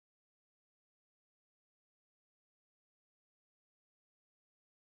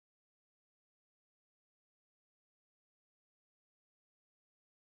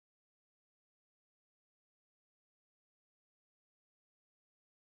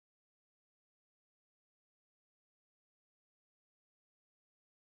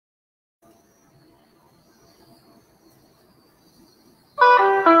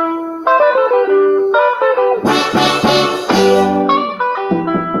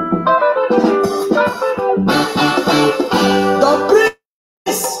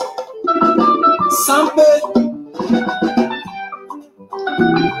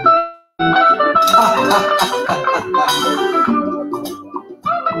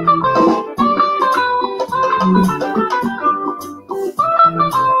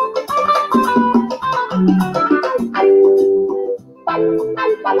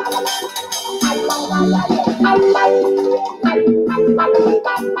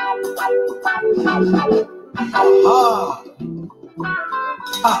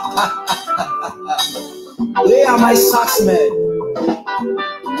Where are my sax men?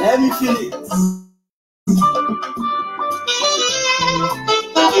 Let me feel it.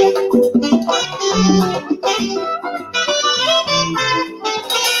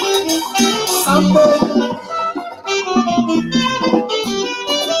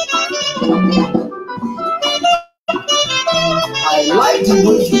 I like the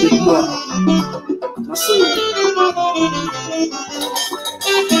way you do it. So you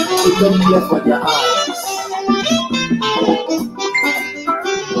don't care for their eyes.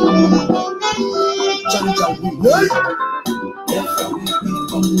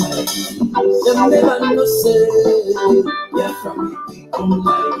 They never know, say, Biafra will become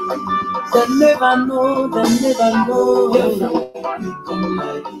like it. They never know, Biafra will become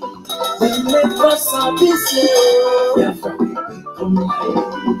like it. They never sabi, say, Biafra will become like it.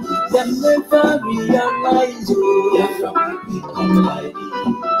 They never realize, Biafra will become like it.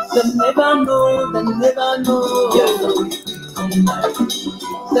 They never know, Biafra will become like it.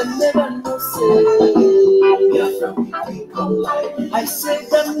 They never know, say, Biafra will become like it. I say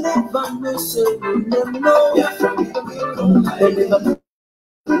they never know, say, they know, Biafra will become like it. They never know,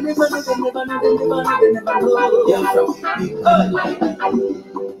 they never know, Biafra will become like it.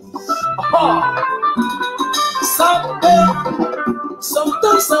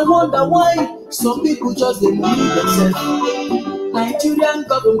 Sometimes I wonder why some people just they believe themselves. Nigerian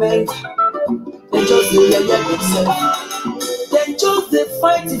government, they just they themselves. They just they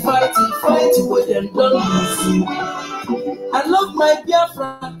fight with them don't lose. I love my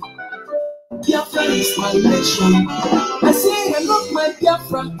Biafra. Biafra is my nation. I say I love my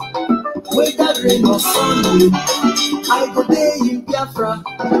Biafra. Whether rain or sun, I go there in Biafra.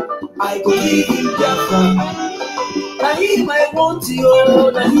 I go live in Biafra. Now him I want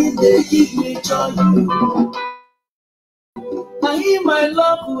you, now him they give me joy. Now him I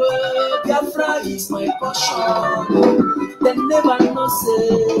love you, Biafra is my passion. They never know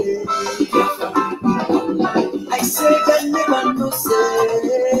say Biafra will become like it. I say they never know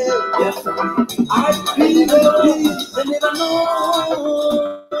say Biafra. I believe they never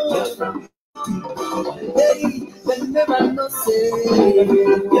know Biafra. Hey, they never know say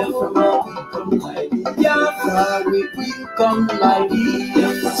Biafra will become like it. Biafra will become like it.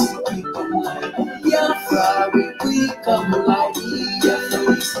 Biafra will become like it. Biafra will become like it. Biafra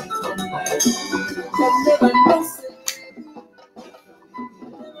will become like it. They never know say.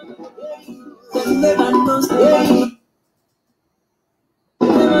 They never know say. They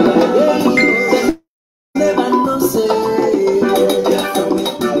never know say. Biafra will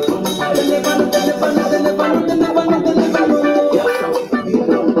become like it. They never know. Biafra will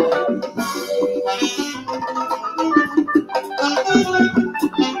become like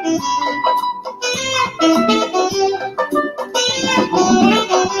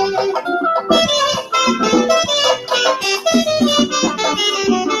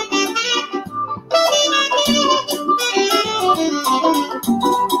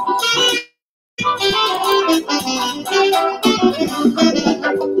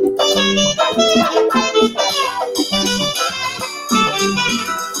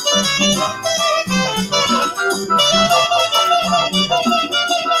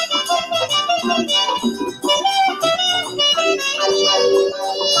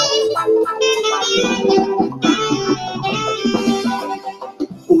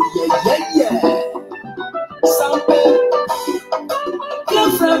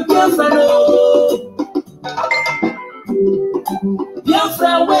Biafra, no.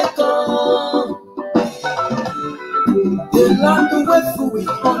 Biafra, welcome. The land where full with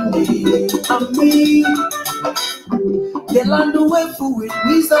honey and me. The land where full with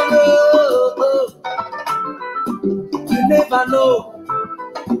wisdom. You never know.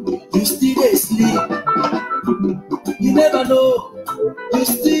 You still dey sleep. You never know. You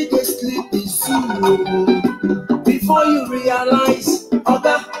still dey sleep in zoo. Before you realize,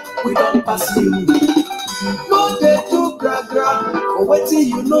 Oga, we don't pass you. No, they do gra-gra, for waiting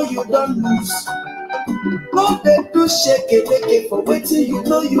you know you don't lose. No, they do shake-a-leke, for waiting you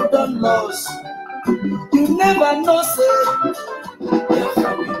know you don't lose. You never know, say,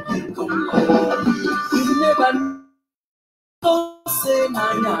 Biafra will become like it. You never know, say,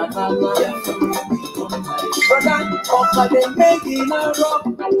 Biafra will become like it. Brother, Oka, they make it a rock.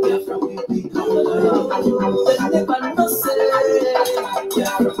 Biafra will become like it. They never know, say,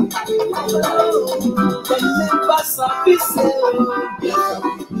 Biafra will become like it. They never sabi, say, Biafra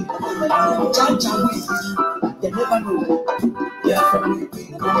will become like it. Cha-cha with they never know. Biafra will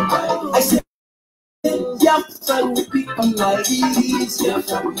become like it. I say, Biafra will become like this.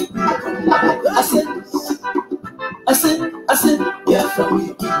 Biafra will become like this. I said, Biafra will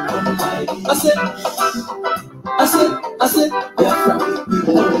become like this. I said, Biafra will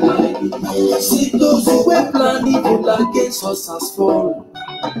become like this. See those who were planning evil against us as fallen.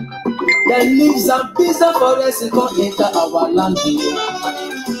 Their leaves and pieces of forest come enter our land.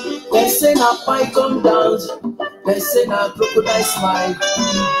 They say na python dance, they say na crocodile smile,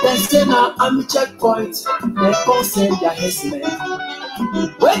 they say na army checkpoint, they come send their herdsmen.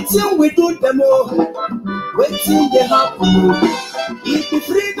 Waiting we do them all, waiting they happen. If the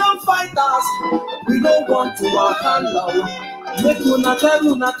freedom fighters, we don't want to walk alone. Make una carry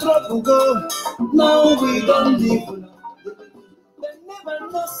una trouble go, now we don't live. I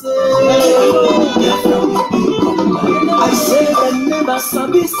say the never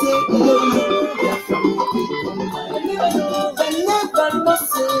sabi say they never know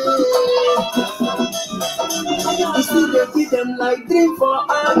say I still they feed them like drink for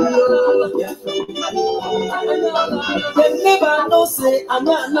animal. They never know say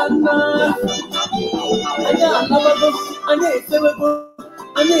anya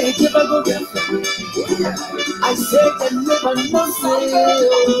I said they never know say they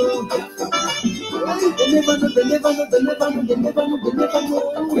never know.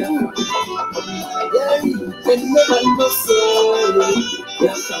 Yeah, they never know say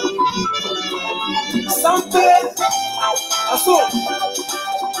something. I saw.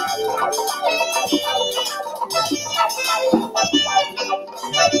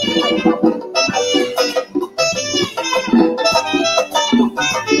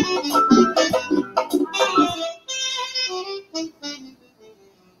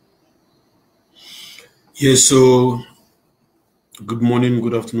 Yes, so good morning,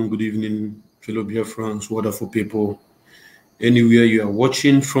 good afternoon, good evening, fellow Biafrans, wonderful people. Anywhere you are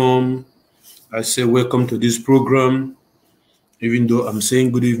watching from, I say welcome to this program. Even though I'm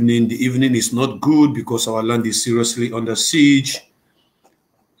saying good evening, the evening is not good because our land is seriously under siege.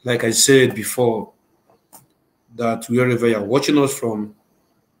 Like I said before, that wherever you are watching us from,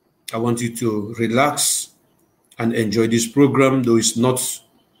 I want you to relax and enjoy this program, though it's not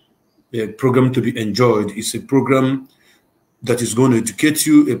a program to be enjoyed. It's a program that is going to educate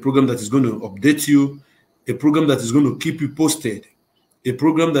you, a program that is going to update you, a program that is going to keep you posted, a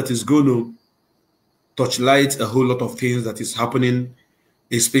program that is going to touchlight a whole lot of things that is happening,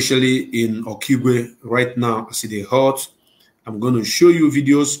 especially in Okigwe right now as it is hot. I'm going to show you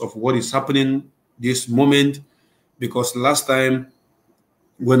videos of what is happening this moment, because last time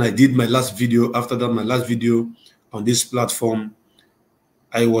when I did my last video, after that my last video on this platform,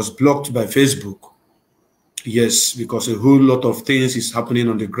 I was blocked by Facebook. Yes, because a whole lot of things is happening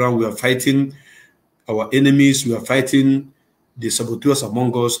on the ground. We are fighting our enemies. We are fighting the saboteurs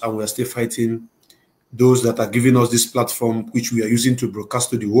among us, and we are still fighting those that are giving us this platform, which we are using to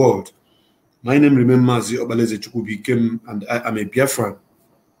broadcast to the world. My name remains Mazi, and I am a Biafran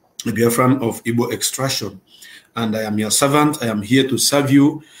of Igbo extraction. And I am your servant. I am here to serve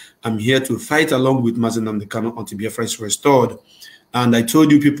you. I'm here to fight along with Mazi and Kanu until Biafra is restored. And I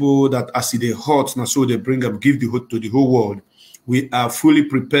told you people that as they hot, now so they bring up, give the hope to the whole world. We are fully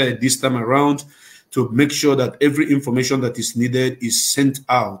prepared this time around to make sure that every information that is needed is sent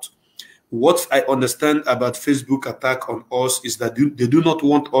out. What I understand about Facebook attack on us is that they do not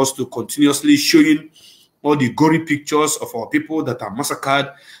want us to continuously showing all the gory pictures of our people that are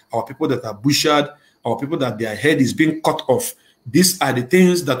massacred, our people that are butchered, our people that their head is being cut off. These are the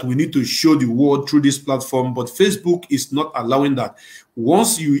things that we need to show the world through this platform, but Facebook is not allowing that.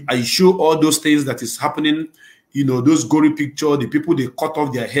 Once I show all those things that is happening, you know, those gory pictures, the people they cut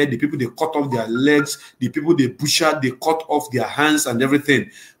off their head, the people they cut off their legs, the people they butchered, they cut off their hands and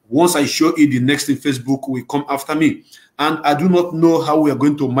everything. Once I show it, the next thing Facebook will come after me. And I do not know how we are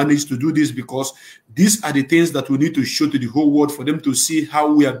going to manage to do this, because these are the things that we need to show to the whole world for them to see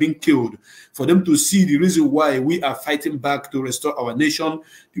how we are being killed, for them to see the reason why we are fighting back to restore our nation,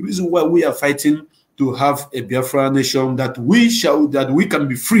 the reason why we are fighting to have a Biafra nation that we can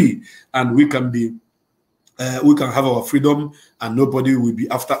be free and we can have our freedom and nobody will be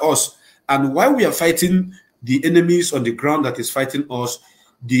after us. And while we are fighting the enemies on the ground that is fighting us,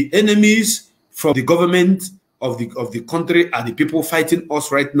 the enemies from the government of the country are the people fighting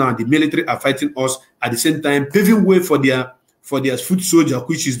us right now. The military are fighting us at the same time, paving way for their foot soldier,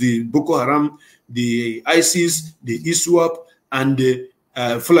 which is the Boko Haram, the ISIS, the ISWAP, and the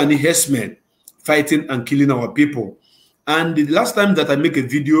Fulani herdsmen fighting and killing our people. And the last time that I make a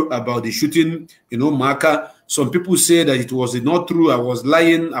video about the shooting, you know, Maka, some people say that it was not true. I was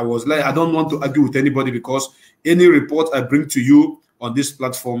lying. I don't want to argue with anybody, because any report I bring to you on this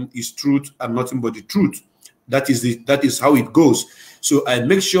platform is truth and nothing but the truth. That is how it goes. So I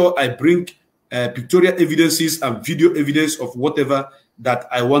make sure I bring pictorial evidences and video evidence of whatever that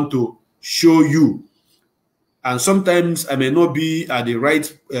I want to show you. And sometimes I may not be at the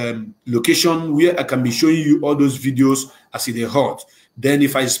right location where I can be showing you all those videos as it is hot. Then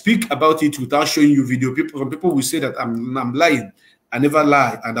if I speak about it without showing you video, some people will say that I'm lying. I never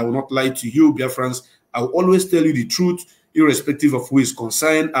lie, and I will not lie to you, Biafrans. I will always tell you the truth, irrespective of who is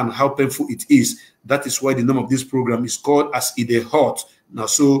concerned and how painful it is. That is why the name of this program is called As It Is Hot. Now,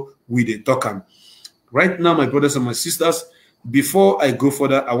 so we dey talk am. Right now, my brothers and my sisters, before I go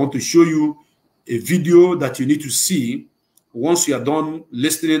further, I want to show you a video that you need to see. Once you are done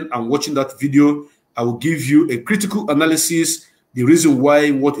listening and watching that video, I will give you a critical analysis, the reason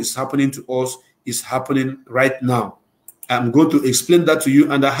why what is happening to us is happening right now. I'm going to explain that to you,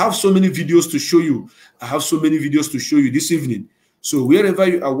 and I have so many videos to show you. I have so many videos to show you this evening. So wherever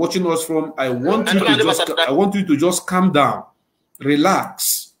you are watching us from, I want you to just calm down,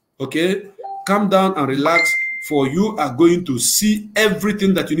 relax, okay? Calm down and relax, for you are going to see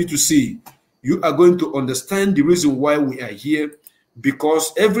everything that you need to see. You are going to understand the reason why we are here,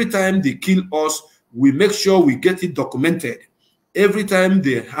 because every time they kill us, we make sure we get it documented. Every time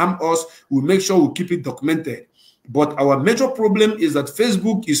they harm us, we make sure we keep it documented. But our major problem is that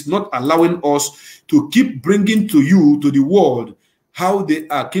Facebook is not allowing us to keep bringing to you, to the world, how they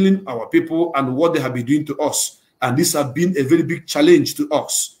are killing our people and what they have been doing to us. And this has been a very big challenge to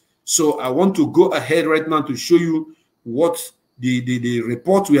us. So I want to go ahead right now to show you what the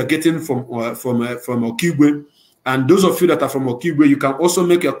report we are getting from Okigwe. And those of you that are from Okigwe, you can also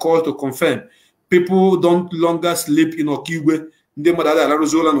make a call to confirm. People don't longer sleep in Okigwe.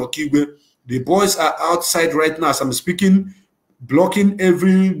 The boys are outside right now as I'm speaking, blocking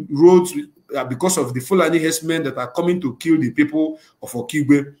every road because of the Fulani herdsmen that are coming to kill the people of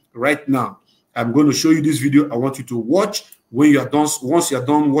Okigwe right now. I'm going to show you this video. I want you to watch. When you are done, once you are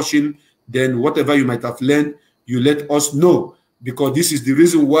done watching, then whatever you might have learned, you let us know, because this is the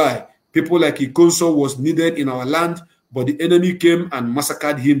reason why people like IKONSO was needed in our land, but the enemy came and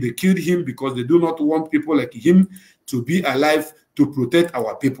massacred him. They killed him because they do not want people like him to be alive to protect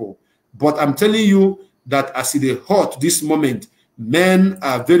our people. But I'm telling you that as it is hot this moment, men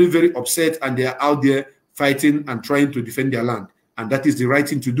are very, very upset, and they are out there fighting and trying to defend their land. And that is the right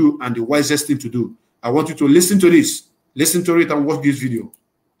thing to do and the wisest thing to do. I want you to listen to this. Listen to it and watch this video.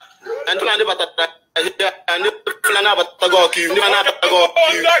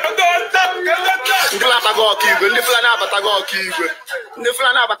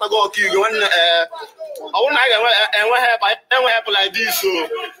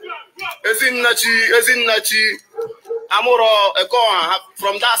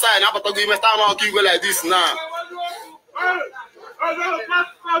 From that side, like this now.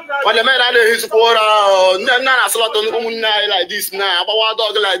 When the man is poor, Nana slot on like this now, about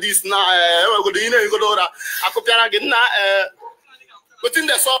dog like this now, I could get now, but in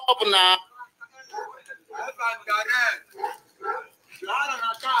the shop now.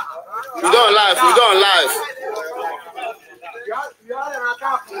 We don't live.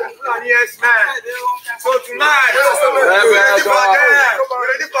 Yes, man. So tonight, we're ready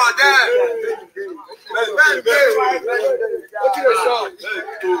for that.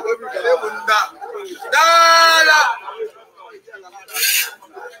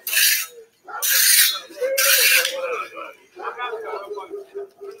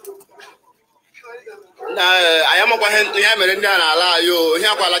 I am going to have a allow you.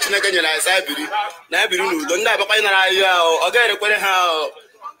 Here, while I check in your Sabiri, Nabiru, don't have a final idea or get a quarter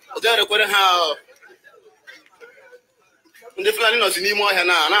how. The Flaninos in Imo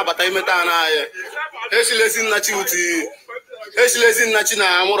Hana, but I met an eye. Heshiles in Nachuti, Heshiles in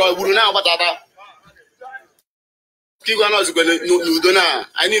Nachina, more Buruna, but Kiwanos going to Dona.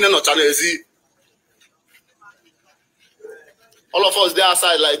 I need not challenge. All of us there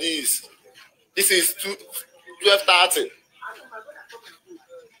outside like this. This is 12:30.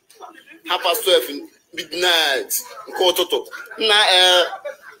 12:30 midnight.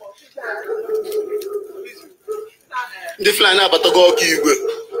 The fly now, but to go kill.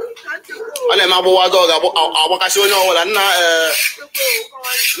 And I'm about dog. I walk a show you and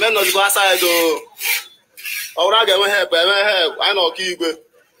men not go outside. Or I get help. I know kill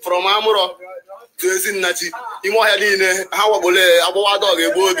from Amuro. Nachi, Imo Heline, how about dog a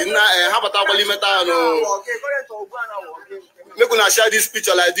book in Habata Limetano? Make us share this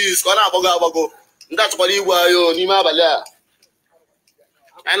picture like this. That's what you were, Nima Bala.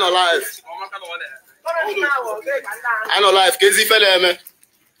 I know life. Casey Fellem.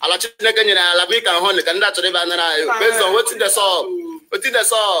 I'll let you neck in a week and honey, and that's the banana. Based on what's in the sub. What's in the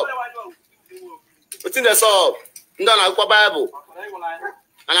sub? Within the soul, Ndon Aqua Bible.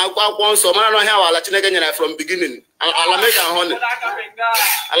 And I'll go so man, I know how I'll let you again from beginning. I'll make a honey.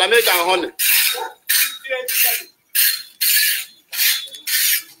 I'll make a honey.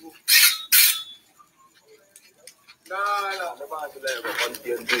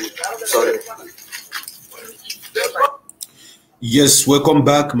 Sorry. Yes, welcome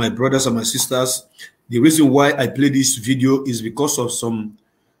back, my brothers and my sisters. The reason why I play this video is because of some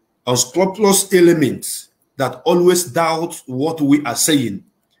unscrupulous elements that always doubt what we are saying.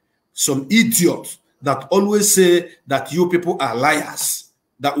 Some idiots that always say that you people are liars,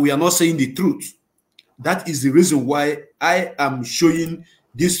 that we are not saying the truth. That is the reason why I am showing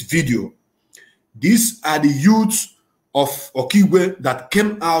this video. These are the youths of Okigwe that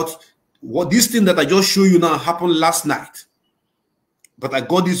came out. What this thing that I just showed you now happened last night. But I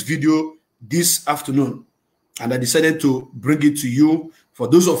got this video this afternoon and I decided to bring it to you. For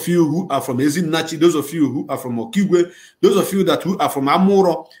those of you who are from Ezinachi, those of you who are from Okigwe, those of you who are from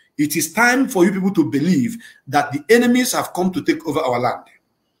Amoro, it is time for you people to believe that the enemies have come to take over our land.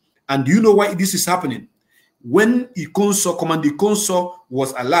 And do you know why this is happening? When IKONSO, Command IKONSO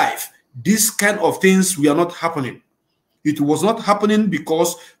was alive, these kind of things were not happening. It was not happening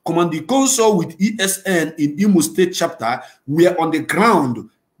because Command IKONSO with ESN in Imo State chapter were on the ground,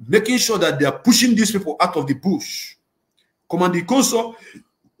 making sure that they are pushing these people out of the bush. Command IKONSO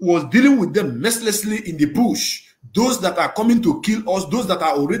was dealing with them mercilessly in the bush. Those that are coming to kill us, those that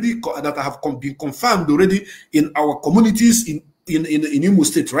are already been confirmed already in our communities in Imo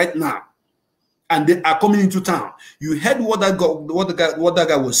State right now, and they are coming into town. You heard what that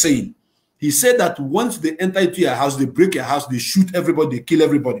guy was saying. He said that once they enter into your house, they break your house, they shoot everybody, they kill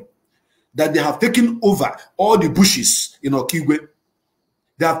everybody. That they have taken over all the bushes in Okigwe.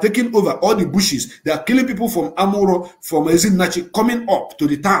 They have taken over all the bushes. They are killing people from Amoro, from Ezinachi, coming up to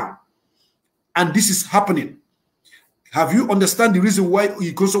the town. And this is happening. Have you understand the reason why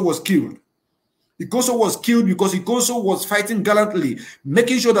IKONSO was killed? IKONSO was killed because IKONSO was fighting gallantly,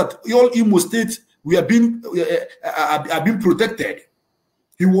 making sure that all Imo State are being protected.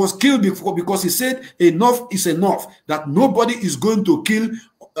 He was killed because he said enough is enough, that nobody is going to kill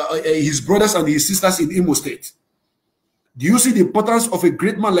his brothers and his sisters in Imo State. Do you see the importance of a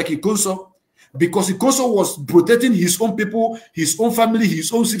great man like IKONSO? Because IKONSO was protecting his own people, his own family,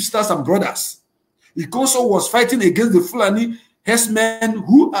 his own sisters and brothers. IKONSO was fighting against the Fulani herdsmen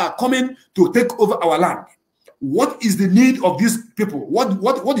who are coming to take over our land. What is the need of these people?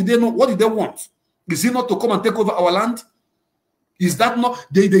 What did they know? What did they want? Is it not to come and take over our land? Is that not?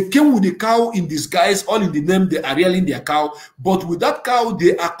 They came with the cow in disguise, all in the name they are rearing their cow. But with that cow,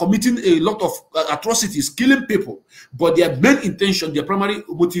 they are committing a lot of atrocities, killing people. But their main intention, their primary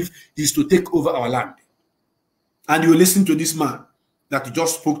motive is to take over our land. And you listen to this man that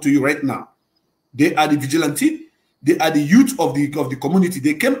just spoke to you right now. They are the vigilante. They are the youth of the community.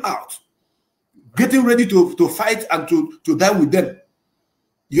 They came out, getting ready to fight and to die with them.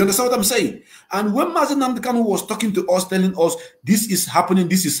 You understand what I'm saying? And when Mazi Kanu was talking to us, telling us this is happening,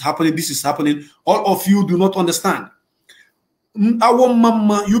 this is happening, this is happening, all of you do not understand. Our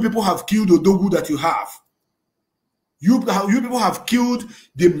mama, you people have killed the dogu that you have. You people have killed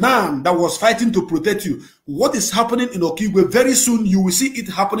the man that was fighting to protect you. What is happening in Okigwe? Very soon you will see it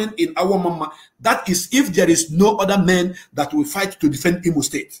happening in our mama. That is if there is no other man that will fight to defend Imo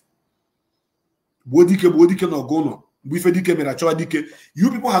State. You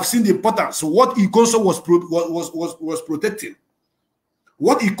people have seen the importance. What IKONSO was protecting.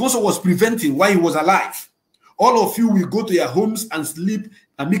 What IKONSO was preventing while he was alive. All of you will go to your homes and sleep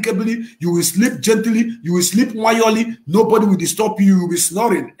amicably. You will sleep gently. You will sleep quietly. Nobody will disturb you. You will be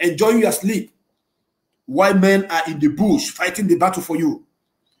snoring, enjoying your sleep. While men are in the bush fighting the battle for you.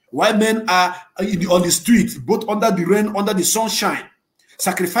 While men are on the street, both under the rain, under the sunshine,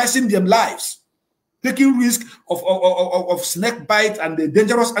 sacrificing their lives, taking risk of snake bite and the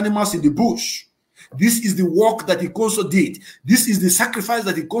dangerous animals in the bush. This is the work that IKONSO did. This is the sacrifice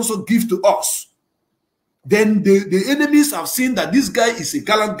that IKONSO gives to us. Then the enemies have seen that this guy is a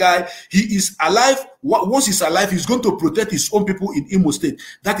gallant guy. He is alive. Once he's alive, he's going to protect his own people in Imo State.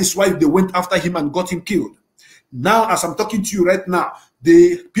 That is why they went after him and got him killed. Now, as I'm talking to you right now,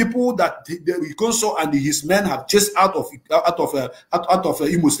 the people that IKONSO and his men have chased out of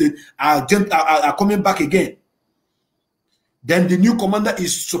Imo State are coming back again. Then the new commander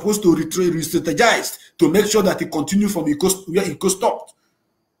is supposed to re-strategize to make sure that he continues from where Iko stopped.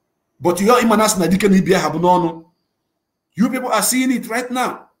 But you people are seeing it right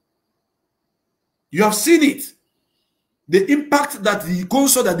now. You have seen it. The impact that the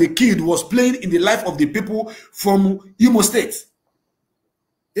IKONSO that they killed was playing in the life of the people from Imo State.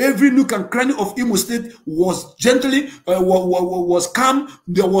 Every nook and cranny of Imo State was gently, was calm.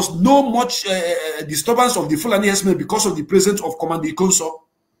 There was no much disturbance of the Fulani herdsmen because of the presence of Commander IKONSO.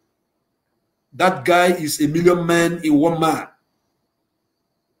 That guy is a million men in one man.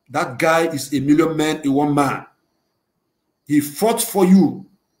 That guy is a million men in one man. He fought for you.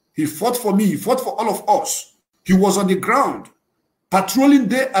 He fought for me. He fought for all of us. He was on the ground, patrolling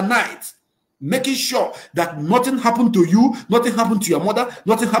day and night, making sure that nothing happened to you, nothing happened to your mother,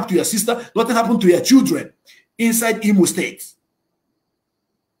 nothing happened to your sister, nothing happened to your children inside Imo State.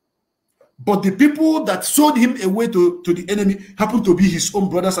 But the people that sold him away to the enemy happened to be his own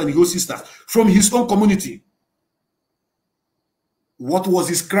brothers and his own sisters from his own community. What was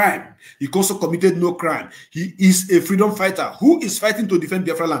his crime? He also committed no crime. He is a freedom fighter who is fighting to defend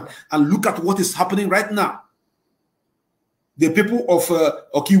Biafra land. And look at what is happening right now. The people of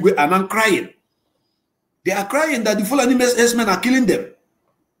Okiwe are now crying. They are crying that the Fulani herdsmen are killing them.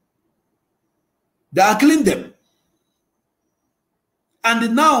 They are killing them.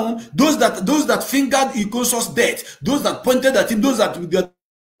 And now, those that fingered IKONSO's death, those that pointed at him, those that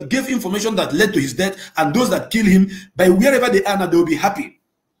gave information that led to his death, and those that killed him, by wherever they are now, they will be happy.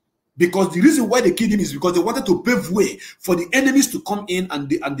 Because the reason why they killed him is because they wanted to pave way for the enemies to come in and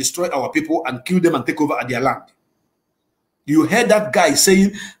destroy our people and kill them and take over their land. You heard that guy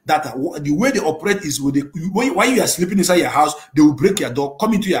saying that the way they operate is with while you are sleeping inside your house, they will break your door,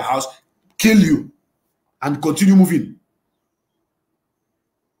 come into your house, kill you, and continue moving.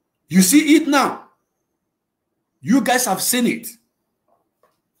 You see it now. You guys have seen it.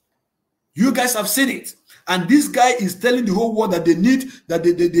 You guys have seen it. And this guy is telling the whole world that they need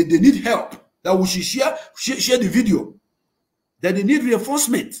help. That we should share the video. That they need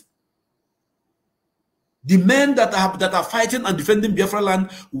reinforcement. The men that are fighting and defending Biafra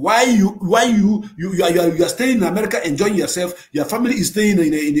land, why you are staying in America enjoying yourself, your family is staying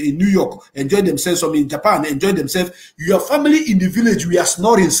in New York enjoying themselves, or in Japan enjoying themselves, your family in the village, we are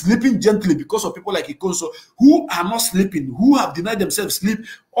snoring, sleeping gently because of people like IKONSO who are not sleeping, who have denied themselves sleep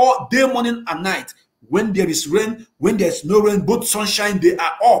all day, morning and night. When there is rain, when there is no rain, both sunshine, they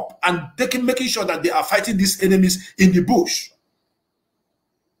are up and making sure that they are fighting these enemies in the bush.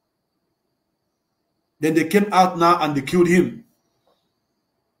 Then they came out now and they killed him.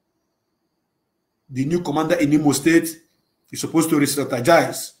 The new commander in Imo State is supposed to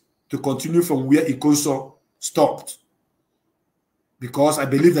re-strategize to continue from where IKONSO stopped. Because I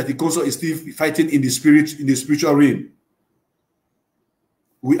believe that IKONSO is still fighting in the spiritual realm.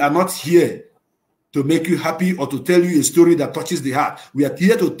 We are not here to make you happy or to tell you a story that touches the heart. We are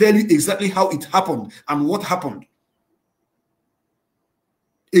here to tell you exactly how it happened and what happened.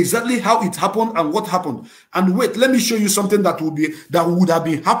 Exactly how it happened and what happened. And wait, let me show you something that would have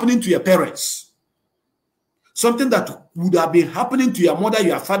been happening to your parents. Something that would have been happening to your mother,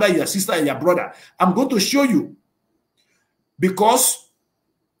 your father, your sister, and your brother. I'm going to show you. Because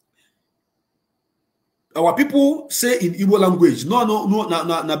our people say in Igbo language,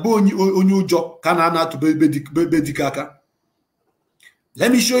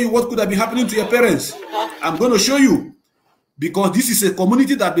 let me show you what could have been happening to your parents. I'm going to show you. Because this is a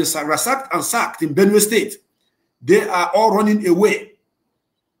community that has been ransacked and sacked in Benue State. They are all running away.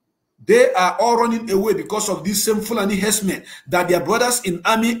 They are all running away because of these same Fulani herdsmen that their brothers in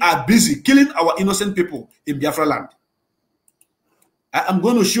army are busy killing our innocent people in Biafra land. I am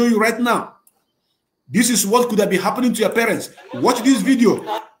going to show you right now. This is what could have been happening to your parents. Watch this video.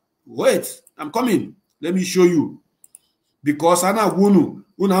 Wait, I'm coming. Let me show you. Because Ana Wunu,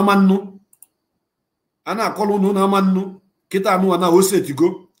 Unamannu, Ana Kolunu Namannu. This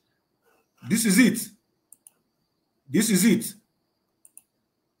is it. This is it.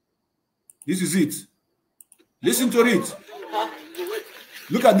 This is it. Listen to it.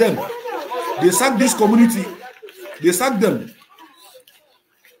 Look at them. They sacked this community. They sacked them.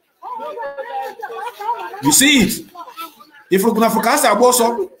 You see it. If we're going to focus our boss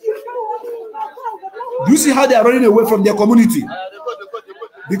up, do you see how they are running away from their community?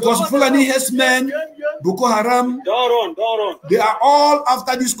 Because Fulani herdsmen, Boko Haram, they are all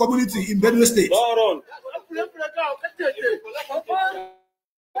after this community in Benue State.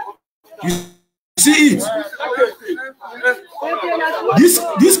 You see it?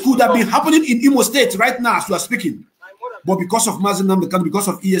 This could have been happening in Imo State right now as we are speaking. But because of Mazi, because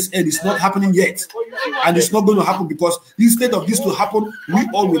of ESN, it's not happening yet. And it's not going to happen because instead of this to happen, we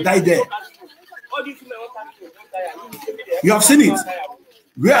all will die there. You have seen it.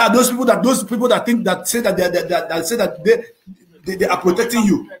 Where are those people that think that say that they are protecting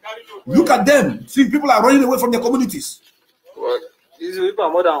you? Look at them. See, people are running away from their communities. Well, these people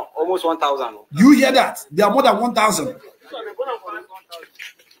are more than almost 1,000. You hear that? They are more than 1,000.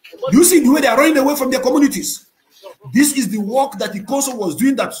 Do you see the way they are running away from their communities? This is the work that IKONSO was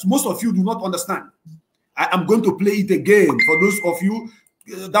doing that most of you do not understand. I am going to play it again for those of you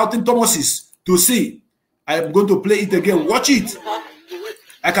doubting Thomases to see. I am going to play it again. Watch it.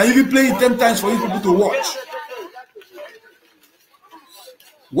 I can even play it 10 times for you people to watch.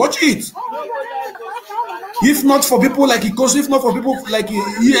 Watch it. If not for people like IKONSO, if not for people like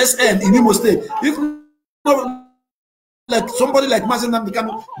ESN in Imo State, if not like somebody like Mazi,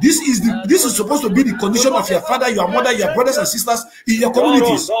 this is supposed to be the condition of your father, your mother, your brothers and sisters in your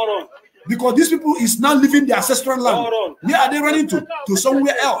communities. Because these people is now living their ancestral land. Where are they running to? To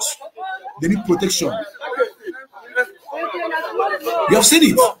somewhere else. They need protection. You have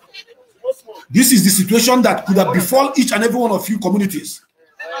seen it. This is the situation that could have befallen each and every one of you communities.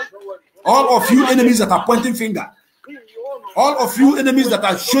 All of you enemies that are pointing finger. All of you enemies that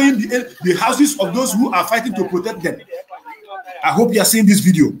are showing the houses of those who are fighting to protect them. I hope you are seeing this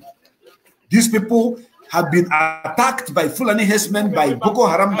video. These people have been attacked by Fulani herdsmen, by Boko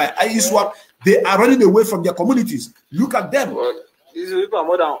Haram, by ISWAP. They are running away from their communities. Look at them. These people are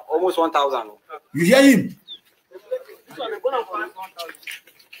more than almost 1,000. You hear him?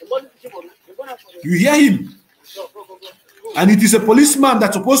 You hear him? And it is a policeman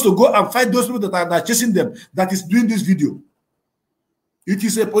that's supposed to go and fight those people that are chasing them that is doing this video. It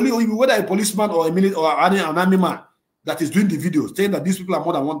is a whether a policeman or a military or an army man that is doing the video, saying that these people are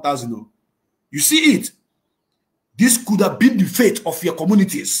more than 1,000. You see it? This could have been the fate of your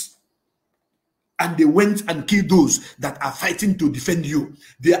communities. And they went and killed those that are fighting to defend you.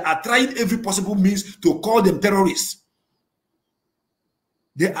 They are trying every possible means to call them terrorists.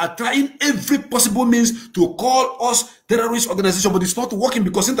 They are trying every possible means to call us terrorist organization, but it's not working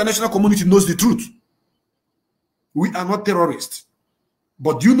because the international community knows the truth. We are not terrorists.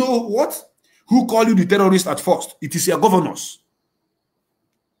 But do you know what? Who called you the terrorist at first? It is your governors.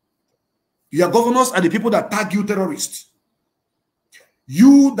 Your governors are the people that tag you terrorists.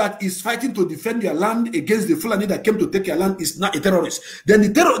 You that is fighting to defend your land against the Fulani that came to take your land is not a terrorist. Then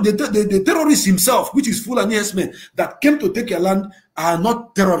the terrorist himself, which is Fulani herdsmen that came to take your land, are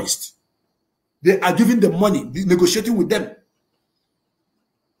not terrorists. They are giving them money, negotiating with them.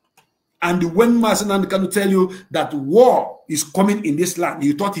 And when Mazi Kanu tell you that war is coming in this land,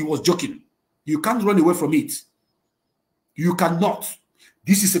 you thought he was joking. You can't run away from it. You cannot.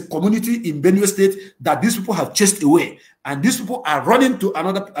 This is a community in Benue State that these people have chased away. And these people are running to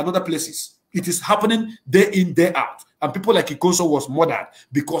another places. It is happening day in, day out. And people like IKONSO was murdered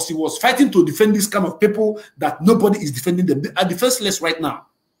because he was fighting to defend this kind of people that nobody is defending them. They are defenseless right now.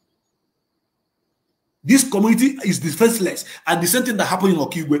 This community is defenseless. And the same thing that happened in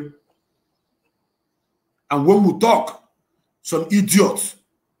Okigwe. And when we talk, some idiots,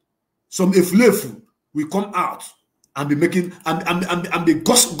 some eflefu will come out and be making and be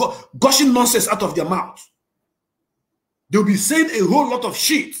gushing nonsense out of their mouth. They'll be saying a whole lot of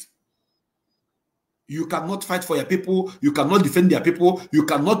shit. You cannot fight for your people. You cannot defend their people. You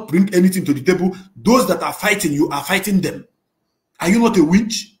cannot bring anything to the table. Those that are fighting, you are fighting them. Are you not a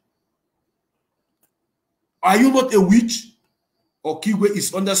witch? Are you not a witch? Okigwe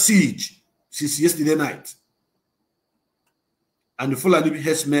is under siege since yesterday night. And the Fulani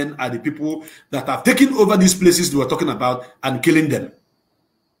herdsmen are the people that have taken over these places they were talking about and killing them.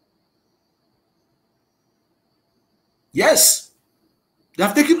 Yes, they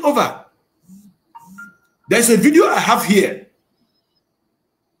have taken over. There's a video I have here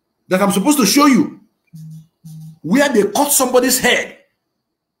that I'm supposed to show you where they cut somebody's head.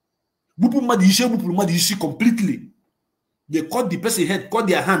 Completely. They cut the person's head, cut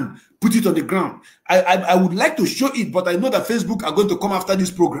their hand, put it on the ground. I would like to show it, but I know that Facebook are going to come after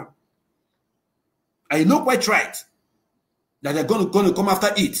this program. I know quite right that they're going to come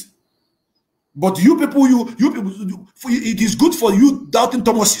after it. But you people, it is good for you doubting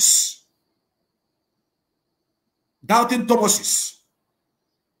Thomases. Doubting Thomases.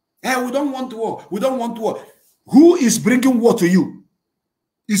 Hey, we don't want war. We don't want war. Who is bringing war to you?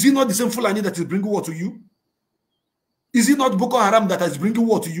 Is it not the same Fulani that is bringing war to you? Is it not Boko Haram that is bringing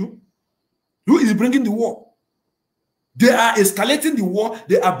war to you? Who is bringing the war? They are escalating the war.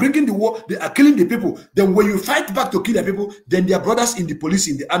 They are bringing the war. They are killing the people. Then when you fight back to kill the people, then their brothers in the police,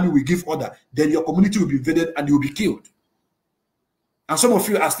 in the army will give order. Then your community will be invaded and you will be killed. And some of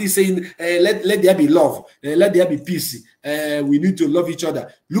you are still saying, let there be love. Let there be peace. We need to love each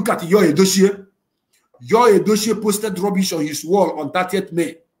other. Look at your Edochie. Your Edochie posted rubbish on his wall on 30th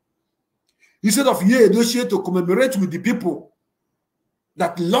May. Instead of Edochie to commemorate with the people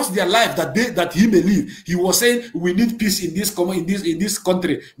that lost their life that he may live. He was saying we need peace in this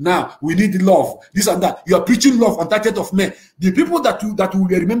country. Now we need love, this and that. You are preaching love on 30th of May. The people that we were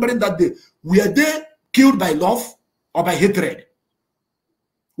remembering that day, were they killed by love or by hatred?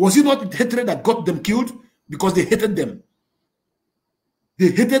 Was it not hatred that got them killed? Because they hated them. They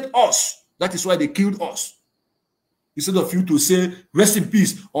hated us. That is why they killed us. Instead of you to say rest in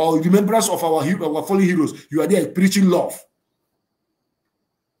peace or remembrance of our fallen heroes, you are there preaching love.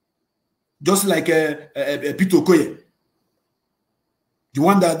 Just like Peter Okoye, the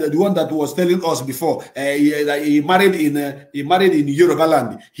one that was telling us before, he married in Yoruba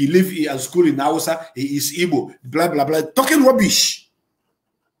land. He lived at school in Hausa. He is Imo. Blah blah blah. Talking rubbish.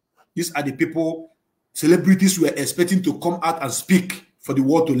 These are the people celebrities were expecting to come out and speak for the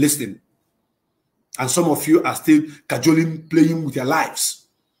world to listen. And some of you are still cajoling, playing with your lives,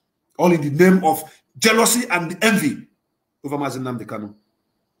 all in the name of jealousy and envy over Mazi Nnamdi Kanu.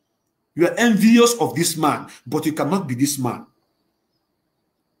 You are envious of this man, but you cannot be this man.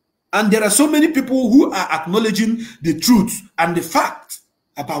 And there are so many people who are acknowledging the truth and the fact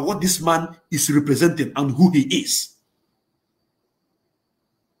about what this man is representing and who he is.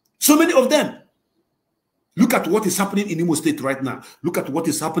 So many of them. Look at what is happening in Imo State right now. Look at what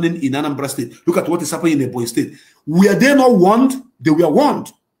is happening in NNAMDI'S State. Look at what is happening in Ebonyi State. Were they not warned? They were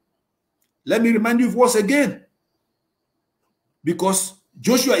warned. Let me remind you once again. Because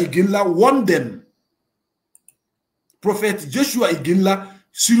Joshua Iginla warned them. Prophet Joshua Iginla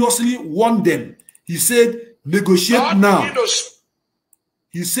seriously warned them. He said, negotiate now.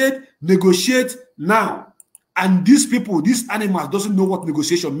 He said, negotiate now. And these people, these animals, doesn't know what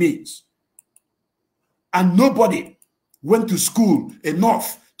negotiation means. And nobody went to school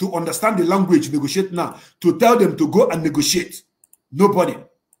enough to understand the language, negotiate now, to tell them to go and negotiate. Nobody.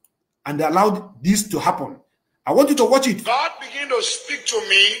 And they allowed this to happen. I want you to watch it. God began to speak to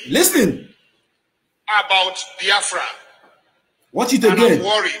me. Listen. About Biafra. Watch it again.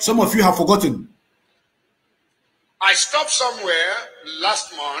 Some of you have forgotten. I stopped somewhere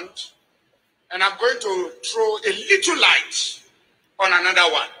last month, and I'm going to throw a little light on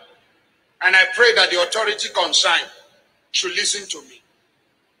another one. And I pray that the authority concerned should listen to me.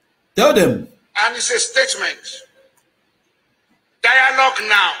 Tell them. And it's a statement. Dialogue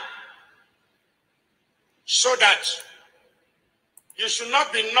now. So that you should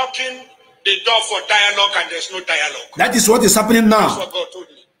not be knocking the door for dialogue and there's no dialogue. That is what is happening now. That's what God told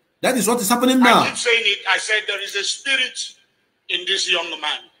me. That is what is happening now. I keep saying it. I said there is a spirit in this young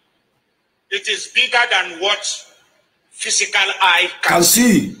man. It is bigger than what physical eye can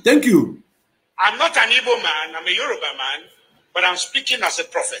see. Thank you. I'm not an Igbo man, I'm a Yoruba man, but I'm speaking as a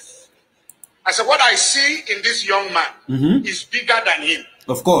prophet. I said, what I see in this young man is bigger than him.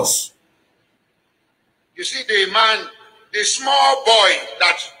 Of course. You see, the man, the small boy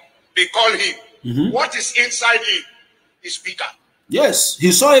that they call him, what is inside him is bigger. Yes,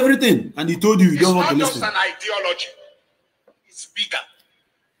 he saw everything and he told you don't want to listen. It's not just an ideology. It's bigger.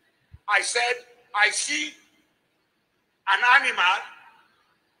 I said, I see an animal.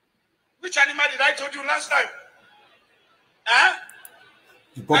 Which animal did I told you last time? Huh?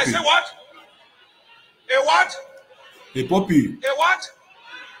 I said what? A what? A puppy. A what?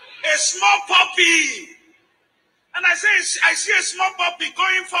 A small puppy. And I say, I see a small puppy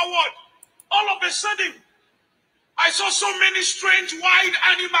going forward. All of a sudden, I saw so many strange wild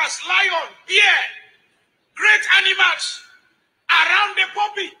animals, lion, bear, great animals around the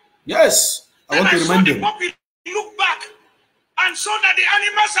puppy. Yes, I want to remind you. The puppy look back and saw that the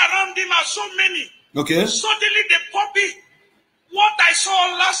animals around him are so many. Okay. Suddenly the puppy, what I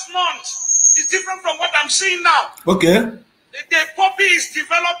saw last month is different from what I'm seeing now. Okay. The puppy is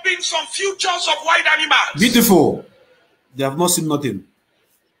developing some futures of wild animals. Beautiful. They have not seen nothing.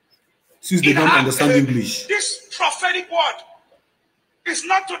 Since they don't understand English. This prophetic word is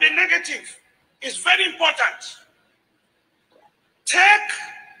not to the negative. It's very important. Take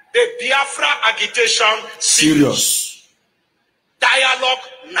the Biafra agitation serious. Dialogue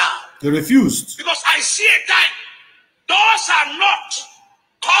now. They refused. Because I see a time. Doors are knocked.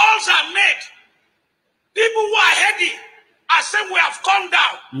 Calls are made. People who are heady are saying we have come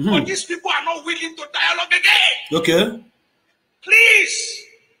down. But these people are not willing to dialogue again. Okay. Please,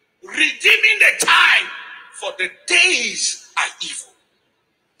 redeeming the time, for the days are evil.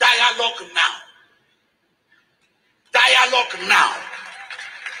 Dialogue now. Dialogue now.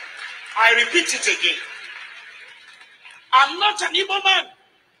 I repeat it again. I'm not an evil man,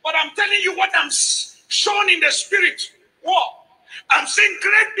 but I'm telling you what I'm shown in the spirit. What? I'm seeing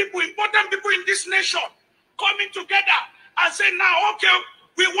great people, important people in this nation coming together and saying, now, okay,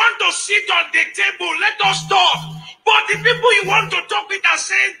 We want to sit on the table. Let us talk. But the people you want to talk with are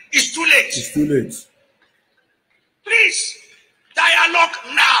saying it's too late. It's too late. Please, dialogue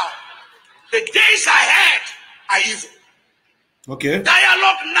now. The days ahead are evil. Okay.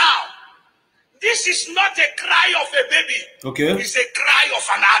 Dialogue now. This is not a cry of a baby. Okay. It's a cry of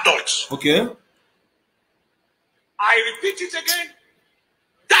an adult. Okay. I repeat it again.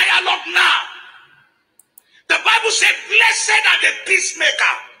 Dialogue now. The Bible said, blessed are the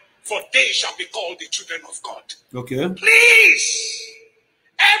peacemaker, for they shall be called the children of God. Okay. Please,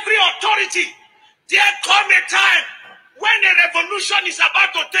 every authority, there come a time when a revolution is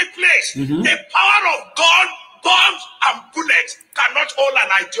about to take place. The power of God, bombs, and bullets cannot hold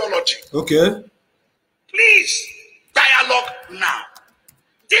an ideology. Okay. Please, dialogue now.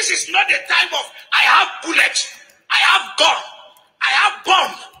 This is not the time of, I have bullets, I have gun, I have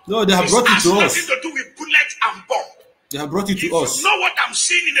bomb. No, they have brought it to us. It has nothing to do with bullets and bomb. They have brought it to us. You know what I'm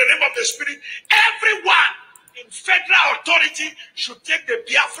seeing in the realm of the spirit? Everyone in federal authority should take the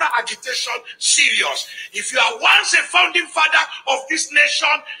Biafra agitation serious. If you are once a founding father of this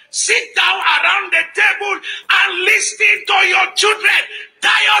nation, sit down around the table and listen to your children.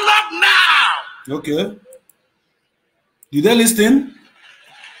 Dialogue now. Okay. Did they listen?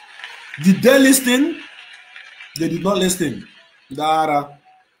 Did they listen? They did not listen. Dara.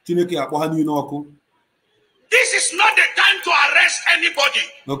 This is not the time to arrest anybody.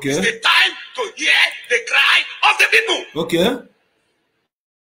 Okay. It's the time to hear the cry of the people. Okay.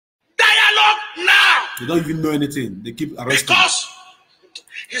 Dialogue now. They don't even know anything. They keep arresting. Because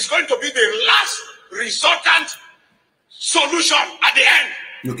it's going to be the last resultant solution at the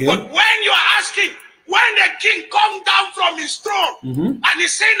end. Okay. But when you are asking, when the king comes down from his throne and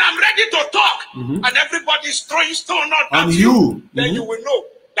he's saying, I'm ready to talk, and everybody's throwing stone at you, then you will know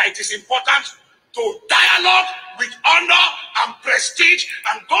that it is important to dialogue with honor and prestige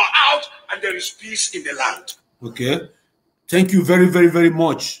and go out and there is peace in the land. Okay. Thank you very, very, very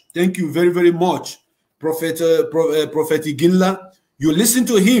much. Thank you very, very much, Prophet Iginla. You listen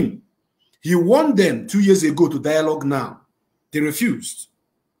to him. He warned them 2 years ago to dialogue now. They refused.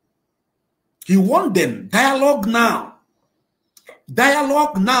 He warned them, dialogue now.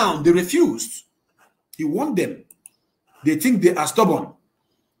 Dialogue now. They refused. He warned them. They think they are stubborn.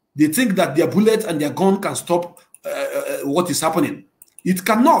 They think that their bullet and their gun can stop what is happening. It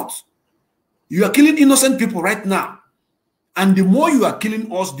cannot. You are killing innocent people right now. And the more you are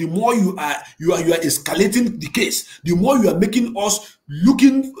killing us, the more you are escalating the case. The more you are making us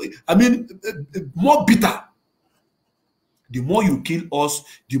looking, more bitter. The more you kill us,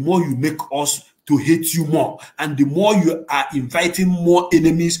 the more you make us to hate you more. And the more you are inviting more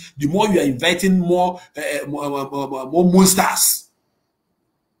enemies, the more you are inviting more monsters.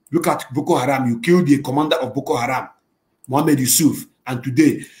 Look at Boko Haram. You killed the commander of Boko Haram, Mohammed Yusuf. And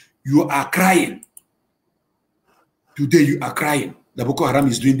today, you are crying. Today, you are crying that Boko Haram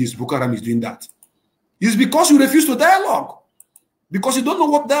is doing this, Boko Haram is doing that. It's because you refuse to dialogue. Because you don't know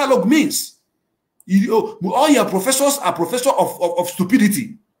what dialogue means. All your professors are professors of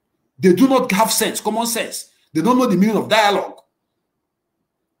stupidity. They do not have sense, common sense. They don't know the meaning of dialogue.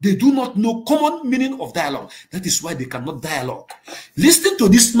 They do not know common meaning of dialogue. That is why they cannot dialogue. Listen to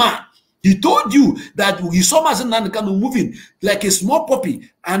this man. He told you that he saw Mazi Kanu moving like a small puppy,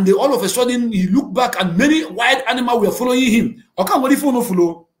 and all of a sudden he looked back and many wild animals were following him.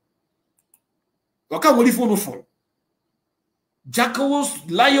 Jackals,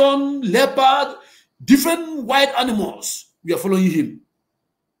 lion, leopard, different wild animals were following him.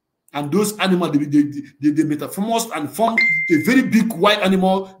 And those animals, they metamorphosed and formed a very big white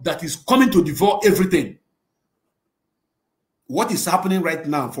animal that is coming to devour everything. What is happening right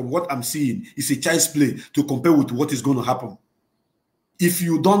now, from what I'm seeing, is a child's play to compare with what is going to happen if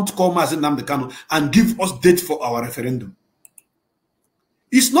you don't call Mazi Kanu and give us date for our referendum.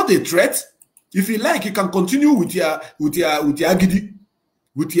 It's not a threat. If you like, you can continue with your agidi,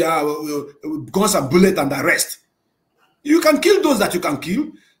 with your guns and bullets and arrest. You can kill those that you can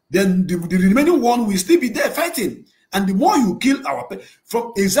kill. Then the remaining one will still be there fighting. And the more you kill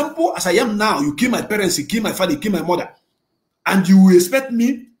from example, as I am now, you kill my parents, you kill my father, you kill my mother. And you will expect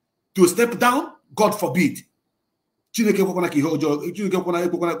me to step down? God forbid. It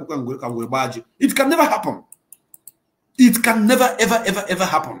can never happen. It can never, ever, ever, ever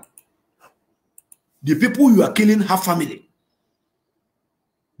happen. The people you are killing have family.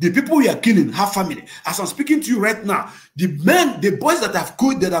 The people you are killing have family. As I'm speaking to you right now, the boys that have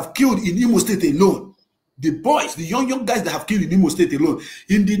killed in Imo State alone, the boys, the young guys that have killed in Imo State alone,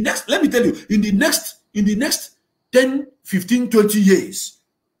 in the next, let me tell you, in the next 10, 15, 20 years,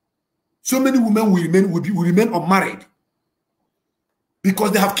 so many women will remain unmarried.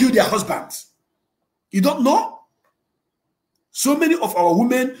 because they have killed their husbands. You don't know? So many of our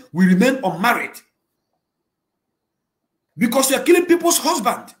women will remain unmarried because you are killing people's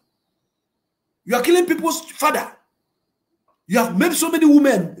husband. You are killing people's father. You have made so many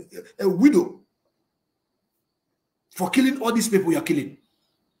women a widow for killing all these people you are killing.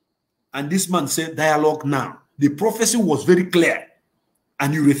 And this man said, dialogue now. The prophecy was very clear,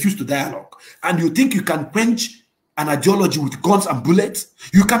 and you refuse to dialogue. And you think you can quench an ideology with guns and bullets?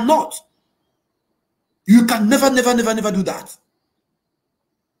 You cannot. You can never do that.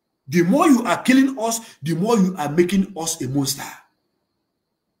 The more you are killing us, the more you are making us a monster.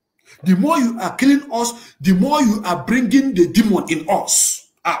 The more you are killing us, the more you are bringing the demon in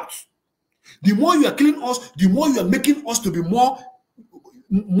us out. The more you are killing us, the more you are making us to be more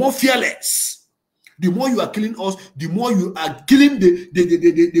fearless. The more you are killing us, the more you are killing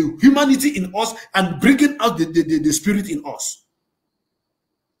the humanity in us and bringing out the spirit in us.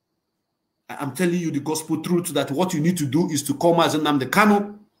 I'm telling you the gospel truth that what you need to do is to call Mazi Nnamdi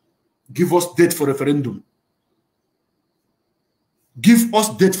Kanu, give us date for referendum. Give us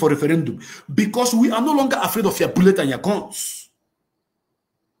date for referendum, because we are no longer afraid of your bullet and your guns.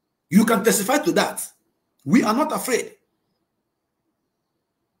 You can testify to that. We are not afraid.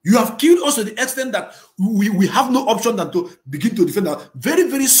 You have killed us to the extent that we have no option than to begin to defend us. Very,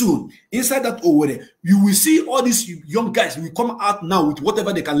 very soon, inside that Owerri, you will see all these young guys will come out now with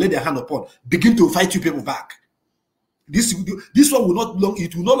whatever they can lay their hand upon, begin to fight you people back. This one will not long.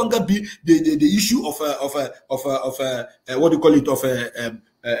 It will no longer be the issue of what do you call it,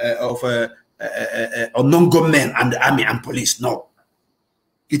 of non-government and the army and police. No,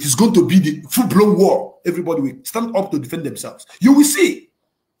 it is going to be the full-blown war. Everybody will stand up to defend themselves. You will see.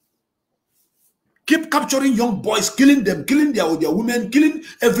 Keep capturing young boys, killing them, killing their women, killing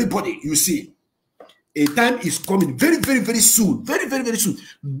everybody. You see, a time is coming very, very, very soon. Very, very, very soon.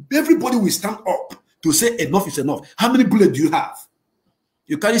 Everybody will stand up to say enough is enough. How many bullets do you have?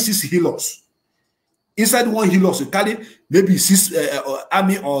 You carry 6 healers. Inside one healer, you carry maybe 6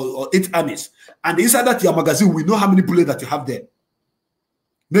 army or 8 armies. And inside that your magazine, we know how many bullets that you have there.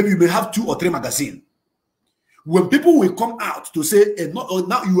 Maybe you may have 2 or 3 magazines. When people will come out to say,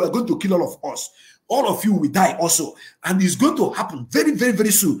 now you are going to kill all of us, all of you will die also. And it's going to happen very, very,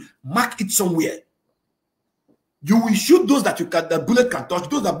 very soon. Mark it somewhere. You will shoot those that the bullet can touch.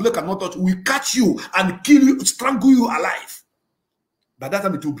 Those that bullet cannot touch will catch you and kill you, strangle you alive. By that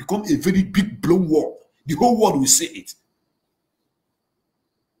time, it will become a very big blown war. The whole world will see it.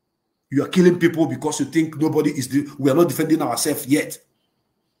 You are killing people because you think we are not defending ourselves yet.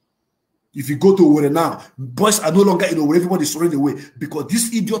 If you go to Owerri now, boys are no longer in Owerri, everybody is running away because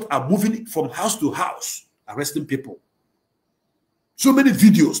these idiots are moving from house to house, arresting people. So many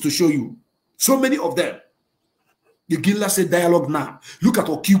videos to show you. So many of them. The Gila said dialogue now. Look at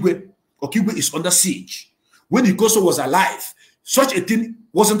Okigwe. Okigwe is under siege. When IKONSO was alive, such a thing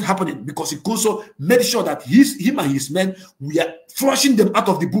wasn't happening because IKONSO made sure that him and his men were flushing them out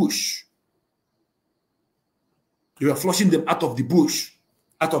of the bush. They were flushing them out of the bush,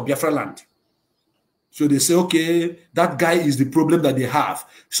 out of Biafra land. So they say, okay, that guy is the problem that they have.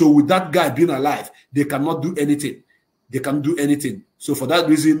 So with that guy being alive, they cannot do anything. They can't do anything. So for that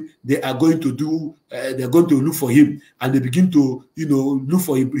reason, they are going to do, they're going to look for him. And they begin to, look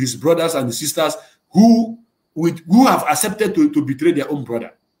for his brothers and his sisters who have accepted to betray their own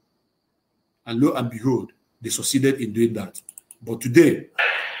brother. And lo and behold, they succeeded in doing that. But today,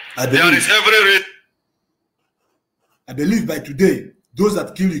 I believe by today, those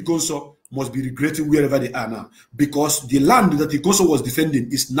that killed IKONSO must be regretting wherever they are now. Because the land that IKONSO was defending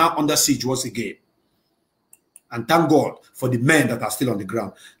is now under siege once again. And thank God for the men that are still on the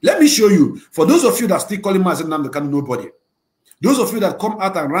ground. Let me show you, for those of you that still calling Mazi Nnamdi Kanu nobody, those of you that come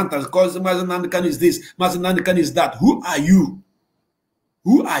out and rant and call Mazi Nnamdi Kanu is this, Mazi Nnamdi Kanu is that, who are you?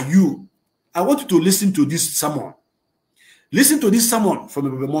 Who are you? I want you to listen to this sermon. Listen to this sermon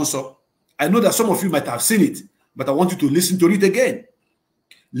from Ipob. I know that some of you might have seen it, but I want you to listen to it again.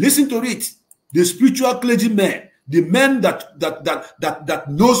 Listen to it. The spiritual clergymen, the men that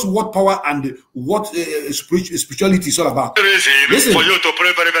knows what power and what spirituality is all about. Listen. For you to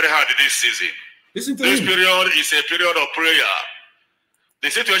pray very, very hard this season. Listen to this him. period is a period of prayer. The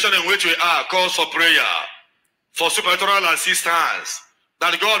situation in which we are calls for prayer, for supernatural assistance,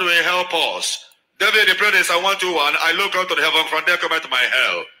 that God will help us. David, the prayer is Psalm 121. I look up to the heaven, from there cometh my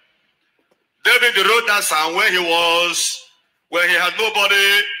help. David wrote that psalm when he had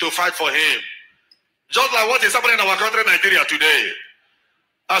nobody to fight for him. Just like what is happening in our country, Nigeria, today.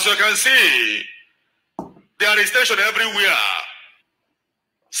 As you can see, there is tension everywhere.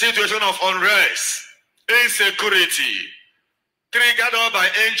 Situation of unrest, insecurity, triggered by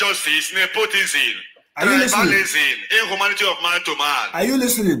injustice, nepotism, tribalism, inhumanity of man to man. Are you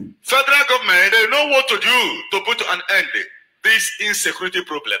listening? Federal government, they know what to do to put an end to this insecurity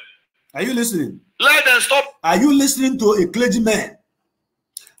problem. Are you listening? Let them stop. Are you listening to a clergyman?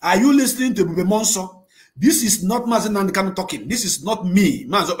 Are you listening to Bibe Monso? This is not Mazi Nnamdi Kanu talking. This is not me.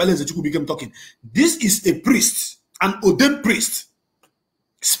 Became talking. This is a priest, an ordained priest,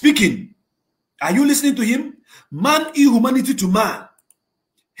 speaking. Are you listening to him? Man, inhumanity to man,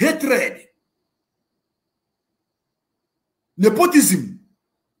 hatred, nepotism.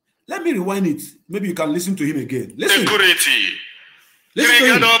 Let me rewind it. Maybe you can listen to him again. Listen. Security.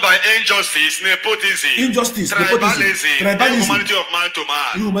 Triggered by injustice, nepotism, tribalism, inhumanity of man to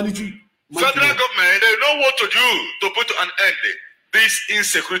man. Federal government, they know what to do to put an end to this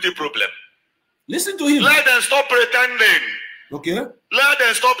insecurity problem. Listen to him. Let them stop pretending. Okay. Let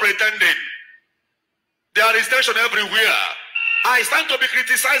them stop pretending. There is tension everywhere. I stand to be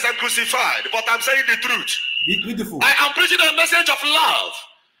criticized and crucified, but I'm saying the truth. Beautiful. I am preaching a message of love.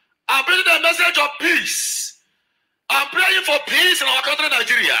 I'm preaching a message of peace. I'm praying for peace in our country,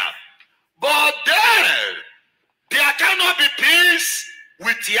 Nigeria. But there cannot be peace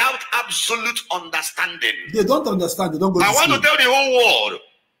without absolute understanding. They don't understand. They don't go. I want to tell the whole world.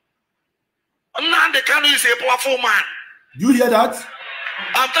 Nnamdi Kanu is a powerful man. Do you hear that?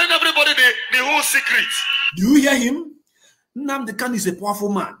 I'm telling everybody the whole secret. Do you hear him? Nnamdi Kanu is a powerful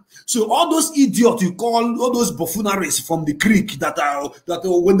man. So all those idiots you call, all those buffooneries from the creek that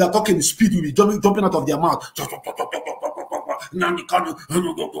when they're talking speed will be jumping out of their mouth. Nnamdi Kanu,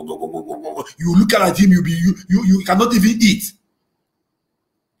 you look at him, you cannot even eat.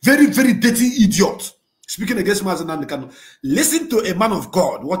 Very, very dirty idiot. Speaking against Mazi Nnamdi Kanu. Listen to a man of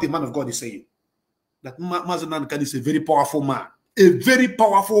God, what a man of God is saying. That Mazi Nnamdi Kanu is a very powerful man. A very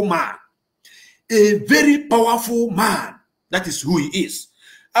powerful man. A very powerful man. That is who he is.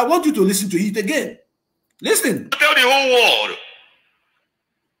 I want you to listen to it again. Listen. Tell the whole world.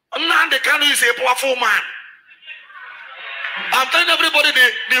 Nnamdi Kanu is a powerful man. I'm telling everybody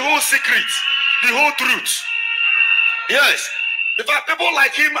the whole secret, the whole truth. Yes. In fact, people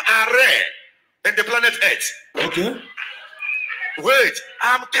like him are rare in the planet Earth. Okay. Wait,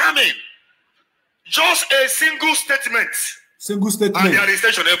 I'm coming. Just a single statement. Single statement. And there is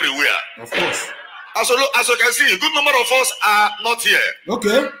tension everywhere. Of course. As you can see, a good number of us are not here.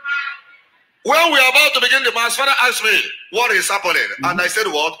 Okay. When we are about to begin the mass, Father asked me what is happening. And I said,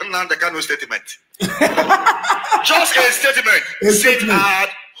 what? Nnamdi Kanu statement. Just a statement. Sit at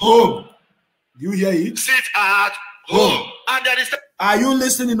home. Do you hear it? Sit at home. And there is. Are you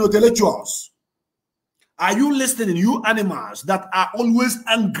listening, intellectuals? Are you listening, you animals that are always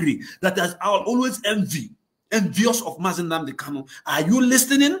angry, that are always envious of Mazi Nnamdi Kanu? Are you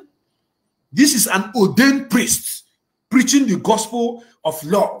listening? This is an ordained priest preaching the gospel of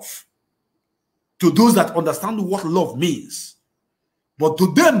love to those that understand what love means. But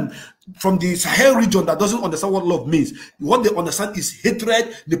to them from the Sahel region that doesn't understand what love means, what they understand is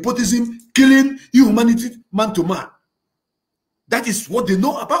hatred, nepotism, killing, inhumanity, man to man. That is what they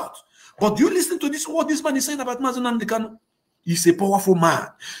know about. But do you listen to this? What this man is saying about Mazi Nnamdi Kanu? He's a powerful man.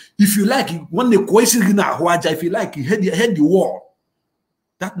 If you like, when the question if you like, he had the war.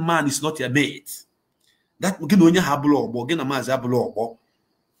 That man is not your mate. That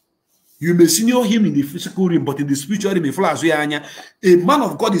you may senior him in the physical realm, but in the spiritual realm, a man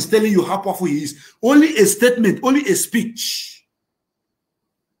of God is telling you how powerful he is. Only a statement, only a speech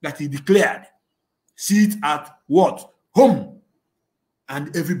that he declared. Sit at what? Home.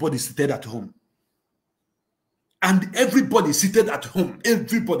 And everybody seated at home. And everybody seated at home.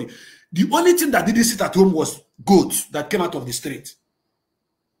 Everybody. The only thing that didn't sit at home was goats that came out of the street.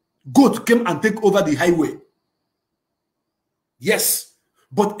 Goat came and take over the highway. Yes.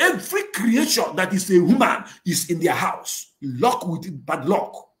 But every creature that is a human is in their house. Locked with bad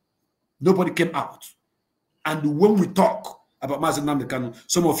luck. Nobody came out. And when we talk about Mazi Nnamdi Kanu,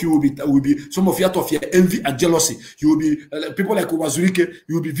 some of you will be some of you out of your envy and jealousy. You will be people like Wazurike,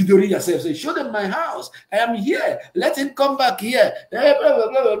 you will be videoing yourself, say, show them my house. I am here. Let him come back here. Blah, blah,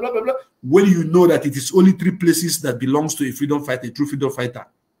 blah, blah, blah, blah. When you know that it is only 3 places that belongs to a freedom fighter, a true freedom fighter: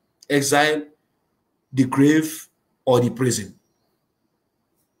 exile, the grave, or the prison.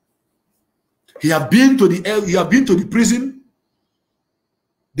 He have been to the prison.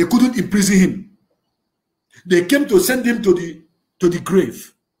 They couldn't imprison him. They came to send him to the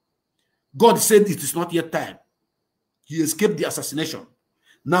grave. God said it is not yet time. He escaped the assassination.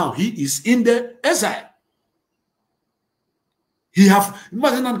 Now he is in the exile. Mazi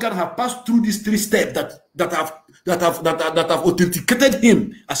Nnamdi Kanu have passed through these 3 steps that have authenticated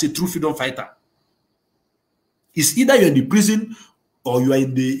him as a true freedom fighter. It's either you're in the prison or you are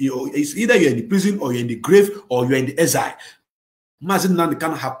in the, it's either you're in the prison or you're in the grave or you're in the exile. Mazi Nnamdi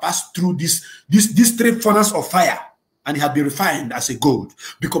Kanu have passed through these three furnaces of fire, and it has been refined as a gold.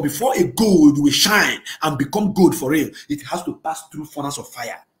 Because before a gold will shine and become gold for real, it has to pass through furnace of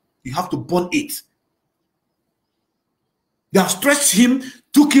fire. You have to burn it. They have stretched him,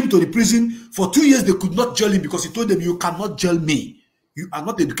 took him to the prison. For 2 years, they could not jail him because he told them, you cannot jail me. You are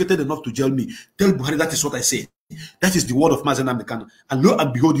not educated enough to jail me. Tell Buhari, that is what I say. That is the word of Mazi Nnamdi Kanu. And lo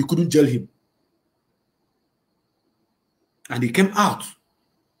and behold, you couldn't jail him. And he came out.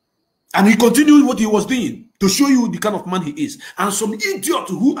 And he continued what he was doing to show you the kind of man he is. And some idiots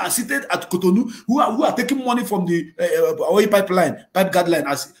who are seated at Cotonou, who are taking money from the oil pipe guideline,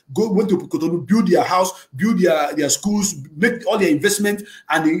 went to Cotonou, build their house, build their schools, make all their investment,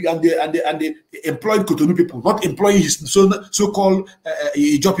 and they employed Cotonou people, not employing his so-called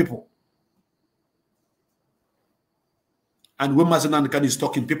job people. And when Mazi Nnamdi Kanu is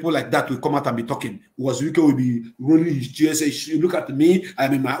talking, people like that will come out and be talking. Wazirike will be rolling his chest, say, look at me. I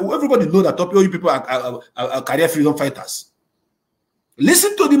mean, everybody know that all you people are career freedom fighters.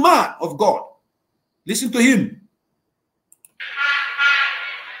 Listen to the man of God. Listen to him.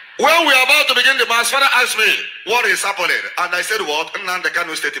 When we are about to begin the mass, Father asked me, what is happening? And I said, what? Nnamdi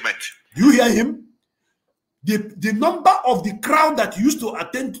Kanu statement. Do you hear him? The number of the crowd that used to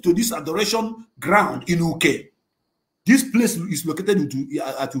attend to this adoration ground in UK, this place is located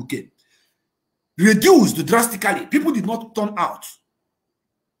at UK, reduced drastically. People did not turn out.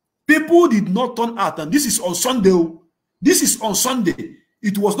 People did not turn out, and this is on Sunday. This is on Sunday.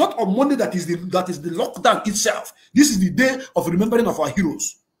 It was not on Monday that is the lockdown itself. This is the day of remembering of our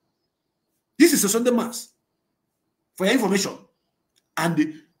heroes. This is a Sunday mass, for your information.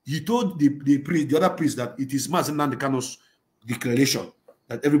 And he told the other priest that it is Mazi Nnamdi Kanu's declaration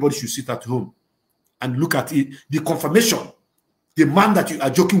that everybody should sit at home and look at it, the confirmation, the man that you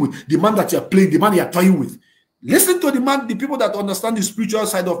are joking with, the man that you are playing, the man you are toying with. Listen to the man, the people that understand the spiritual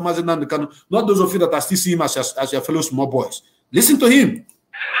side of Mazi Nnamdi Kanu, not those of you that are still seeing him as your fellow small boys. Listen to him.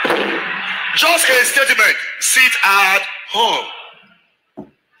 Just a statement. Sit at home.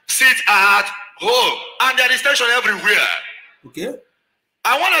 Sit at home. And there is tension everywhere. Okay.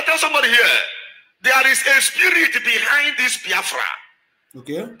 I want to tell somebody here, there is a spirit behind this Biafra.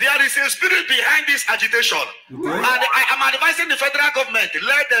 Okay. There is a spirit behind this agitation. Okay. And I am advising the federal government,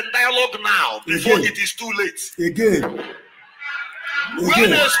 let them dialogue now before it is too late. Again. When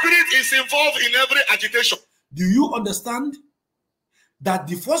the spirit is involved in every agitation. Do you understand that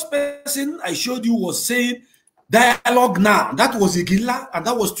the first person I showed you was saying dialogue now? That was Igila, and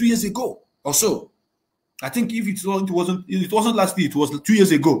that was 2 years ago or so. I think if it wasn't last year, it was 2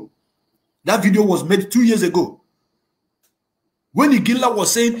 years ago. That video was made 2 years ago. When Igila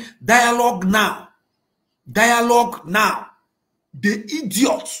was saying dialogue now, the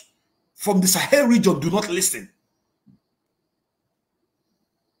idiots from the Sahel region do not listen.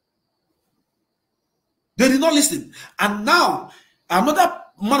 They did not listen. And now another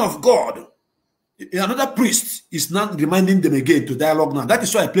man of God, another priest, is now reminding them again to dialogue now. That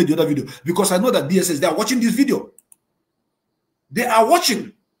is why I played the other video, because I know that DSS, they are watching this video. They are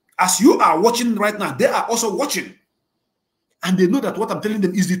watching. As you are watching right now, they are also watching. And they know that what I'm telling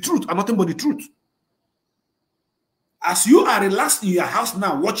them is the truth and nothing but the truth. As you are relaxed in your house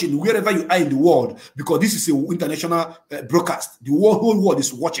now, watching wherever you are in the world, because this is an international broadcast, the whole world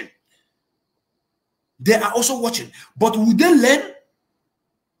is watching. They are also watching. But will they learn?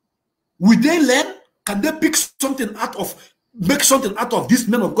 Will they learn? Can they pick something out of, make something out of this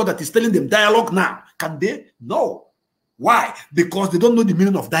man of God that is telling them dialogue now? Can they? No. Why? Because they don't know the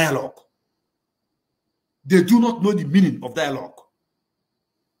meaning of dialogue. They do not know the meaning of dialogue.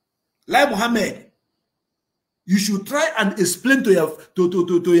 Like Muhammad, you should try and explain to your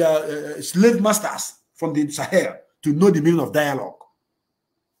slave masters from the Sahel to know the meaning of dialogue.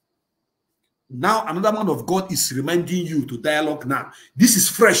 Now another man of God is reminding you to dialogue now. This is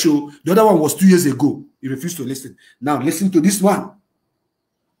fresh. Oh. The other one was 2 years ago. He refused to listen. Now listen to this one.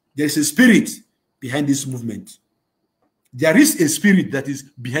 There is a spirit behind this movement. There is a spirit that is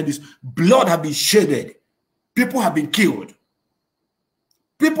behind this. Blood has been shedded. People have been killed.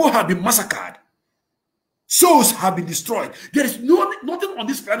 People have been massacred. Souls have been destroyed. There is nothing on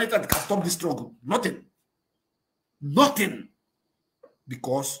this planet that can stop this struggle. Nothing. Nothing.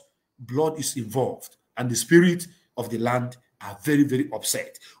 Because blood is involved. And the spirit of the land are very, very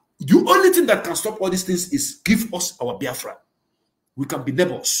upset. The only thing that can stop all these things is give us our Biafra. We can be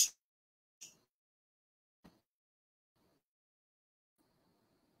neighbors.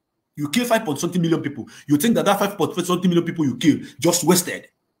 You kill 5.something million people. You think that 5.something million people you kill just wasted?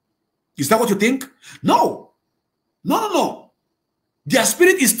 Is that what you think? No. No. Their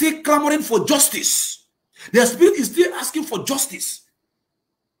spirit is still clamoring for justice. Their spirit is still asking for justice.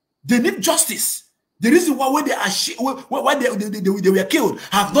 They need justice. The reason why when they are they were killed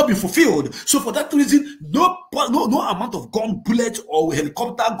have not been fulfilled. So for that reason, no amount of gun bullet or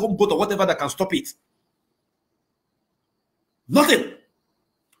helicopter, gunboat or whatever that can stop it. Nothing.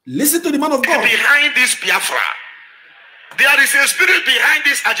 Listen to the man of God. Behind this Biafra, there is a spirit behind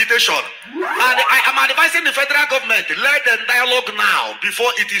this agitation. And I am advising the federal government, let them dialogue now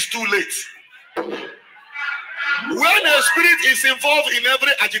before it is too late. When a spirit is involved in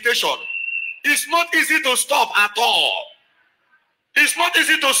every agitation, it's not easy to stop at all. It's not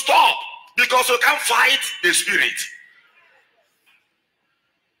easy to stop because you can't fight the spirit.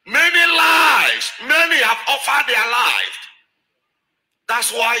 Many lives, many have offered their life.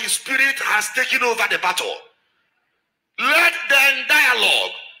 That's why spirit has taken over the battle. Let them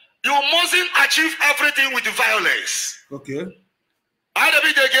dialogue. You mustn't achieve everything with violence. Okay. I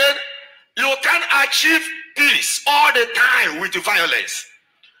repeat again, you can't achieve peace all the time with violence.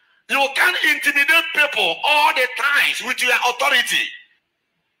 You can't intimidate people all the time with your authority.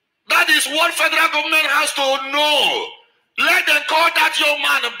 That is what federal government has to know. Let them call that young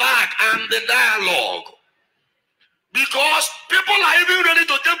man back and the dialogue. Because people are even ready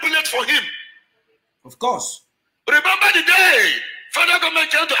to take bullets for him. Of course. Remember the day federal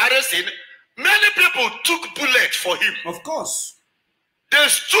government came to arrest him, many people took bullets for him. Of course. They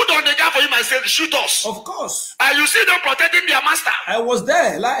stood on the gap for him and said, shoot us. Of course. And you see them protecting their master. I was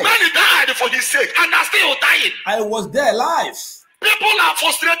there live. Many died for his sake and are still dying. I was there live. People are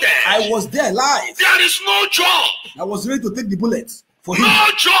frustrated. I was there live. There is no job. I was ready to take the bullet for him. No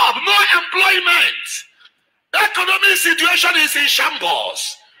job, no employment. The economic situation is in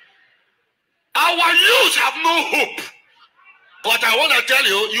shambles. Our youth have no hope. But I want to tell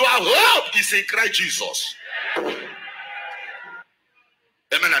you, your hope is in Christ Jesus.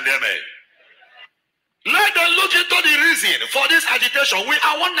 Amen and amen. Let them look into the reason for this agitation. We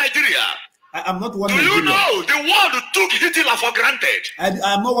are one Nigeria. I am not one Do Nigeria. you know the world took Hitler for granted? I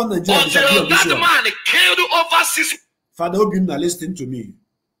am not one Nigeria. Until that man killed over 6. Father Obimma, listen to me.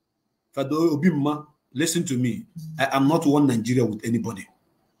 Father Obimma, listen to me. I am not one Nigeria with anybody.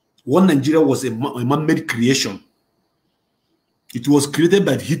 One Nigeria was a man-made creation. It was created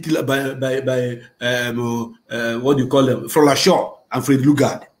by Hitler, what do you call them? Frola Shaw and Fred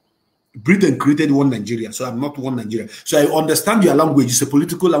Lugard. Britain created one Nigeria, so I'm not one Nigeria. So I understand your language. It's a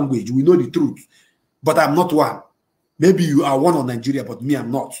political language. We know the truth. But I'm not one. Maybe you are one of Nigeria, but me,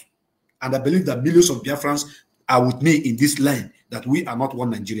 I'm not. And I believe that millions of Biafrans are with me in this line, that we are not one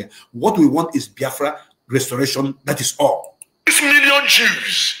Nigeria. What we want is Biafra restoration. That is all. 6 million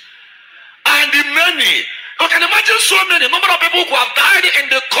Jews. And the many, you can imagine so many number of people who have died in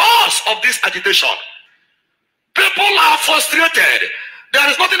the course of this agitation. People are frustrated. There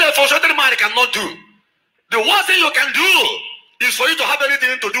is nothing a frustrated man cannot do. The worst thing you can do is for you to have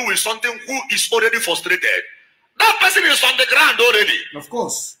anything to do with something who is already frustrated. That person is on the ground already. Of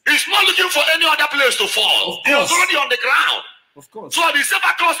course. He's not looking for any other place to fall. He was already on the ground. Of course. So the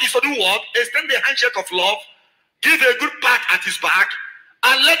safer course is to do what? Extend the handshake of love, give a good pat at his back,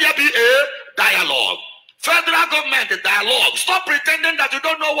 and let there be a dialogue. Federal government dialogue. Stop pretending that you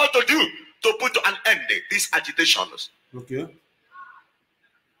don't know what to do to put an end to these agitations. Okay.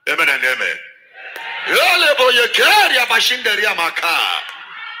 Amen and amen.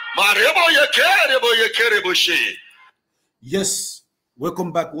 Yes,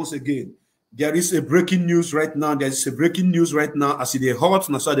 welcome back once again. There is a breaking news right now. There is a breaking news right now. As they hot,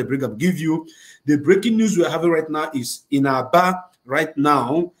 and so they bring up. Give you the breaking news we are having right now is in Aba right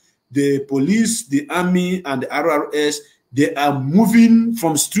now. The police, the army, and the RRS, they are moving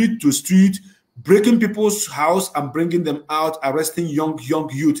from street to street, breaking people's house and bringing them out, arresting young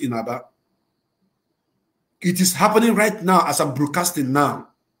youth in Aba. It is happening right now as I'm broadcasting now.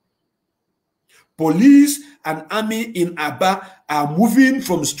 Police and army in Aba are moving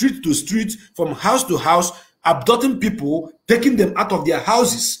from street to street, from house to house, abducting people, taking them out of their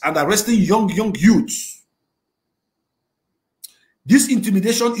houses and arresting young youths. This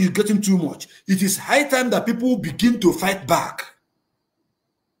intimidation is getting too much. It is high time that people begin to fight back.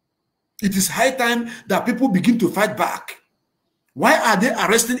 It is high time that people begin to fight back. Why are they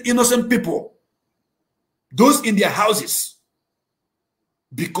arresting innocent people? Those in their houses.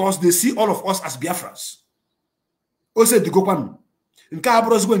 Because they see all of us as Biafrans. I'm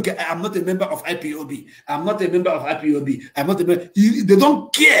not a member of IPOB. I'm not a member of IPOB. I'm not a member. They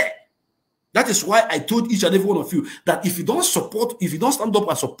don't care. That is why I told each and every one of you that if you don't support, if you don't stand up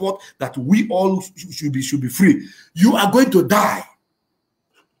and support that we all should be free, you are going to die.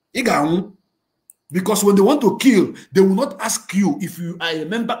 Because when they want to kill, they will not ask you if you are a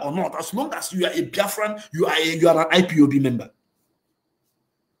member or not. As long as you are a Biafran, you are an IPOB member.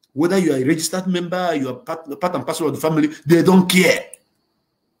 Whether you are a registered member, you are part and parcel of the family, they don't care.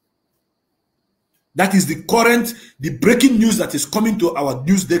 That is the breaking news that is coming to our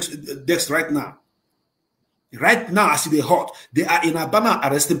news desk right now. Right now, as they hot, they are in Alabama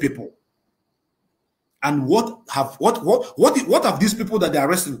arresting people. And what have these people that they are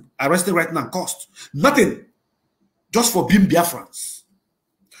arresting right now cost? Nothing. Just for being Biafrans,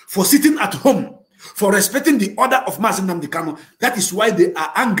 for sitting at home, for respecting the order of Mazi Nnamdi Kanu. That is why they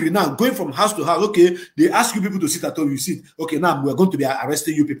are angry now, going from house to house. Okay, they ask you people to sit at home, you sit. Okay, now we are going to be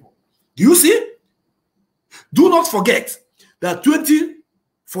arresting you people. Do you see? Do not forget that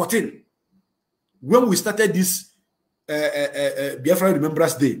 2014, when we started this Biafra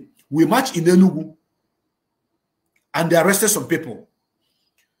Remembrance Day, we marched in Enugu and they arrested some people.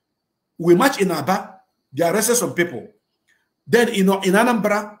 We marched in Aba, they arrested some people. Then in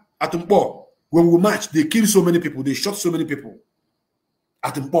Anambra, at Mpo, when we marched, they killed so many people, they shot so many people.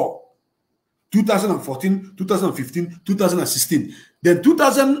 At Mpo, 2014, 2015, 2016. Then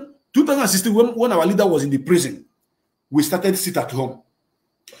 2016, when our leader was in the prison, we started to sit at home.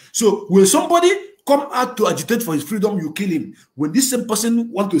 So when somebody come out to agitate for his freedom, you kill him. When this same person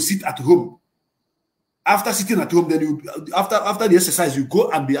want to sit at home, after sitting at home, then you after the exercise, you go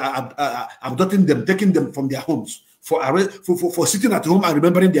and be abducting them, taking them from their homes for sitting at home and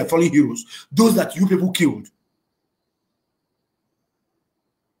remembering their fallen heroes, those that you people killed.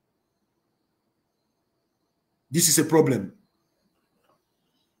 This is a problem.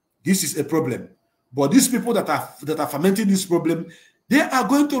 This is a problem. But these people that are fermenting this problem, they are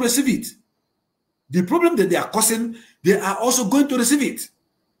going to receive it. The problem that they are causing, they are also going to receive it.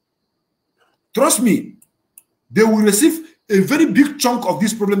 Trust me, they will receive a very big chunk of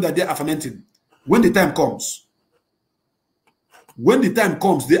this problem that they are fermenting when the time comes. When the time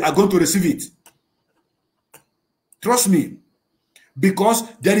comes, they are going to receive it. Trust me, because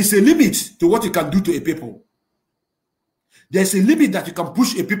there is a limit to what you can do to a people. There's a limit that you can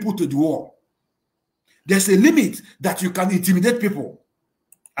push a people to the wall. There's a limit that you can intimidate people.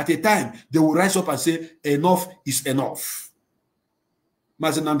 At a time, they will rise up and say, enough is enough.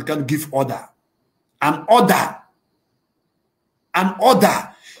 Mazi Nnamdi can give order. An order. An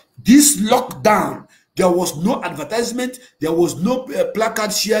order. This lockdown, there was no advertisement. There was no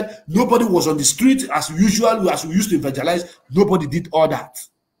placard shared. Nobody was on the street as usual, as we used to evangelize. Nobody did all that.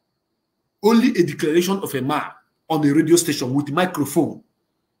 Only a declaration of a man on a radio station with a microphone.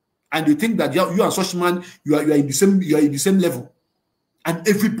 And you think that you and such man, you are in the same level. And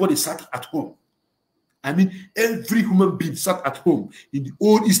everybody sat at home. I mean, every human being sat at home in the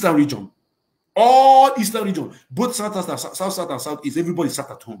whole Eastern region. All Eastern region, both South and Southeast, everybody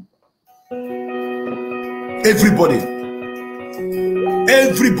sat at home. Everybody.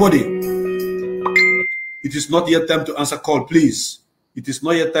 Everybody. It is not yet time to answer call, please. It is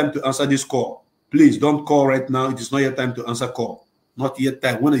not yet time to answer this call. Please don't call right now. It is not yet time to answer call. Not yet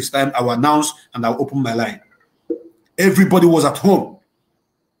time. When it's time, I will announce and I'll open my line. Everybody was at home.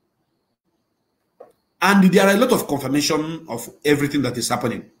 And there are a lot of confirmation of everything that is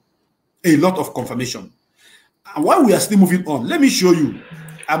happening. A lot of confirmation. And while we are still moving on, let me show you.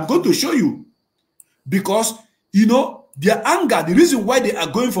 I'm going to show you. Because, you know, their anger, the reason why they are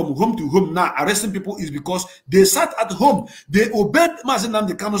going from home to home now, arresting people, is because they sat at home. They obeyed Mazi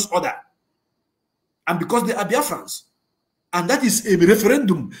Nnamdi Kanu's order. And because they are Biafrans. And that is a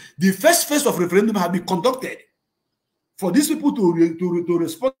referendum. The first phase of referendum have been conducted. For these people to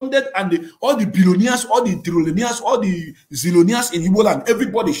respond, and all the billionaires, all the trillionaires, all the zillionaires in Igbo land,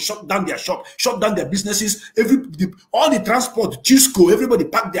 everybody shut down their shop, shut down their businesses, all the transport, Chisco, everybody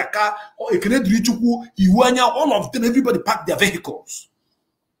packed their car, all of them, everybody packed their vehicles.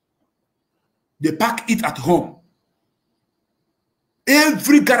 They pack it at home.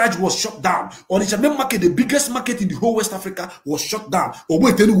 Every garage was shut down. Onitsha main market, the biggest market in the whole West Africa, was shut down. Obo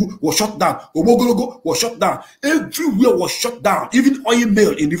Etenugu was shut down. Obo Ogologo was shut down. Everywhere was shut down. Even oil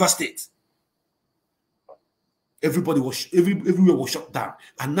mill in River State. Everywhere was shut down.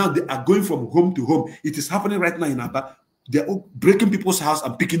 And now they are going from home to home. It is happening right now in Aba. They are breaking people's house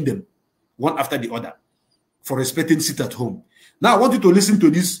and picking them one after the other for respecting sit at home. Now I want you to listen to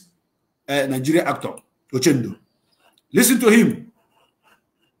this Nigerian actor, Ochendo. Listen to him.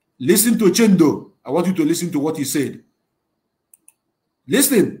 Listen to Chendo. I want you to listen to what he said.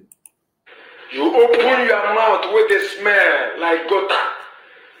 Listen. You open your mouth with a smell like gutter.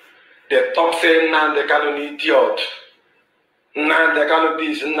 They talk saying, "Nan they cannot idiot. Nan they cannot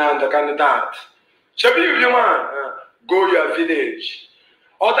this, nan they cannot that." Shabi, you man, go your village.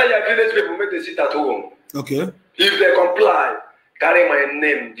 Other your village people make they sit at home. Okay. If they comply, carry my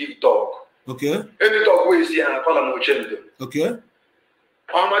name, give talk. Okay. Any talk we see and call them change. Okay.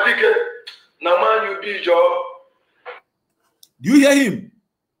 Amadike, na man you be Joe. Do you hear him?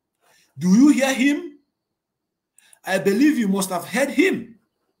 Do you hear him? I believe you must have heard him.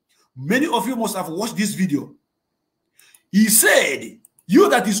 Many of you must have watched this video. He said, you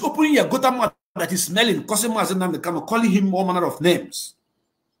that is opening your gutter mouth that is smelling, calling him all manner of names.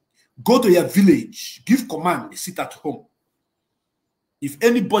 Go to your village, give command, sit at home. If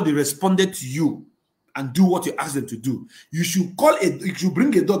anybody responded to you and do what you ask them to do, you should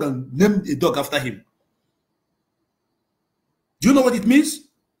bring a dog and name a dog after him. Do you know what it means?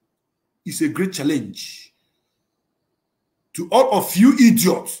 It's a great challenge to all of you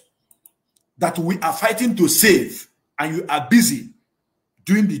idiots that we are fighting to save, and you are busy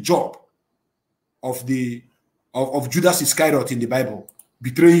doing the job of Judas Iscariot in the Bible,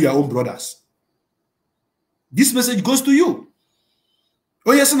 betraying your own brothers. This message goes to you.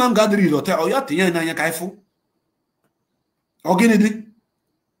 Oh yes, I'm gathering it. Oh yeah, Tia Kaifu. Organidi.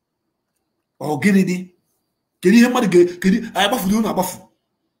 Can you hear me? Can you? I buff you na buff.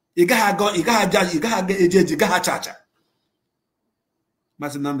 Igaha judge. Igaha judge. Igaha chacha.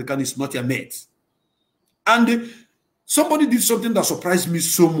 Mazi Nnamdi Kanu is not your mate. And somebody did something that surprised me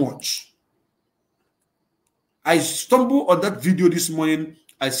so much. I stumbled on that video this morning.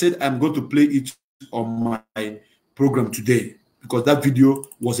 I said I'm going to play it on my program today because that video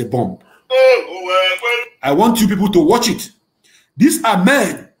was a bomb. I want you people to watch it. These are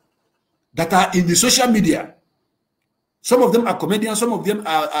men that are in the social media. Some of them are comedians. Some of them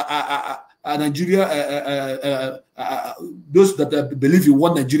are Nigeria, those that believe in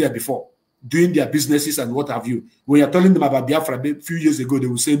one Nigeria before, doing their businesses and what have you. When you're telling them about Biafra a few years ago, they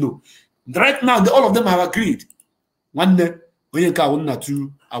will say no. Right now, all of them have agreed. One day, I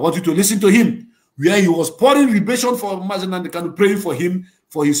want you to listen to him, where he was pouring libation for Mazi Nnamdi Kanu, praying for him,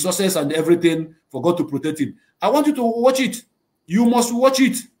 for his success and everything, for God to protect him. I want you to watch it. You must watch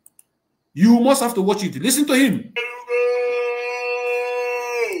it. You must have to watch it. Listen to him.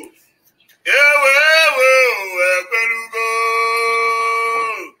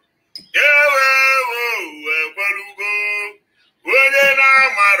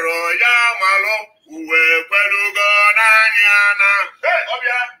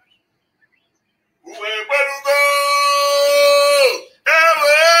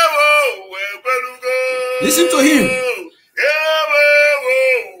 Listen to him.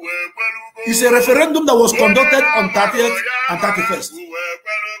 It's a referendum that was conducted on 30th and 31st.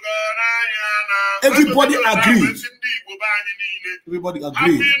 Everybody agreed. Everybody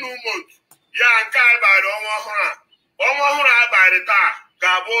agreed.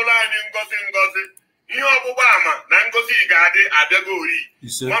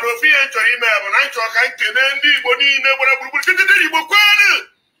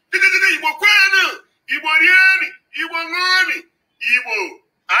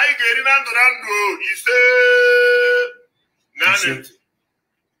 I get in Andorando, he said,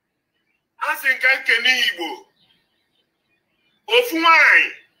 I think I can Igbo. Of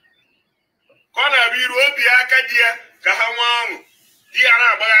wine. Kona be Robi Akadia, Kahawan, Diana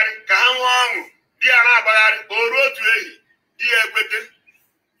Bagari, Kahawan, Diana Bagari, or Rotway, dear Peter,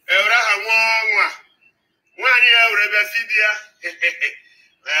 Eurahawan, 1 year Rebesidia.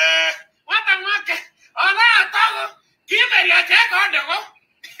 What a market! Oh, no, give me your check on the go.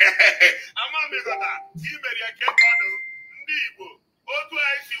 I'm a mizana. Give me your check on the Ndi Imo. Otu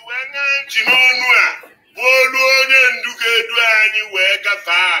aisi wenga chinonua. Bolu nduke duani weka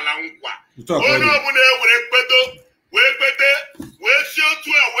fala nkwa. Ono bune wekpete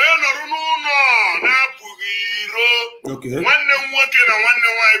wesiotua wenorunu na pugiro. Okay. Nwanne nwoke na nwanne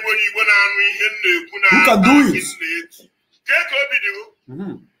nwanyị Igbo na anu ihe na-ekwu na. Who can do it? Keke obidigo.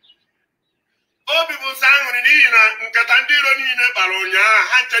 Obi bụ sanwuri n'ihi na nkata ndị iro niile bara ụnyaahụ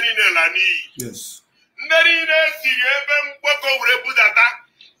ha nche niile la n'iyi. Yes. Ndị niile siri ebe mgbakọ were budata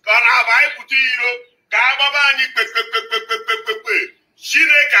ka ọ na-aba anyị pụta iro ka agbaba anyị kpekpekpekpekpekpe.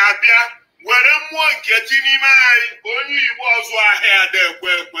 Chineke abịa were mmụọ nke chi n'ime anyị onye Igbo ọzọ ahịa ada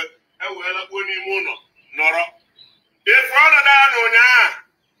ekwe eweela kpuo n'ime ụlọ nọrọ. Efu ọnọdụ ahụ ụnyaahụ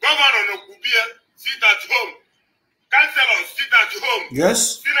gọvanọ n'okwubie sit at home. Councillors sit at home.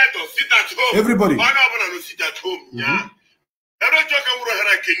 Yes. Senators sit at home. Everybody. Honorable sit at home. Yeah. Every joke we have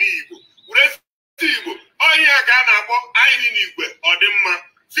a Igbo. We see Igbo. Oh yeah, Ghana abo. I in Igbo. Odemma.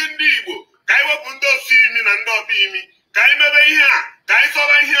 Sindi Igbo. Kai wo bundo see me na ndo bi mi. Kai mebe here. Kai so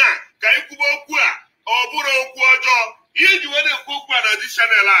ba here. Kai kubo ku a. Oburo ku ojo. Ihe ji we dey ku ku na this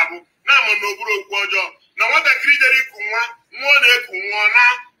channel abu. Na mo no oburo ku ojo. Na what the creator ku nwa. nwa na-eku nwa na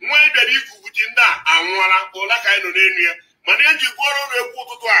nwa bịara ikuku ji ndị a anwụọla ụla ka anyị nọ n'elu ya mana ihe njikwa ọrụ ekwu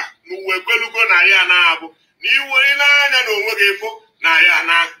ụtụtụ a na uwe ekwelugo narị a na-abụ na iwere n'anya na onwe gị ịfụ narị a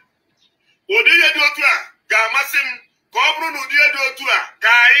na ụdị ihe dị otu a ga-amasị m ka ọ bụrụ na ụdị ihe dị otu a ka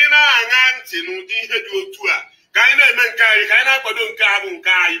anyị na-aṅa ntị n'ụdị ihe dị otu a ka anyị na-eme nke anyị ka anyị na-akwado nke a bụ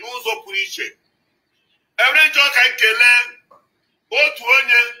nke anyị n'ụzọ pụrụ iche. Ebe njọ ka m kelee otu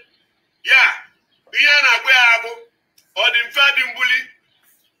onye ya ihe a na-agba ya bụ ọdịmfe dị mbuli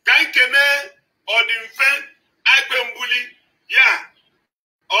ka m kelee ọdịmfe akpe mbuli ya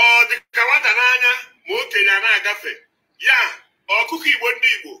ọ dị ka nwata n'anya ma okenye na-agafe ya ọkụkọ Igbo ndị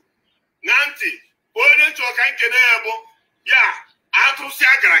Igbo na ntị onye nchọ ka m kelee ya bụ ya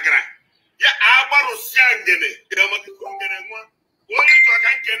atụrụsịa gara ya agbarụsịa ngene nwa onye nchọ ka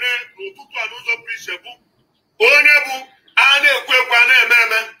m kelee n'ụtụtụ a n'ụzọ pụrụ iche bụ onye bụ a na-ekwu ekwu a na-eme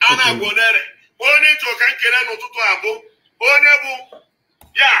eme a na-agwọ n'ere onye nchọ ka m kelee n'ụtụtụ a bụ onye bụ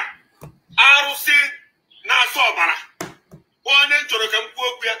ya arụsị na-asa ọbara onye chọrọ ka m kwuo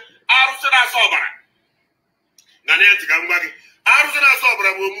okwu ya arụsị na-asa ọbara na ya ntị ka m gwa gị arụsị na-asa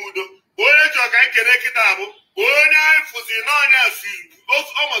ọbara bụ ome udo onye chọrọ ka m kelee kịta bụ onye anyị fụziri n'ọnya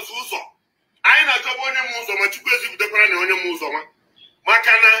ọmasị ụzọ anyị na-achọba onye m ụzọ ma Chukwu ezipụtakwara na onye m ụzọ nwa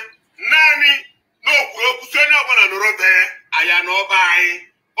maka na naanị n'okwuru okwu si onye ọbụla nọrọ bee anya n'ọba anyị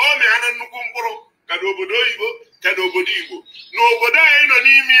o mee na nnukwu mkpụrụ ka n'obodo oyibo ka n'obodo Igbo n'obodo anyị nọ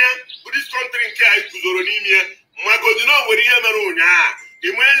n'ime ya Buddhist country nke anyị guzoro n'ime ya magodi na o nwere ihe mere ụnyaahụ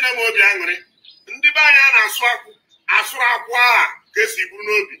ịmụnyere m obi aṅụrị ndị be anyị a na-asụ akwụ asụrụ akwụ aha ka esi buru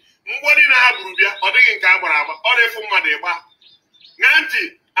n'obi mgbọ niile ha buru bịa ọ dịghị nke a gbara agba ọ na-efu mmadụ ịgba na ntị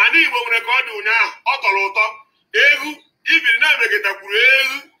ana Igbo nwere ka ọ dị ụnyaahụ ọ tọrọ ụtọ ehu ibiri na-emegetakwuru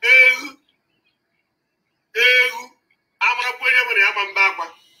ehu amarakwu onye nwere ya ma mba akwa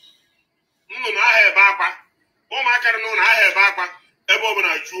nnụnụ aha ebe akwa ụmụaka nọ n'ụlọ aha ebe akwa ebe ọ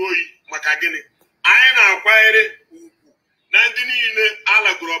bụla jụọ oyi maka gịnị anyị na-akwanyere ugwu na ndị niile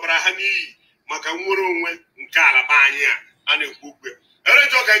alagoro ọbara ha n'iyi maka nnwere onwe nke ala be anyị a na-ekwu okwu ya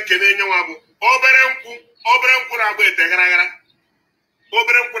erejọ ka nke na-enye nwa bụ obere nkwụ na-agba ete gara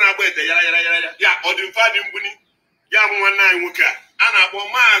obere nkwụ na-agba ete yara ya ọdịmfe dị mgbuni ya bụ nwanne anyị nwoke a na-akpọ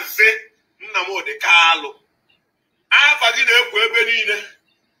Maazị Nnamdị Kalụ afa gị na-ekwu ebe niile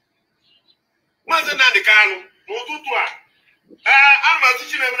Maazị Nnamdị Kalụ n'ụtụtụ a ana m asị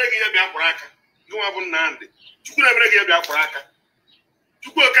Chinemere gị ya bịa kwụrụ aka gị nwa bụ Nnamdị Chukwu na-emere gị ya bịa kwụrụ aka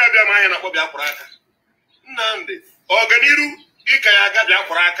Chukwu oke abịa ma anya na-akpọ bịa kwụrụ aka Nnamdị ọganiru ị ka ya aga bịa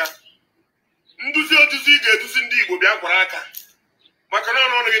kwụrụ aka nduzi oduzi ị ga-eduzi ndị Igbo bịa kwụrụ aka maka na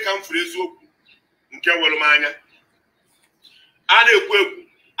ọnụ gị ka m furu eziokwu nke were m anya a na-ekwu ekwu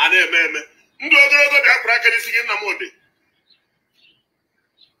a na-eme eme ndị ogologo bịa kwụrụ aka n'isi gị Nnamdị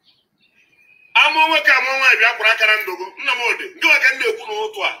amụ nwoke amụ nwaanyị bịa kwụrụ aka na ndụgụ Nnamdị ndị nwoke na-ekwu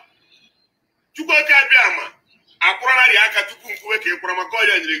n'ụtụ a Chukwu oke abịa ma akwụrarị aka tupu nkwuwe ka ị kwụrụ maka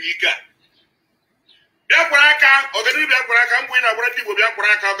ọya nyere gị ike a bịa kwụrụ aka ọganiru bịa kwụrụ aka mgbe ị na-agbara ndị Igbo bịa kwụrụ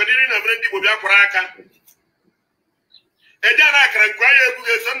aka ọganiru na-emere ndị Igbo bịa kwụrụ aka eje a na-akara nkụ anya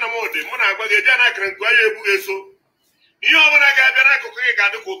ebughị eso Nnamdị mụ na-agwa gị eje a na-akara nkụ anya ebughị eso ihe ọbụla ga-abịa n'akụkụ gị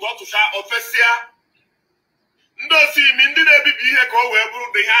ga-adị ka ụtọ tụcha ofesịa ndị osi imi ndị na-ebibi ihe ka o wee bụrụ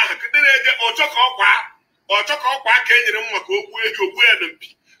ụdị ihe ahụ ndị na-eje ọchọ ka ọkwa ka e nyere m maka okwu ehi okwu ya na mpi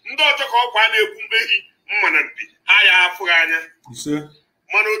ndị ọchọ ka ọkwa na-ekwu mbehi mma na mpi ha ya afụghị anya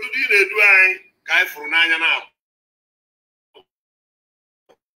mana odudu ị na-edu anyị ka anyị fụrụ n'anya na-abụ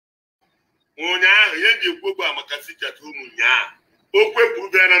ụnyaahụ ihe ji ekwu okwu a maka sijata ụmụ ụnyaahụ okwu ekwuru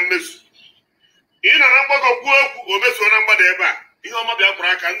bịa na mmezu ị nọ na mgbago kwuo okwu o mezuo na mgbada ebe a ihe ọma bịa kwụrụ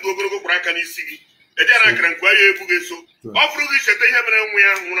aka ndị ogologo kwụrụ aka n'isi gị eje na akara nkwa ya ebughị eso ọ fụrụ gị cheta ihe mere nwa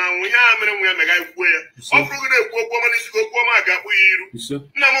ya nwụrụ anwụ ihe a mere nwa ya mega ikwuo ya ọ fụrụ gị na-ekwu okwu ọma n'isi gị okwu ọma ga-akpụ ya iru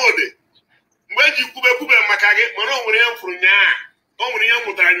Nnamdị mgbe eji kwube maka gị mana o nwere ihe m fụrụ nyaa o nwere ihe m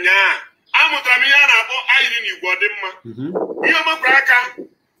mụtara nyaa amụtara m ihe a na-akpọ ayiri na igwe ọdịmma ihe ọma kwụrụ aka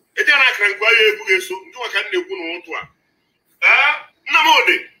eje na akara nkwa ya ebughị eso nke maka m na-ekwu n'ụtụ a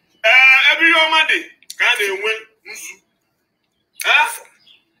Nnamdị ebe ihe ọma dị ka a na-enwe nzu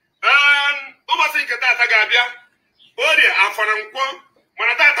ụbọchị nke taata ga-abịa orie afọ na nkwọ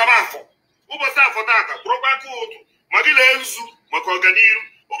mana taata bụ afọ ụbọchị afọ taata bụrụkwa aka ụtụ ma gị lee nzu maka ọganiru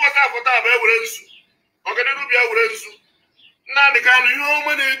ụbọchị afọ taa bụ ewere nzu ọganiru bịa were nzu Nnamdị Kalụ ihe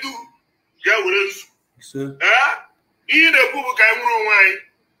ọma na-edu bịa were nzu ihe na-ekwu bụ ka anyị nwere onwe anyị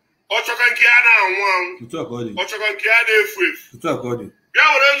ọchọka nke a na-anwụ anwụ ọchọka nke a na-efu efu bịa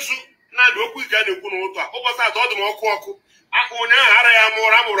were nzu Nnamdị okwu ike a na-ekwu n'ụtụ a ụbọchị atọ ọ dị m ọkụ ụnyaahụ ara ya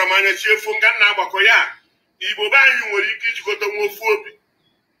mụrụ amụrụ m anya chiefu nga nna agbakọ ya Igbo be anyị nwere ike ijikọta nwa ofu obi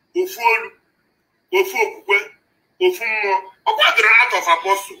ofu olu ofu okwukwe ofu mmụọ ọkwa dịrị out of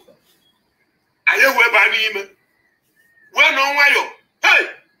apostle anyị wee baa n'ime wee nọ nwayọ hey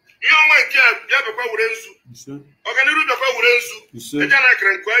ihe ọma nke ya bekwa were nzu ọganiru bekwa were nzu eje na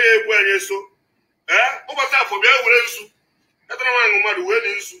akara nke ya egwu anyị so ụbọchị afọ bịa were nzu etara nwaanyị mmadụ wee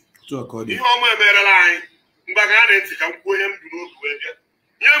dị nzu ihe ọma emerela anyị mgbe ga na ntị ka m kwuo ihe m bụ n'obi wee bịa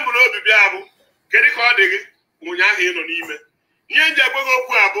ihe m bụ n'obi bịa bụ kedu ka ọ dị gị ụnyaahụ ị nọ n'ime ihe nji agwa gị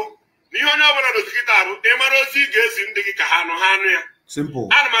okwu abụ na ihe onye ọbụla dozikịta abụ ị mara ozi ị ga-ezi ndị gị ka ha nụ ha anụ ya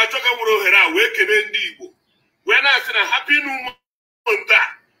ana m achọ ka nwere ohere a wee kelee ndị Igbo wee na-asị na happy new month a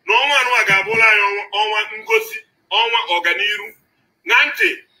na ọnwa anụ a ga-abụla anyị ọnwa ngosi ọnwa ọganiru na ntị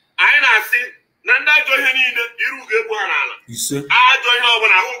anyị na-asị na ndị ajọ ihe niile iru ga-egbu ha n'ala ajọ ihe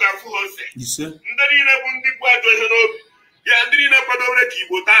ọbụla ahụ ga-afụ ha ose ndị niile bụ ndị bụ ajọ ihe n'obi ya ndị niile kwadobere ka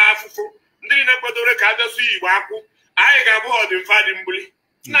Igbo taa afụfụ ndị niile kwadobere ka abịasụ Igbo akwụ anyị ga-abụ ọdịmfe dị mbuli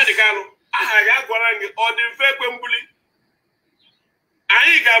Nnamdi Kanu aha ga-agwara gị ọdịmfe ekwe mbuli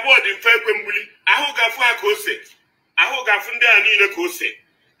anyị ga-abụ ọdịmfe ekwe mbuli ahụ ga-afụ ha ka ose ahụ ga-afụ ndị a niile ka ose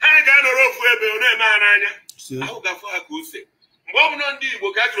ha ga-anọrọ ofu ebe ọ na-eme ha n'anya ahụ ga-afụ ha ka ose mgbe ọ bụla ndị Igbo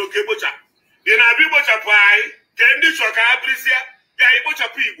ka a chọrọ ka ekpochapụ dị na-abịa ikpochapụ anyị ka ndị chọrọ ka ha birizie ya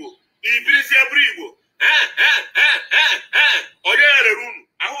ikpochapụ Igbo ibirizie bụrụ Igbo onye rere unu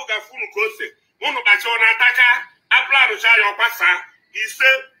ahụ ga-afụ unu ka ose unu kpachara na-ataka apụlanụcha ya ọkwasa ise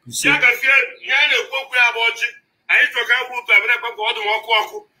ya gazie ihe a na-ekwu okwu ya bụ ọjị anyị chọrọ ka bụ ụtụ abịa ekwe ka ọ dị m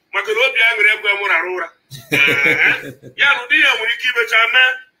ọkụ maka na obi aṅụrị egwu mụrara ụra ya na ụdị ya nwere ike imecha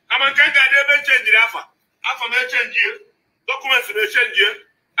mee kama nke ga-adị ebe echenjiri afọ m echenjie dọkụmentị m echenjie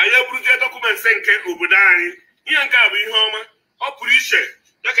anyị eburuzie dọkụmentị nke obodo anyị ihe nke a bụ ihe ọma ọ pụrụ iche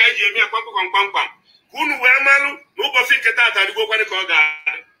ya ka anyị ji eme ya kpamkpam ka unu wee malụ na ụbọchị nke taata adịgokwanị ka ọ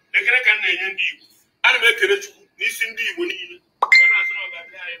ga-adị ekele ka m na-enye ndị Igbo ana m ekele Chukwu n'isi ndị Igbo niile wee na-asị na ọ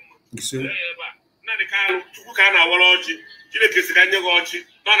ga-adị anyị mma ebe a Nnamdi Kanu Chukwu ka a na-awara ọjị Chineke si ka nye gị ọjị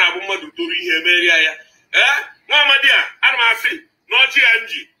na ọ na-abụ mmadụ toru ihe emeria ya nwa amadi a ana m asị na ọjị ya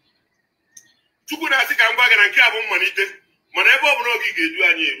nji Chukwu na-asị ka m gwa gị na nke a bụ mmalite mana ebe ọ bụla oge ga-edu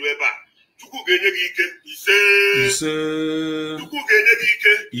anyị eru ebe a Chukwu ga-enye gị ike ise Chukwu ga-enye gị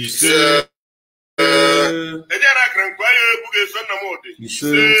ike ise ejere akara mgbe anyị egwu ga-eso nna m ụdị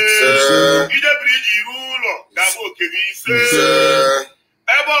idebiri iji iru ụlọ ga-abụ oke gị ise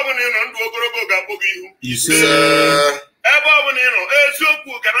ebe ọ bụla ị nọ ndụ ogologo ga-abụ gị ihu ise ebe ọ bụla ị nọ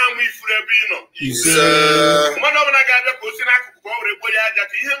eziokwu ga na-amụ ifuru ebe ị nọ ise mmadụ ọbụla ga-abịa ka o si n'akụkụ ka ọ were gbori aja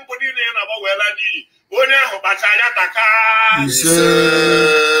ka ihe mgbe niile ya na-agbanweela n'iyi onye ahụ kpacha anya taka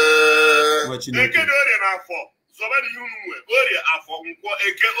eke na orie na afọ zọba ihe unu nwe orie afọ nkwọ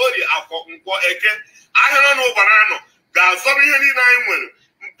eke orie afọ nkwọ eke ahịa na ụbara anọ ga-azọba ihe niile anyị nwere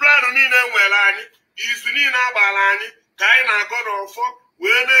mplanụ niile nwere anyị izu niile agbara anyị ka anyị na-agọ n'ọfọ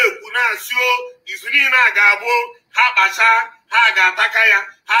wee na-ekwu na-asị o izu niile a ga-abụ ha kpacha ha ga-ataka ya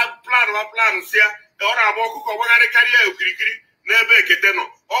ha planụ si ya ọ na-abụ ọkụkọ gbagharị karịa okirikiri n'ebe ekete nọ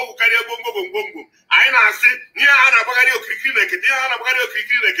ọgwụ karịa gbomgbom anyị na-asị ihe ha na-agbagharị okirikiri na ekete ihe ha na-agbagharị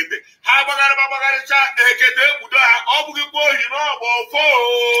okirikiri na ekete ha gbagharịcha ekete ekpudo ha ọ bụghị gbo ohi n'ọgbọ fo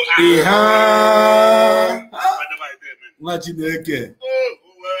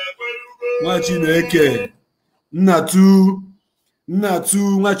nwa Chineke Nnatu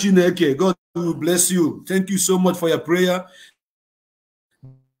nwa Chineke, God will bless you. Thank you so much for your prayer.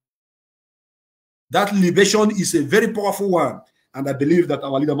 That libation is a very powerful one. And I believe that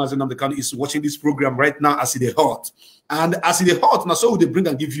our leader Mazi Nnamdi Kanu is watching this program right now as it is hot. And as it is hot, now so they bring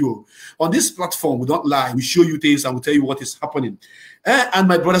and give you. On this platform, we don't lie. We show you things and we tell you what is happening. And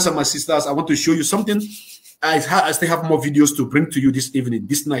my brothers and my sisters, I want to show you something. I still have more videos to bring to you this evening,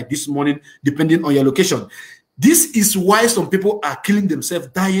 this night, this morning, depending on your location. This is why some people are killing themselves,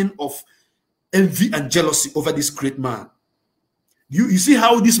 dying of envy and jealousy over this great man. You see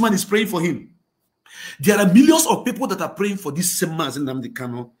how this man is praying for him. There are millions of people that are praying for this same man, Nnamdi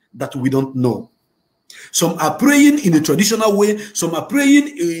Kanu, that we don't know. Some are praying in a traditional way. Some are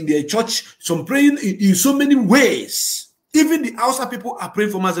praying in their church. Some praying in so many ways. Even the Hausa people are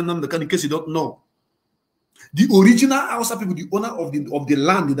praying for Mazi Nnamdi Kanu, in case you don't know. The original Hausa people, the owner of the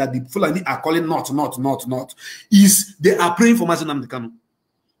land that the Fulani are calling not, is they are praying for Mazi Nnamdi Kanu.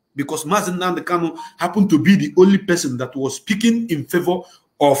 Because Mazi Nnamdi Kanu happened to be the only person that was speaking in favor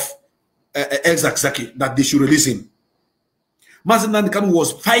of Excelency, that they should release him. Mazi Nnamdi Kanu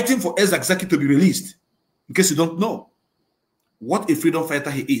was fighting for Excelency to be released. In case you don't know what a freedom fighter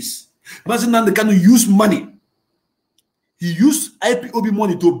he is. Mazi Nnamdi Kanu used money. He used IPOB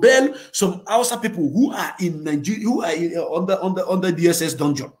money to bail some Hausa people who are in Nigeria, who are under DSS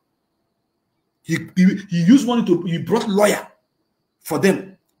dungeon. He used money he brought lawyer for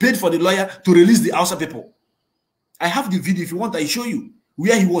them, paid for the lawyer to release the Hausa people. I have the video. If you want, I show you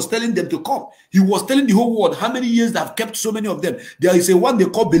where he was telling them to come. He was telling the whole world how many years they have kept so many of them. There is a one they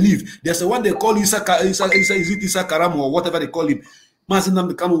call Believe. There's a one they call Isa Karam or whatever they call him. Mazi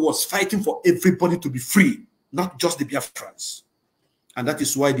Nnamdi Kanu was fighting for everybody to be free, not just the Biafrans. And that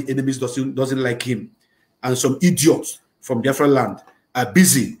is why the enemies doesn't like him. And some idiots from Biafra land are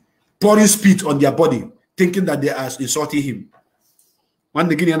busy pouring spit on their body, thinking that they are insulting him. And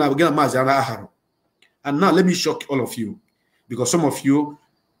now let me shock all of you, because some of you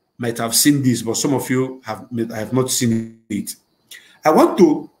might have seen this, but some of you have not seen it.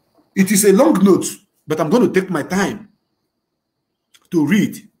 It is a long note, but I'm going to take my time to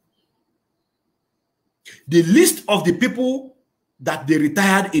read the list of the people that they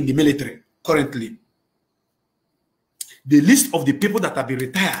retired in the military currently. The list of the people that have been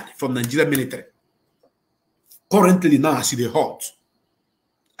retired from Nigerian military currently now, I see the hot.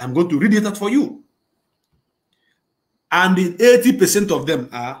 I'm going to read it out for you. And 80% of them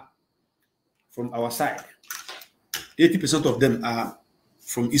are from our side. 80% of them are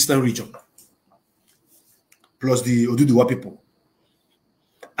from Eastern region, plus the Oduduwa people.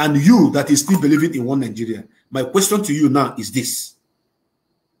 And you that is still believing in one Nigeria, my question to you now is this.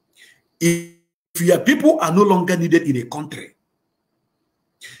 If your people are no longer needed in a country,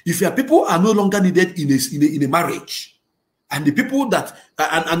 if your people are no longer needed in a marriage, and the people that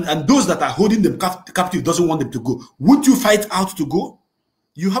and those that are holding them captive doesn't want them to go, would you fight out to go?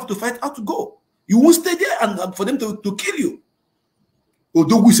 You have to fight out to go. You won't stay there and for them to kill you.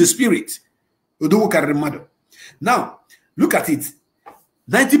 Odogu is a spirit. Odogu carry mother. Now look at it.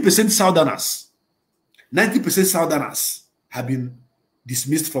 90% Southerners have been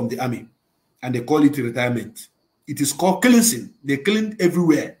dismissed from the army, and they call it retirement. It is called cleansing. They cleaned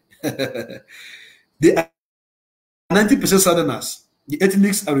everywhere. They are 90% Southerners. The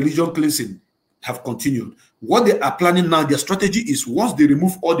ethnic and religion cleansing have continued. What they are planning now, their strategy is once they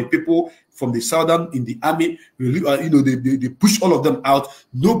remove all the people from the Southern in the army, they push all of them out,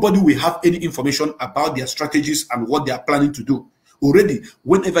 nobody will have any information about their strategies and what they are planning to do. Already,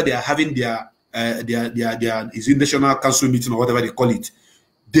 whenever they are having their national council meeting or whatever they call it,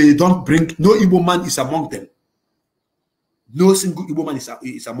 they don't bring, no Igbo man is among them. No single Igbo man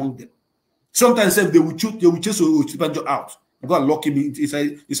is among them. Sometimes they will chase Ochibanjo out, go and lock him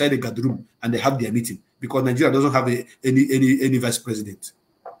inside the guard room, and they have their meeting because Nigeria doesn't have any vice president.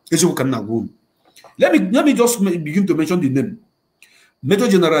 Let me just begin to mention the name. Major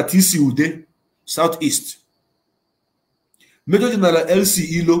General T.C. Ude, Southeast. Major General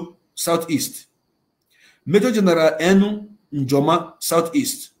L.C. Ilo, Southeast. Major General Enu Njoma,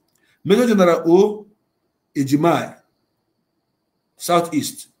 Southeast. Major General O. Ejimai,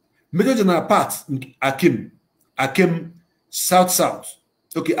 Southeast. Major General Pat Akim, South.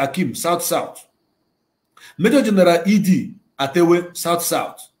 Okay, Akim, South. Major General E.D. Atewe,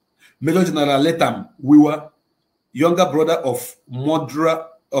 South. Major General Letam Wiwa, younger brother of Modra.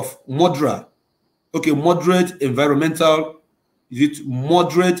 Okay, moderate environmental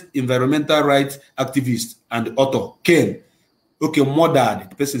rights activist and author, Ken. Okay, moderate.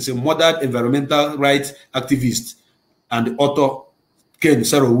 The person say moderate environmental rights activist and author, Ken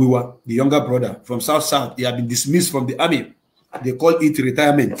Sarowiwa, the younger brother from South. He had been dismissed from the army. They call it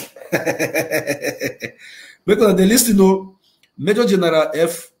retirement. Because they list, Major General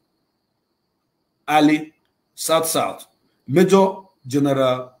F. Ali, South. Major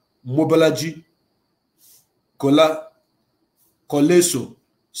General Mobalaji Koleso,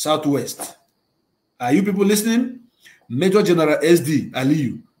 Southwest. Are you people listening? Major General SD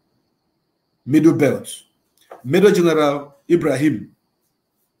Aliyu, Middle Belt. Major General Ibrahim,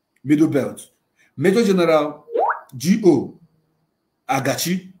 Middle Belt. Major General G.O.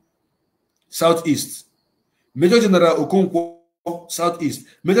 Agachi, Southeast. Major General Okonkwo, Southeast.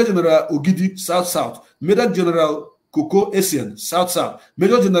 Major General Ogidi, South. Major General Koko Essien, South.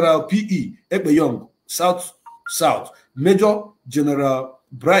 Major General P.E. Ekpeyong, South. Major General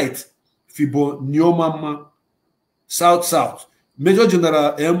Bright Fibo Nyomama, South. Major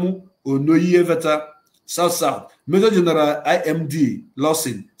General M. Onoyeveta, South. Major General IMD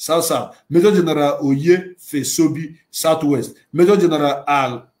Lawson, South. Major General Oye Fesobi, Southwest. Major General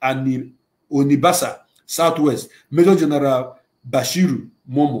Al Onibasa, Southwest. Major General Bashiru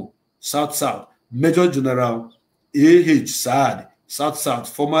Momo, South. Major General A.H. Saad, South,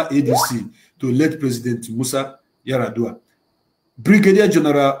 former ADC to late President Musa Yaradua. Brigadier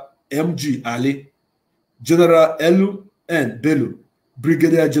General M.G. Ali, General L.N. Bello,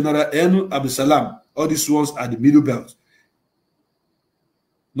 Brigadier General N. Abdusalam. All these ones are the Middle Belt.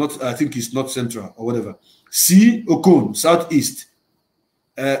 I think it's not Central or whatever. C. Okon, Southeast.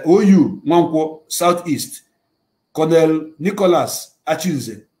 OU, Nwankwo, Southeast. Colonel Nicholas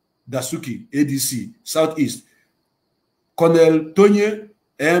Achinze Dasuki, ADC, Southeast. Colonel Tonye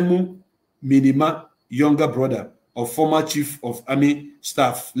Emu Minima, younger brother of former Chief of Army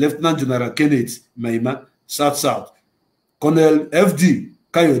Staff, Lieutenant General Kenneth Maima, South-South. Colonel FD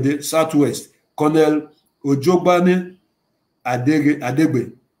Kayode, Southwest. Colonel Ojogbane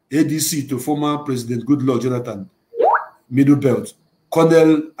Adegbe, ADC to former President Goodluck Jonathan, Middle Belt.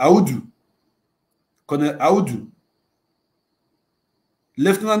 Colonel Audu,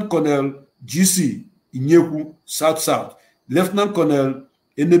 Lieutenant Colonel GC Inyeku, South-South. Lieutenant Colonel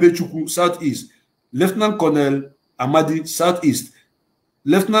Enebechuku, Southeast. Lieutenant Colonel Amadi, Southeast.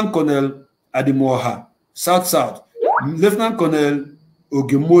 Lieutenant Colonel Adimoha, South-South. Lieutenant Colonel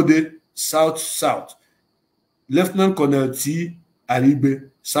Ogemode, South-South. Lieutenant Colonel T. Aribe,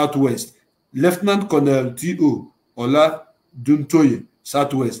 Southwest. Lieutenant Colonel T.O. Ola Duntoye,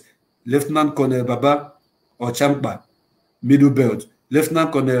 Southwest. Lieutenant Colonel Baba Ochampa, Middle Belt.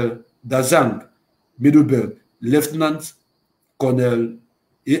 Lieutenant Colonel Dazang, Middle Belt. Lieutenant Colonel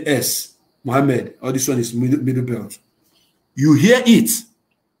A.S. Mohammed, all this one is Middle Belt. You hear it.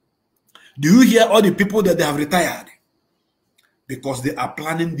 Do you hear all the people that they have retired? Because they are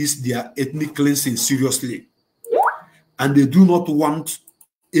planning this, their ethnic cleansing seriously. And they do not want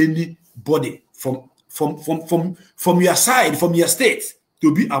anybody from your side, from your state,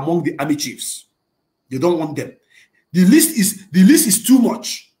 to be among the army chiefs. They don't want them. The list is too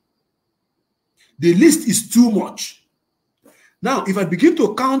much. The list is too much. Now, if I begin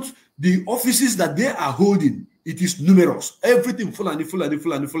to count the offices that they are holding, it is numerous. Everything full. I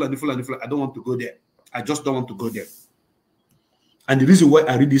don't want to go there. I just don't want to go there. And the reason why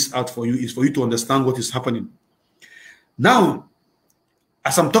I read this out for you is for you to understand what is happening. Now,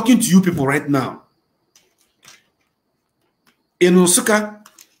 as I'm talking to you people right now, in Osaka,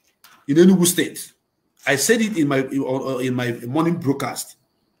 in Enugu State, I said it in my morning broadcast.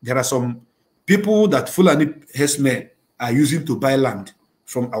 There are some people that Fulani herdsmen are using to buy land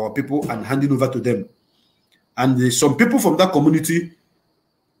from our people and handing over to them. And some people from that community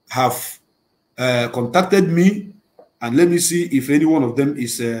have contacted me, and let me see if any one of them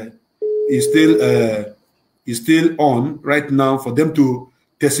is still on right now, for them to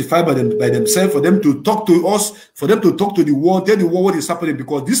testify by themselves, for them to talk to us, for them to talk to the world, tell the world what is happening,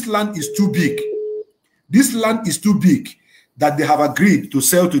 because this land is too big. This land is too big that they have agreed to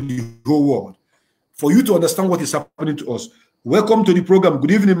sell to the whole world. For you to understand what is happening to us. Welcome to the program.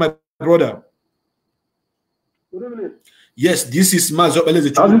 Good evening, my brother. Good evening. Yes, this is Mazi.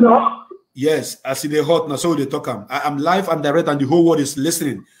 Yes, I see the hot now, so they talk. I'm live and direct, and the whole world is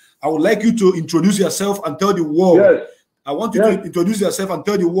listening. I would like you to introduce yourself and tell the world. Yes. I want you to introduce yourself and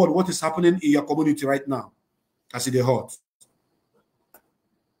tell the world what is happening in your community right now. I see the hot.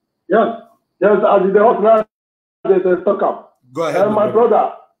 Yes, I see the hot now. They talk up. Go ahead, my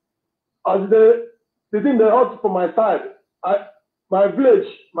brother. As the thing they hot from my side. My village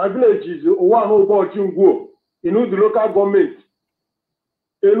is one over Jingo. You know the local government,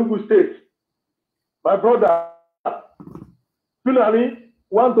 Enugu State. My brother, Fulani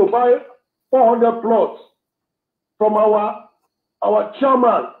want to buy 400 plots from our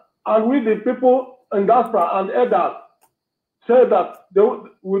chairman, and we the people in diaspora and elders say that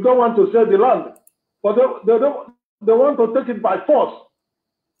we don't want to sell the land, but they want to take it by force.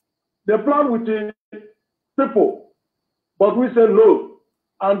 They plan with the people, but we say no,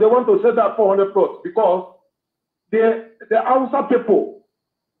 and they want to sell that 400 plots because the Hausa people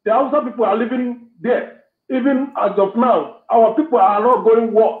are living there. Even as of now, our people are not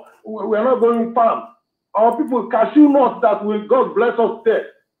going work. We are not going farm. Our people cashew nuts that will God bless us there.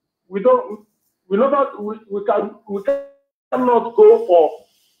 We cannot go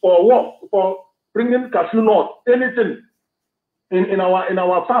for work for bringing cashew nuts, anything in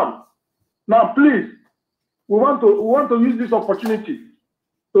our farm. Now, please, we want to use this opportunity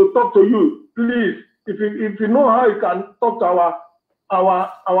to talk to you. Please, if you know how you can talk to our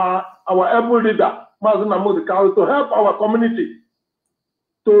able leader, Mazi to help our community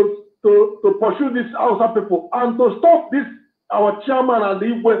to pursue these Hausa people and to stop this, our chairman and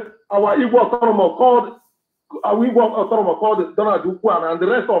our Igbo autonomous called Donald Ukwan and the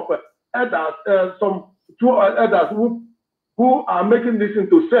rest of elders, some two elders who are making this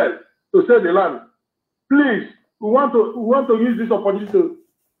into sell the land. Please, we want to use this opportunity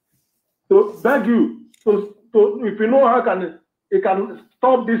to beg you to if you know how you can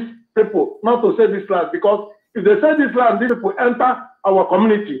stop these people not to sell this land, because if they sell this land, these people enter our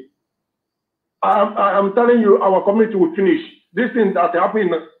community. I'm telling you, our community will finish. This thing that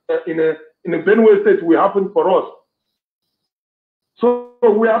happened in a Benue State will happen for us. So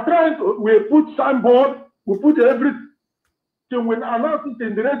we are trying to put signboard We put everything. We announced it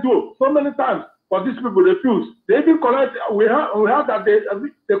in the radio so many times, but these people refuse. They even collect. We heard that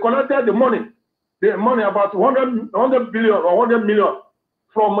they collected the money about 100 billion or 100 million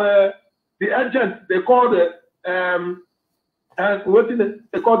from the agent. They called and what did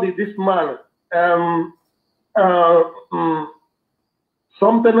they call this man?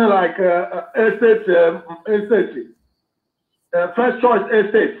 Something like estate, first choice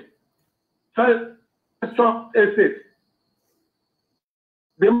estate, first choice estate.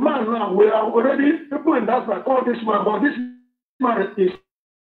 The man now, we are already, people in that man call this man, but this man is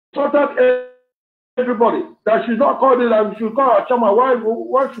sorted everybody. That should not call it, and should call our chairman.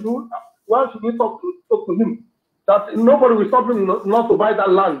 Why should we talk to him? That nobody will stop him not to buy that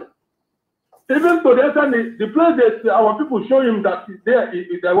land. Even to the extent the place that our people show him that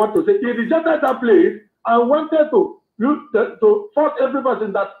they want to say, he rejected that place and wanted to force every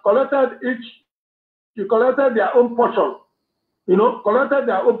person that collected their own portion. Collected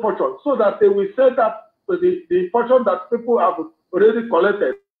their own portion, so that they will set up the portion that people have already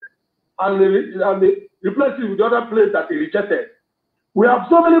collected and replace it with the other place that they rejected. We have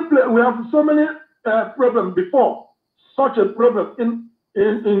so many problems before. Such a problem in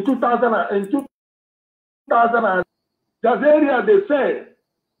 2000 that area they say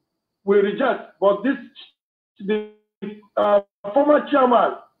we reject, but the former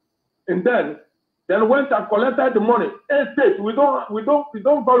chairman and then went and collected the money. Estate, we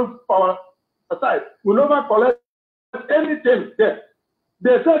don't value our aside. We never collect anything there.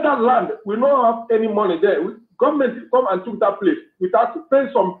 They said that land, we don't have any money there. Government come and took that place without paying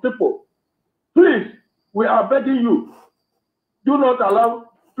some people. Please, we are begging you. Do not allow,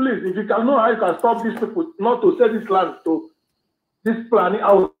 please, if you can know how you can stop these people not to sell this land to this planning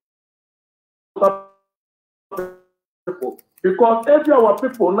out people. Because every our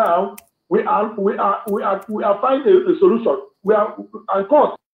people now, we are finding a solution. We are on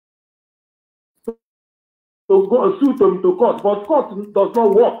court to go sue them to court, but court does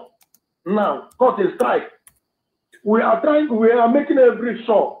not work now. Court is strike. We are making every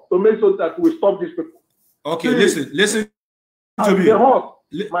show to make sure that we stop these people. Okay, please, listen to me.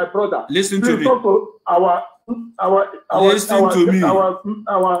 My brother, listen to me. Talk to our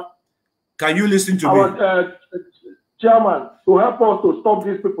Can you listen to me? Chairman, to help us to stop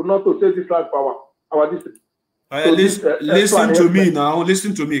these people, not to say this land for our district. Listen to me now.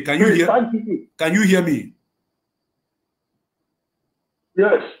 Listen to me. Can you hear? Can you hear me?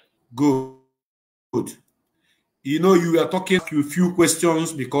 Yes. Good. You are talking a few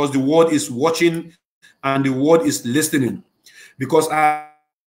questions because the world is watching and the world is listening. Because I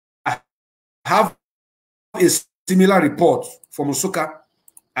have a similar report from Osoka.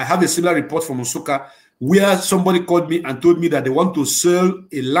 Where somebody called me and told me that they want to sell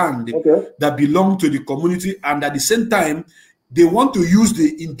a land that belonged to the community, and at the same time, they want to use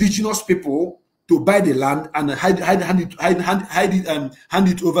the indigenous people to buy the land and hand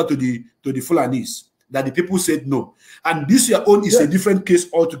it over to the Fulanis. That the people said no, and this your own is a different case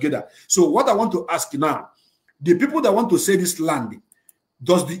altogether. So what I want to ask now, the people that want to sell this land,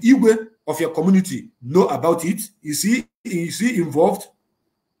 does the Igwe of your community know about it? Is he involved?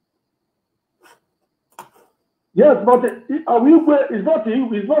 Yes, but our Igwe is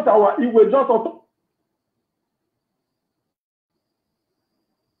not our Igwe, just auto.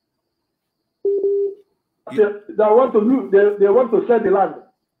 They want to sell the land.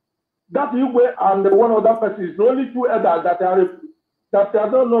 That Igwe and one other person is the only two elders that are not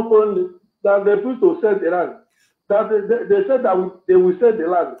known that refuse to sell the land. That they said that they will sell the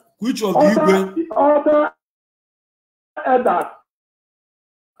land. Which of the Igwe? Other elders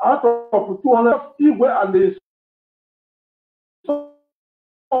out of 200 Igwe and the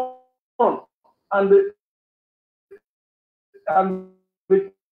and the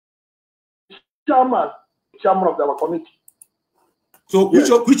chairman of our committee. So which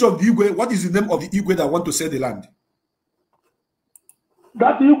of the Igwe, what is the name of the Igwe that want to sell the land?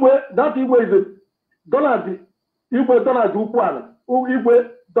 That Igwe is a Donald Ukwan.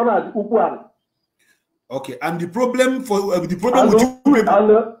 Donald Ukwan. Okay, and the problem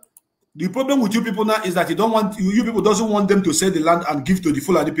with you people now is that you people doesn't want them to sell the land and give to the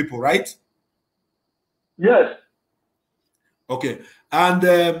Fulani people, right? Yes. Okay, and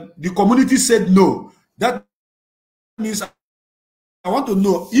the community said no. That means I want to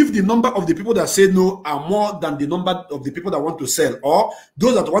know if the number of the people that say no are more than the number of the people that want to sell, or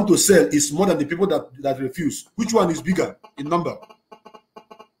those that want to sell is more than the people that refuse. Which one is bigger in number?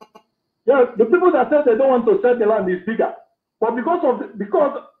 Yes, the people that said they don't want to sell the land is bigger, but because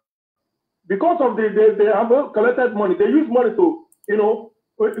they have collected money, they use money to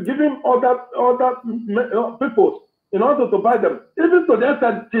giving other people in order to buy them. Even to the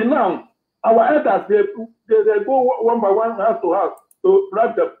extent till now, our elders they go one by one house to house to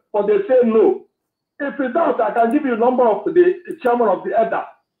bribe them, but they say no. If you doubt, I can give you a number of the chairman of the elder.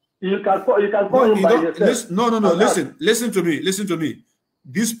 You can call him by yourself. No. Listen to me.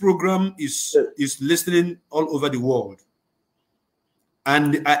 This program is listening all over the world.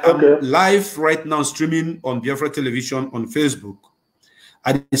 And I am live right now streaming on Biafra television on Facebook.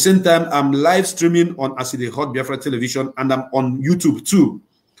 At the same time, I'm live streaming on Aside Hot Biafra television, and I'm on YouTube too.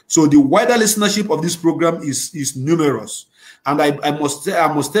 So the wider listenership of this program is numerous. And I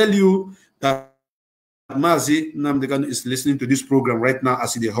must tell you that Mazi NNAMDI'S is listening to this program right now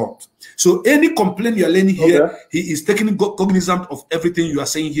as it is hot. So any complaint you are learning here, he is taking cognizant of everything you are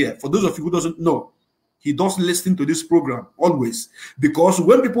saying here. For those of you who doesn't know, he does listen to this program always, because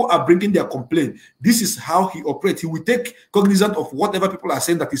when people are bringing their complaint, this is how he operates. He will take cognizant of whatever people are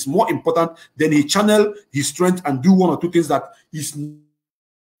saying that is more important, then he channel his strength and do one or two things that is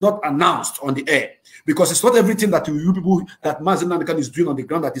not announced on the air, because it's not everything that you people that Mazi NNAMDI'S is doing on the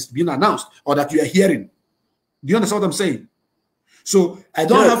ground that is being announced or that you are hearing. Do you understand what I'm saying? So I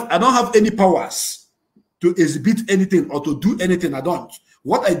don't have any powers to exhibit anything or to do anything. I don't.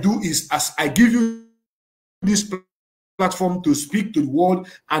 What I do is, as I give you this platform to speak to the world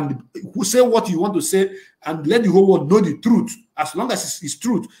and say what you want to say and let the whole world know the truth. As long as it's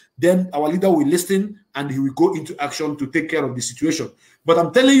truth, then our leader will listen and he will go into action to take care of the situation. But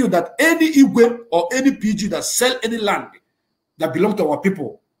I'm telling you that any Igwe or any PG that sell any land that belong to our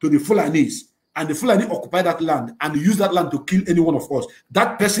people, to the Fulanis, and the Fulani occupy that land and use that land to kill any one of us,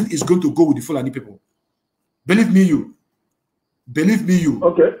 that person is going to go with the Fulani people. Believe me, you. Believe me, you.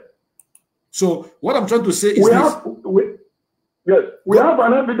 Okay. So what I'm trying to say is we have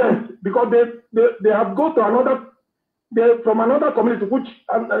an evidence, because they have gone to another from another community, which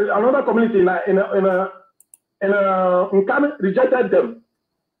another community in Kanu rejected them.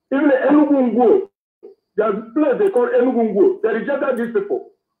 Even the Enugungu, there's a place they call Enugungu, they rejected these people.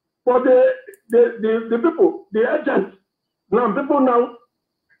 For the people, the agents, now people now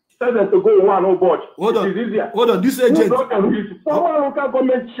tell them to go one on board. Hold on, this agent. Former local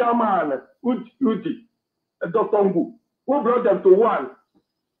government chairman, Uti, Dr. Ngu, who brought them to one,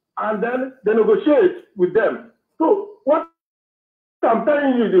 and then they negotiate with them. So what I'm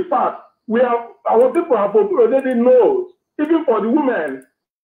telling you, the fact, our people have already knows, even for the women,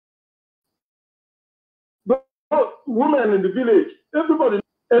 women in the village, everybody.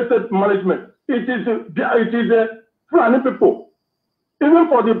 Estate management. It is a Fulani people. Even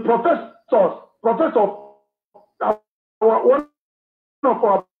for the professors, one of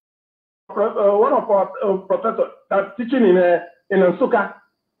our professors that's teaching in Nsukka,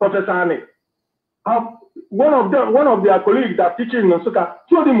 Professor Ani. One of their colleagues that teaching in Nsukka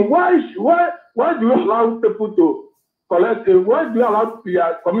told him, why do you allow people to collect? Why do you allow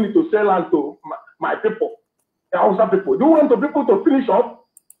your community to sell land to my people, the Hausa people? Do you want the people to finish off?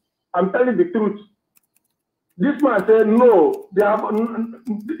 I'm telling the truth. This man said no.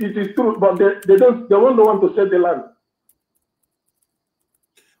 It is true, but they don't want to sell the land.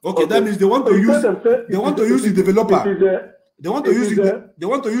 Okay, that means they want to use the developer. They want to use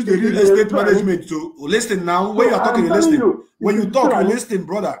the real estate management to listen now. When you are talking, you listen. When you talk, you listen,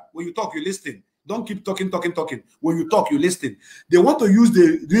 brother. When you talk, you listen. Don't keep talking. When you talk, you listen. They want to use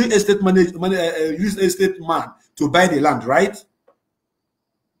the real estate man to buy the land, right?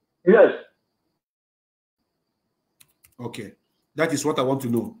 Yes. Okay, that is what I want to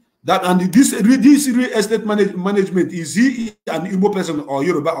know. That and this real estate management, is he an Imo person or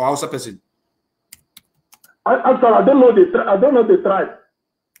Yoruba or Hausa person? I'm sorry, I don't know the tribe.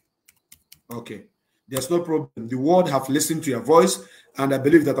 Okay, there's no problem. The world have listened to your voice, and I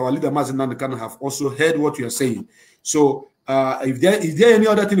believe that our leader Mazi NNAMDI'S have also heard what you are saying. So, is there any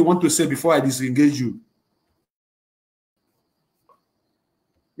other thing you want to say before I disengage you?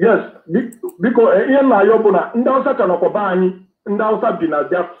 Yes, because here na yobuna ndausa kanokoba anyị ndausa bi na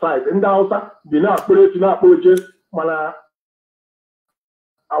that side ndausa bi na akporo na akpoje mana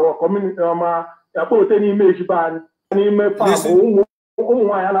our community akporo ni ime ba anyị n'ime farm ụmụ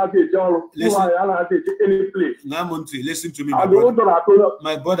nwanyị na eje ọrụ nwanyị na eje any place. Ngamonte, listen to me,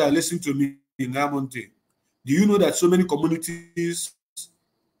 my brother, listen to me, Ngamonte. Do you know that so many communities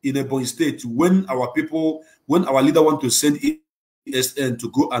in Ebonyi State, when our leader want to send SN to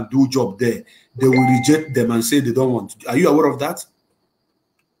go and do job there, they will reject them and say they don't want to. Are you aware of that?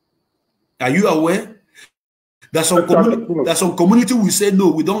 Are you aware? There's some community will say,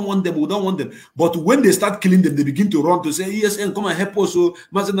 no, we don't want them, we don't want them. But when they start killing them, they begin to run to say, ESN, come and help us. So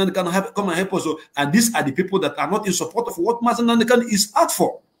Mazi Nnamdi Kanu, come and help us. So, and these are the people that are not in support of what Mazi Nnamdi Kanu is out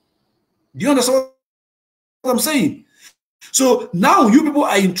for. Do you understand what I'm saying? So now you people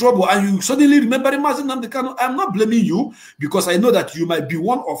are in trouble and you suddenly remember Mazi Nnamdi Kanu. I'm not blaming you because I know that you might be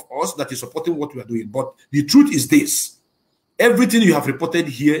one of us that is supporting what we are doing. But the truth is this. Everything you have reported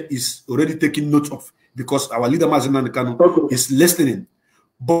here is already taken note of because our leader Mazi Nnamdi Kanu is listening.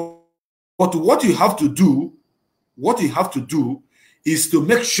 But what you have to do is to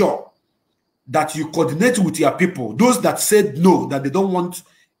make sure that you coordinate with your people, those that said no, that they don't want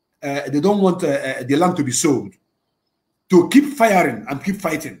the land to be sold, to keep firing and keep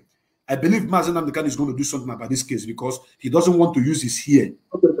fighting. I believe Mazi Nnamdi Kanu is going to do something about this case because he doesn't want to use his ear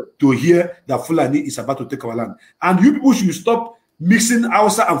to hear that Fulani is about to take our land. And you people should stop mixing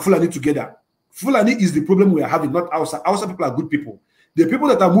Hausa and Fulani together. Fulani is the problem we are having, not Hausa. Hausa people are good people. The people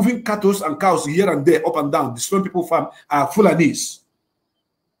that are moving cattle and cows here and there, up and down, destroying people's farm are Fulanis.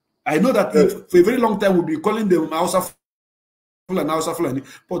 I know that for a very long time we'll be calling them Hausa Fulani,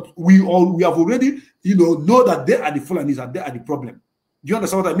 but we have already, know that they are the Fulanis and they are the problem. Do you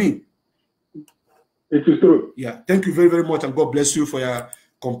understand what I mean? It is true. Yeah. Thank you very, very much, and God bless you for your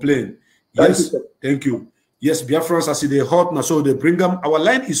complaint. Yes, thank you. Yes, Biafrans, as they hot now, so they bring them. Our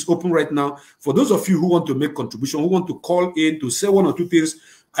line is open right now. For those of you who want to make contribution, who want to call in to say one or two things,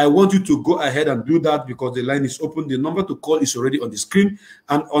 I want you to go ahead and do that because the line is open. The number to call is already on the screen.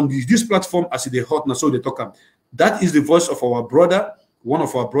 And on this platform, as they hot now, so they talk. That is the voice of our brother, one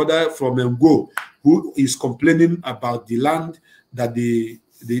of our brother from Ngo, who is complaining about the land that the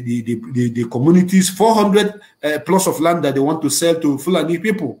communities, 400 plus of land that they want to sell to Fulani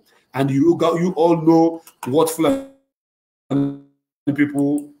people. And you all know what Fulani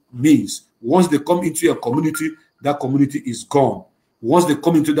people means. Once they come into a community, that community is gone. Once they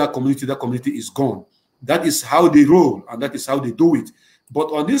come into that community is gone. That is how they roll, and that is how they do it.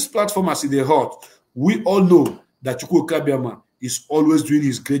 But on this platform, as they heard, we all know that Chukwu Kabiama is always doing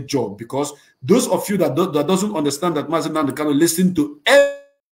his great job, because those of you that doesn't understand that Mazi Nnamdi Kanu listen to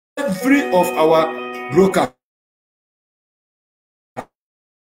every of our broadcasts,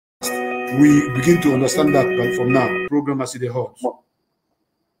 we begin to understand that from now. Program as it hot.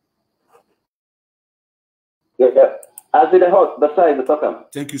 Yeah. As it hot, that's why the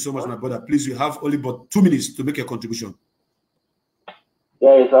talk. Thank you so much, my brother. Please, you have only but 2 minutes to make a contribution.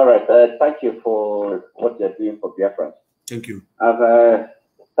 Yeah, it's all right. Thank you for what you're doing for Biafrans. Thank you.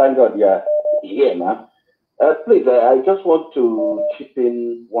 Thank God you're here, man. Please, I just want to chip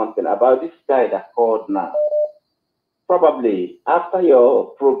in one thing about this guy that called now. Probably after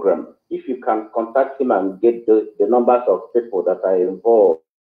your program, if you can contact him and get the numbers of people that are involved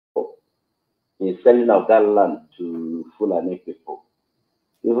in selling of that land to Fulani people,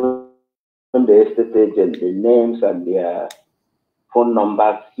 even the estate agent, the names and their phone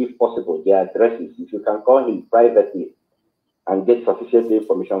numbers, if possible, their addresses, if you can call him privately and get sufficient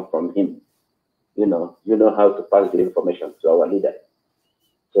information from him, you know how to pass the information to our leader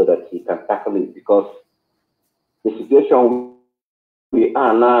so that he can tackle it. Because the situation we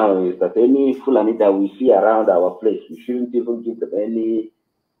are now is that any Fulani that we see around our place, we shouldn't even give them any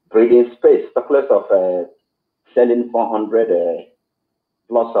breathing space, talk less of selling 400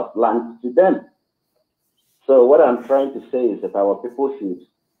 plots of land to them. So what I'm trying to say is that our people should,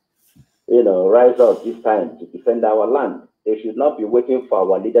 rise up this time to defend our land. They should not be waiting for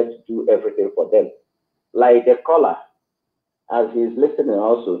our leader to do everything for them. Like the caller, as he's listening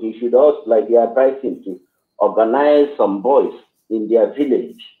also, he should also, like they advise him to organize some boys in their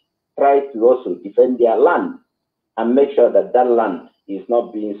village, try to also defend their land and make sure that that land is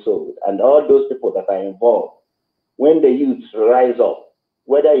not being sold. And all those people that are involved, when the youths rise up,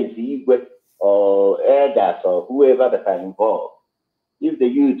 whether it's Igwe or elders or whoever that are involved, if the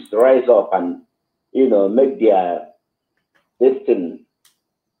youths rise up and, make their destiny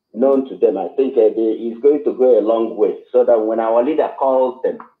known to them, I think it's going to go a long way, so that when our leader calls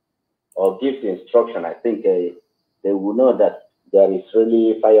them or gives instruction, I think they will know that there is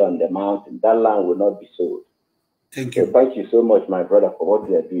really fire on the mountain. That land will not be sold. Thank you. So thank you so much, my brother, for what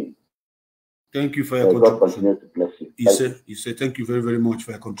you are doing. Thank you for your God contribution. continue to bless you. He said, thank you very, very much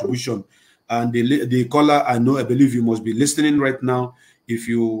for your contribution. And the caller, I believe you must be listening right now. If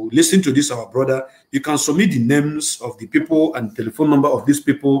you listen to this, our brother, you can submit the names of the people and telephone number of these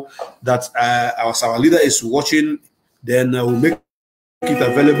people that our leader is watching. Then we'll make it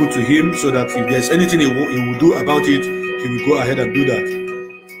available to him so that if there's anything he will do about it, he will go ahead and do that.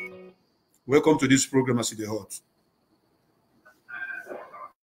 Welcome to this program, As It Hot.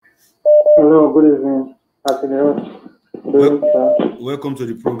 Hello, good evening. Welcome to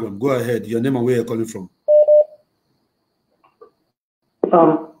the program. Go ahead. Your name and where you're calling from.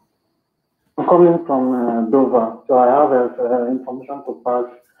 I'm coming from Dover, so I have information to pass.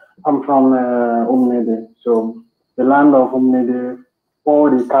 I'm from Umnede, so the land of Umnede, all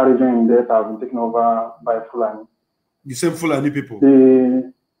the carriages in there have been taken over by Fulani. The same Fulani people?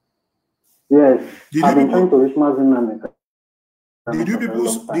 Yes. I've been trying to reach Mazi. Did you people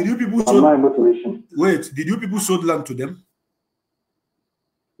I'm not able to reach him. Wait, did you people sold land to them?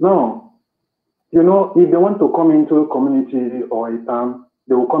 No. You know, if they want to come into a community or a town,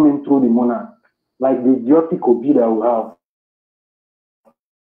 they will come in through the monarch, like the idiotic obi that we have.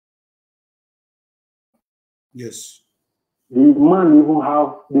 Yes. The man even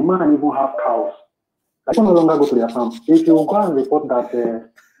have cows. I can no longer go to their farm. If you go and report that,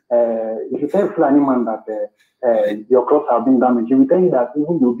 if you tell any man that your crops have been damaged, he will tell you that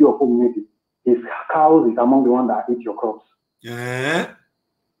even the obi of community, his cows is among the ones that eat your crops. Yeah.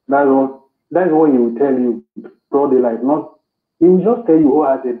 That's what he will tell you. Broad daylight, not. He will just tell you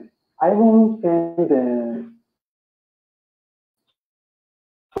wholeheartedly. I even sent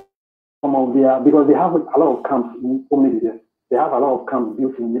some of their, because they have a lot of camps in community there. They have a lot of camps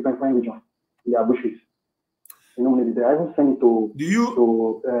built in different regions, in their bushes. You know, I even sent it to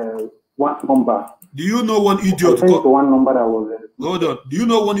one number. Do you know one idiot? I sent to one number that was. Hold on. Do you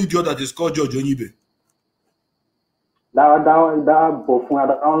know one idiot that is called George Onyibe? That buffoon, I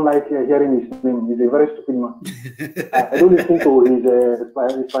don't like hearing his name. He's a very stupid man. I don't listen to his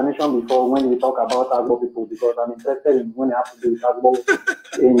explanation before when he talk about Agbo people, because I'm interested in when he has to do with Agbo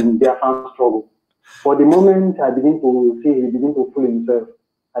in their fan struggle. For the moment, I begin to see he begin to fool himself.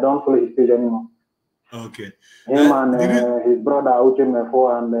 I don't follow his page anymore. Okay. Him and his brother Uche Mefo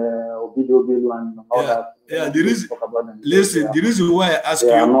and Obidio Bilu and all that. Yeah, the reason why I ask they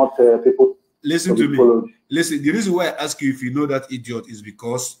you are not people. Listen to me. Followed. Listen, the reason why I ask you if you know that idiot is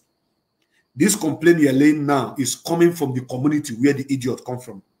because this complaint you're laying now is coming from the community where the idiot come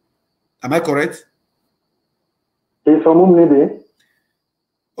from. Am I correct? He's from Umunede.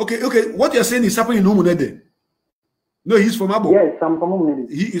 Okay. What you're saying is happening in Umunede. No, he's from Abo. Yes, I'm from Umunede.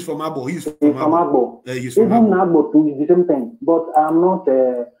 He is from Abo. He's from Abo. He's from Even Abo. Abo too is the same thing. But I'm not.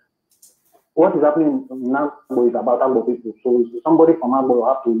 What is happening now is about Agbo people. So somebody from Agbo will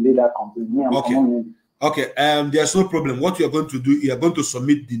have to lay that complaint. Me, I'm from Umunede. Okay, there's no problem. What you're going to do, you're going to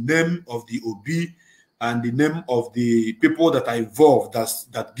submit the name of the OB and the name of the people that are involved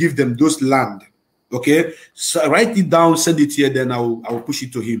that give them those land. Okay, so write it down, send it here, then I will push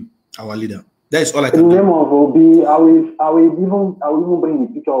it to him, our leader. That is all I can do. The name of OB, I will even bring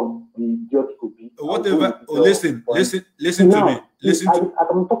the picture of the idiotic OB. Whatever. Listen to me.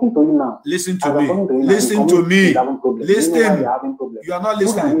 I'm talking to you now. Listen to me. Listen to me. Listen. You are not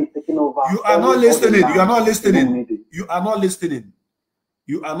listening. You are not listening. You are not listening. You are not listening.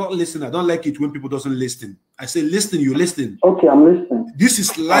 You are not listening. I don't like it when people doesn't listen. I say listen, you listen. Okay, I'm listening. This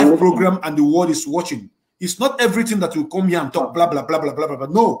is live program and the world is watching. It's not everything that you come here and talk blah blah blah blah blah blah.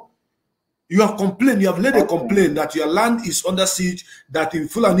 No. You have complained, you have laid a complaint that your land is under siege, that in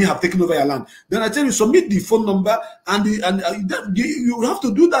Fulani have taken over your land. Then I tell you, submit the phone number and you have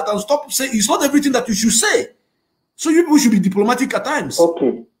to do that and stop saying it's not everything that you should say. So you people should be diplomatic at times.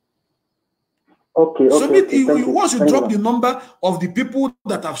 Okay. Submit once you drop the number of the people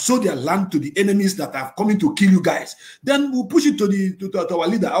that have sold their land to the enemies that have come in to kill you guys, then we'll push it to our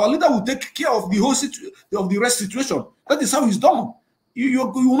leader. Our leader will take care of the whole of the rest situation. That is how it's done. You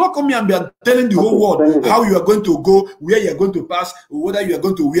will not come here and be telling the whole world how you are going to go, where you are going to pass, whether you are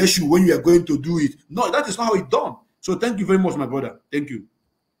going to wear shoe, when you are going to do it. No, that is not how it's done. So thank you very much, my brother. Thank you.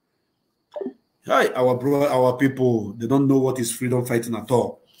 Hi, our people, they don't know what is freedom fighting at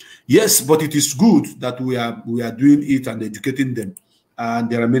all. Yes, but it is good that we are doing it and educating them. And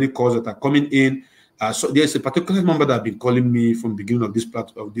there are many calls that are coming in. So there's a particular number that have been calling me from the beginning of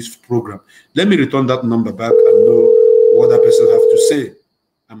this program. Let me return that number back and know what that person have to say.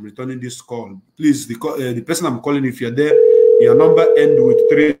 I'm returning this call. Please, the person I'm calling, if you're there, your number end with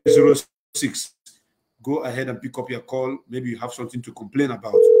 306. Go ahead and pick up your call. Maybe you have something to complain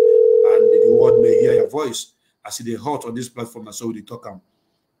about, and the world may hear your voice. I see they hot on this platform. I saw the talk.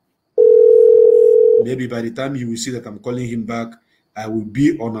 Maybe by the time you will see that I'm calling him back, I will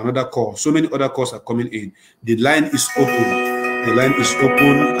be on another call. So many other calls are coming in. The line is open. The line is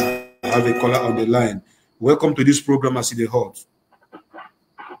open. I have a caller on the line. Welcome to this program, I see the hot.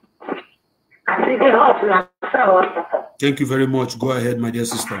 Thank you very much. Go ahead, my dear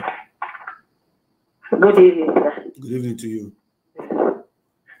sister. Good evening, sir. Good evening to you.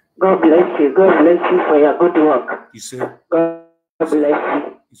 God bless you. God bless you for your good work. You say? God bless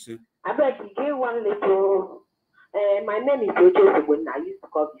you. You say? I bet you one little. My name is Jojo when I used to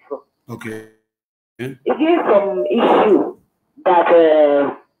call before. Okay. It is some issue that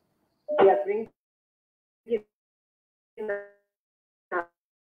they are bringing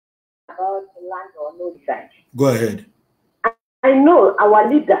about land or no land. Go ahead. I know our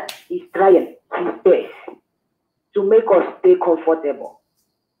leader is trying his best to make us stay comfortable.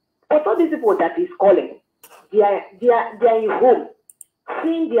 But all these people that he's calling, they are in home,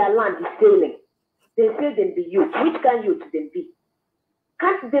 seeing their land is sailing. They say them be youth. Which kind youth them be?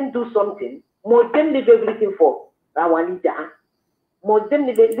 Can't them do something? Must them leave everything for our leader? Must them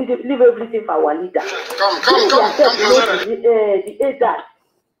leave everything for our leader? Come. The elders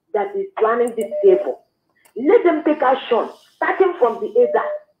that is planning this favor. Let them take action, starting from the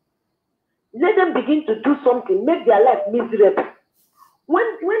elders. Let them begin to do something, make their life miserable. When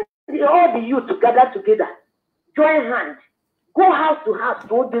all the youth gather together, join hands, go house to house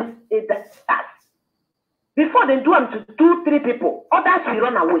to all this elders start. Before they do them to 2-3 people, others will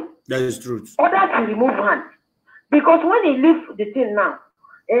run away. That is true. Others will remove hands. Because when he leave the thing now,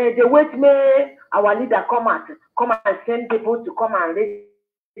 they wait me, our leader come and send people to come and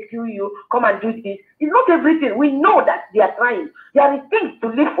rescue you, come and do this. It's not everything. We know that they are trying. There are things to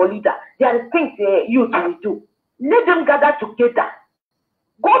live for leader. There are things youth will do. Let them gather together.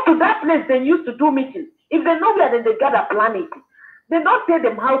 Go to that place they used to do meetings. If they know where, then they gather plan it. They don't tell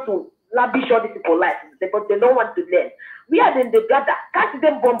them how to lavish all these people life, but they don't want to learn. Where then they gather? Can't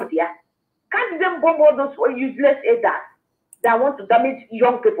them bomb there? Can't them bomb all those useless elders that want to damage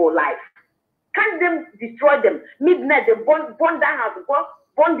young people's life? Can't them destroy them? Midnight, they burn their house,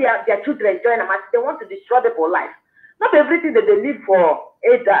 burn their children, join them. They want to destroy people's life. Not everything that they live for,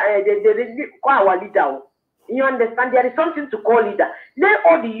 they call our leader. You understand? There is something to call leader. Let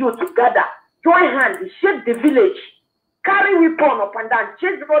all the youth together, join hands, shape the village, carry weapon up and down,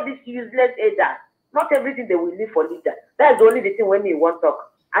 chase all these useless elders. Not everything they will live for leader. That's the only the thing when you want to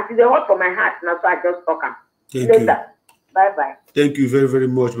talk. As it's a hot for my heart now, so I just talk. Thank later. you. Bye-bye. Thank you very, very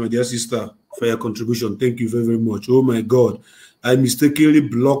much, my dear sister, for your contribution. Thank you very, very much. Oh my God. I mistakenly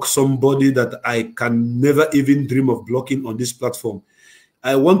blocked somebody that I can never even dream of blocking on this platform.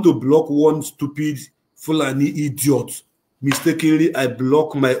 I want to block one stupid Fulani idiot. Mistakenly, I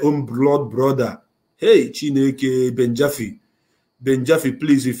block my own blood brother. Hey, Chineke Benjafi. Benjafi,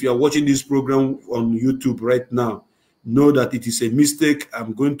 please, if you are watching this program on YouTube right now, know that it is a mistake.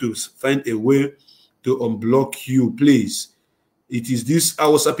 I'm going to find a way to unblock you, please. It is these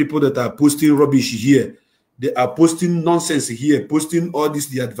Hausa people that are posting rubbish here. They are posting nonsense here, posting all this,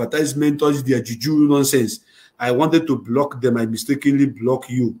 the advertisement, all this, their juju nonsense. I wanted to block them. I mistakenly block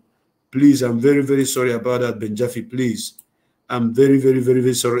you. Please, I'm very, very sorry about that, Benjafi, please. I'm very, very, very,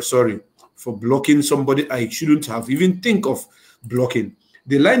 very sorry for blocking somebody I shouldn't have even think of blocking.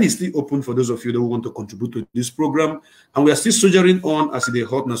 The line is still open for those of you that want to contribute to this program, and we are still soldiering on as they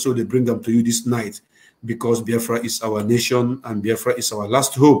hot now, so they bring them to you this night, because Biafra is our nation and Biafra is our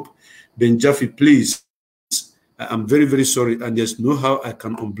last hope. Benjafi, please, I'm very, very sorry, and there's no how I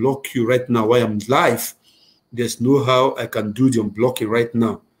can unblock you right now while I'm live. There's no how I can do the unblocking right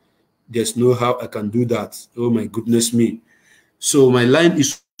now. There's no how I can do that. Oh my goodness me. So my line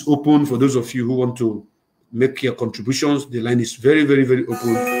is open for those of you who want to make your contributions. The line is very, very, very open.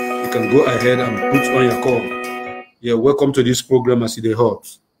 You can go ahead and put on your call. Yeah, welcome to this program, As It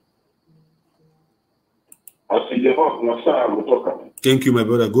Hot. Thank you, my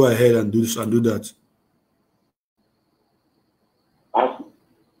brother. Go ahead and do this and do that.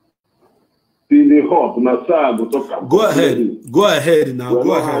 Go ahead. Go ahead now.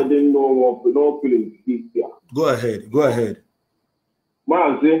 Go ahead. Go ahead. Go ahead.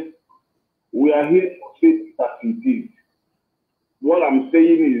 Mazi, we are here to say that it is. What I'm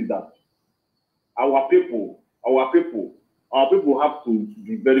saying is that our people have to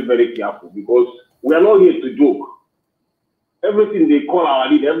be very, very careful, because we are not here to joke. Everything they call our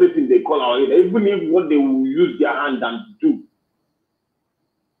leader, even if what they will use their hand and do.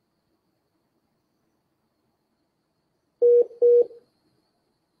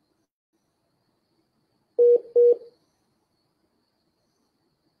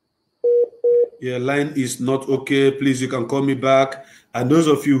 Your line is not okay. Please, you can call me back. And those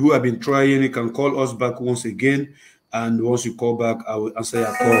of you who have been trying, you can call us back once again. And once you call back, I will answer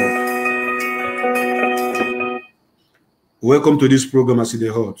your call. Welcome to this program, As It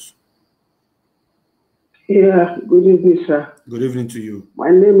Hot. Yeah, good evening, sir. Good evening to you. My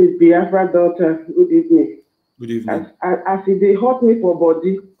name is Biafra daughter. Good evening. Good evening. As it hurt me for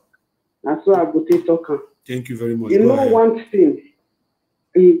body, and so I go take talk. Thank you very much. You know one thing.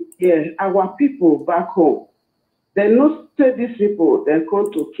 Yeah, our people back home, they not say these people, they come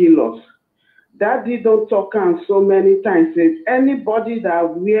to kill us. Daddy don't talk on so many times. Says anybody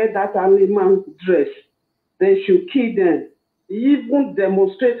that wear that animal dress, they should kill them. He even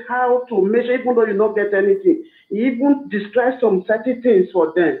demonstrate how to measure, even though you don't get anything. He even describe some certain things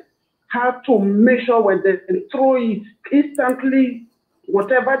for them. How to measure when they throw it instantly,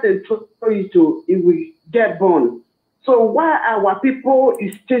 whatever they throw it to, it will get burned. So why our people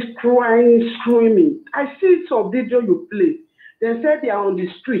is just crying, screaming? I see some video you play. They said they are on the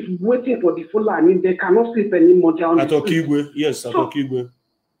street waiting for the Fulani. They cannot sleep anymore. They are on the street. Yes, at Okigwe.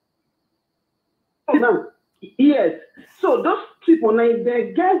 Yes. So those people,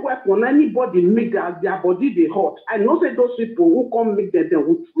 they get weapon, anybody make their body they hot. I know that those people who come make them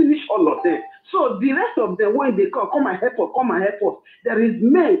will finish all of them. So the rest of them, when they come and help us, there is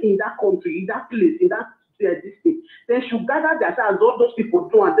men in that country, in that place, in that district. They should gather themselves, all those people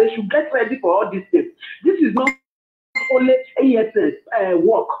do, and they should get ready for all these things. This is not only ESN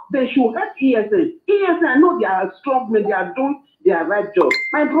work. They should help ESN. ESN, I know they are strong men, they are doing their right job.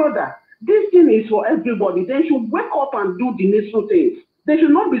 My brother, this thing is for everybody. They should wake up and do the necessary things. They should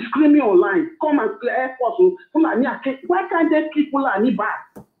not be screaming online. Come and play force. Why can't they keep Fulani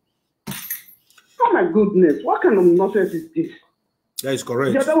back? Oh my goodness, what kind of nonsense is this? That is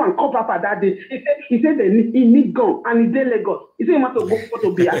correct. The other one called Papa that day. He said he need gun and he did Lagos. He said he want to go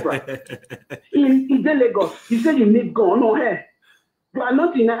to Biafra. He did Lagos. He said you need gun. No, hey. You are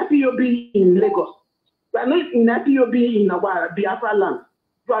not in IPOB in Lagos. You are not in IPOB in our Biafra land.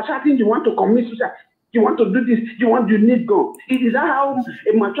 You are shouting you want to commit suicide. You want to do this. You need gun. Is that how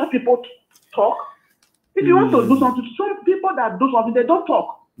mature people talk? If you want to do something, some people that do something, they don't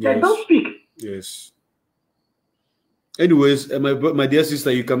talk. Yes. They don't speak. Yes. Anyways, my dear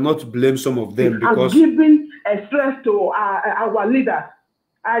sister, you cannot blame some of them because... I'm giving a stress to our leaders.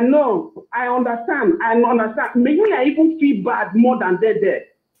 I know, I understand. Maybe I even feel bad more than they did.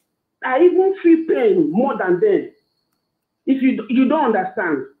 I even feel pain more than them. If you don't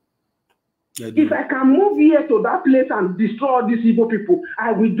understand. If I can move here to that place and destroy these Igbo people,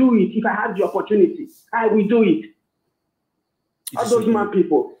 I will do it. If I have the opportunity, I will do it. All those mad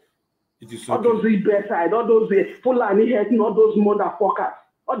people. All those rebel side, all those Fulani hating, all those motherfuckers,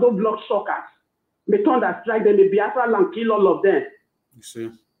 all those blood suckers. They turn that strike them, the Biafra and kill all of them. You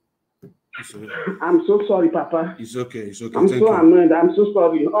see? I'm so sorry, Papa. It's okay. It's okay. I'm so annoyed. I'm so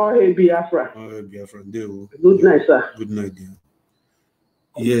sorry. Oh, hey, Biafra. Oh, hey, Biafra. Good night, sir. Good night, dear.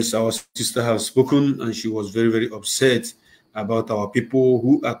 Yes, our sister has spoken, and she was very, very upset about our people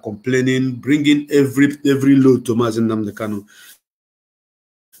who are complaining, bringing every load to Mazi Nnamdi Kanu.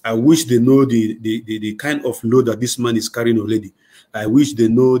 I wish they know the kind of load that this man is carrying already. I wish they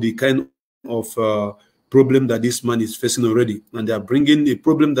know the kind of problem that this man is facing already. And they are bringing a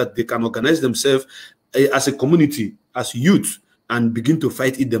problem that they can organize themselves as a community, as youth, and begin to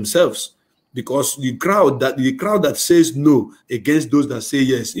fight it themselves. Because the crowd that says no against those that say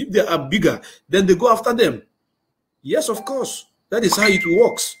yes, if they are bigger, then they go after them. Yes, of course. That is how it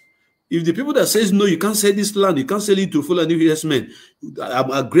works. If the people that says no, you can't sell this land, you can't sell it to Fulani US men,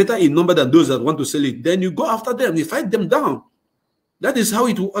 are greater in number than those that want to sell it, then you go after them, you fight them down. That is how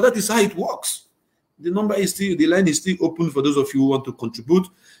it works. The line is still open for those of you who want to contribute.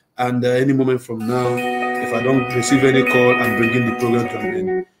 And any moment from now, if I don't receive any call, I'm bringing the program to an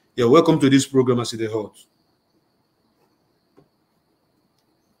end. Yeah, welcome to this program, As It Hot.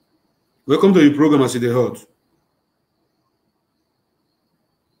 Welcome to the program, As It Hot.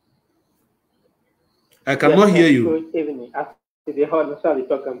 I cannot hear you. Good evening.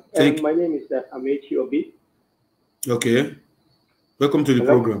 My name is Amechi Obi. Okay. Welcome to the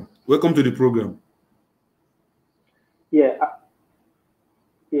program. Welcome to the program. Yeah.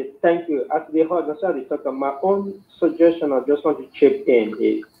 Yes, thank you. As the talk, my own suggestion, I just want to chip in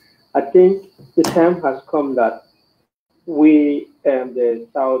is, I think the time has come that we, the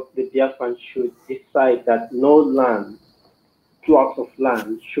Biafrans, should decide that no land, plots of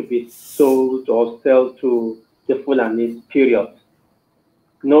land, should be sold or sold to the Fulanis, period.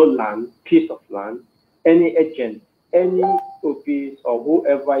 No land, piece of land, any agent, any office or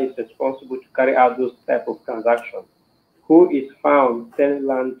whoever is responsible to carry out those type of transactions, who is found selling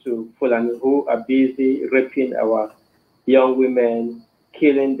land to Fulani who are busy raping our young women,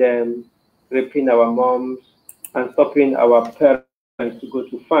 killing them, raping our moms, and stopping our parents to go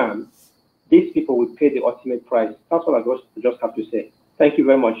to farm, these people will pay the ultimate price. That's all I just have to say. Thank you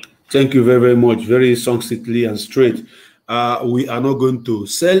very much. Thank you very, very much. Very succinctly and straight. We are not going to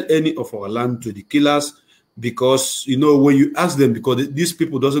sell any of our land to the killers because, you know, when you ask them, because these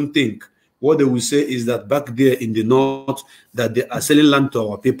people doesn't think, what they will say is that back there in the north, that they are selling land to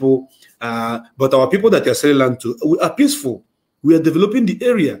our people. But our people that they are selling land to, we are peaceful. We are developing the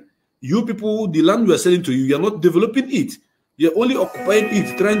area. You people, the land we are selling to you, you are not developing it. You're only occupying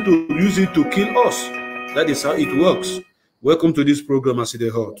it, trying to use it to kill us. That is how it works. Welcome to this program, As They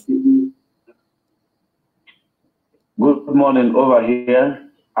Heard. Good morning over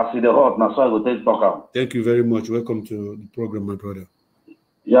here. As They Heard, now so I will take talk. Thank you very much. Welcome to the program, my brother.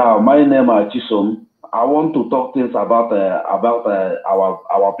 Yeah, my name is Chisom. I want to talk things about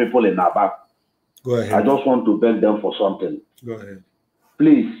our people in Aba. Go ahead. I just want to beg them for something. Go ahead.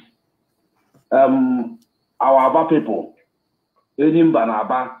 Please, our Aba people, in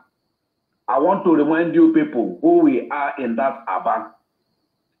Aba, I want to remind you people who we are in that Aba.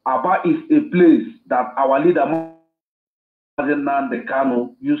 Aba is a place that our leader Mazi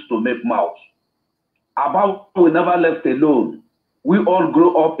Kanu used to make mouth. Aba we never left alone. We all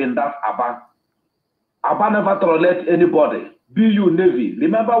grew up in that Aba. Aba never tolerate anybody. Be you Navy.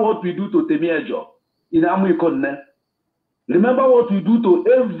 Remember what we do to Temiejo in Amuikonne. Remember what we do to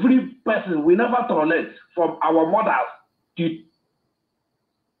every person. We never tolerate, from our mothers to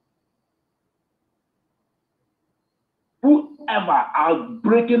whoever are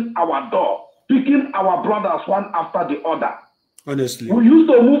breaking our door, picking our brothers one after the other. Honestly. We used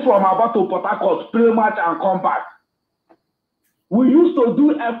to move from Aba to Port Harcourt, play match and come back. We used to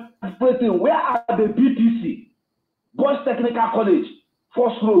do everything. Where are the BTC? Boys Technical College,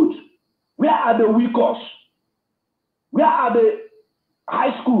 First Road. Where are the Wikos? Where are the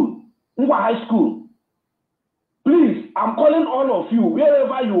high school? Ngwa High School. Please, I'm calling all of you,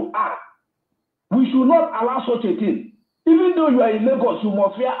 wherever you are. We should not allow such a thing. Even though you are in Lagos, you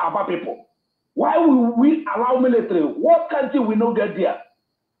must fear Aba people. Why will we allow military? What country we not get there?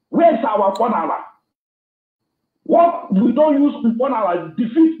 Where is our Ponala? What we don't use Ponala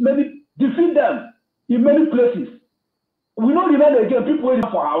defeat them in many places. We don't remember again people waiting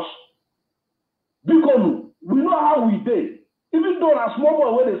for house. Because we know how we did. Even though a small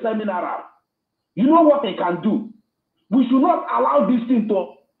boy when they seminar, you know what they can do. We should not allow this thing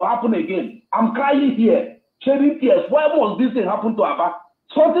to happen again. I'm crying here, shedding tears. Why must this thing happen to Aba?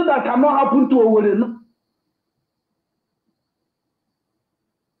 Something that cannot happen to Owerri.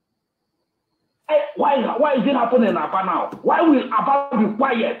 Why is it happening in Aba now? Why will Aba be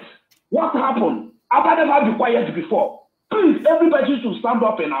quiet? What happened? Aba never be quiet before. Please, everybody should stand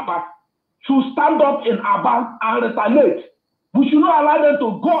up in Aba. Should stand up in Aba and retaliate. We should not allow them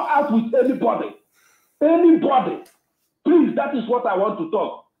to go out with anybody. Anybody. Please, that is what I want to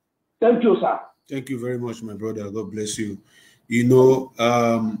talk. Thank you, sir. Thank you very much, my brother. God bless you. You know,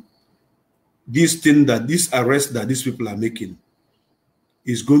 this arrest that these people are making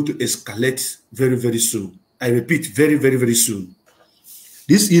is going to escalate very, very soon. I repeat, very, very, very soon.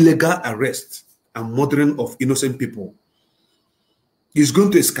 This illegal arrest and murdering of innocent people is going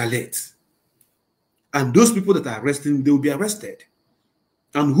to escalate. And those people that are arresting, they will be arrested.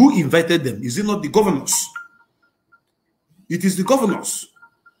 And who invited them? Is it not the governors? It is the governors.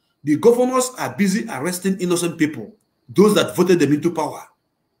 The governors are busy arresting innocent people, those that voted them into power.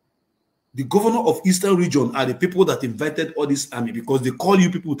 The governor of Eastern region are the people that invited all this army, because they call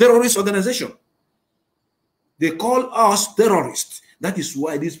you people terrorist organization. They call us terrorists. That is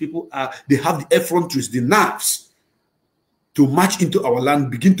why these people they have the effronteries, the nerves to march into our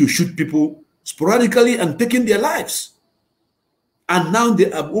land, begin to shoot people sporadically and taking their lives. And now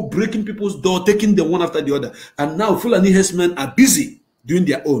they are breaking people's door, taking them one after the other. And now Fulani herdsmen are busy doing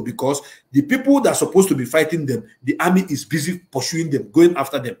their own, because the people that are supposed to be fighting them, the army is busy pursuing them, going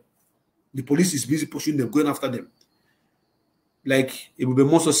after them. The police is busy pursuing them, going after them. Like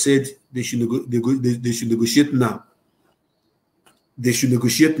Ipob also said, they should negotiate now. They should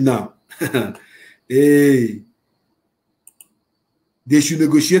negotiate now. Hey, they should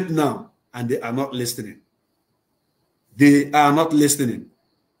negotiate now, and they are not listening. They are not listening.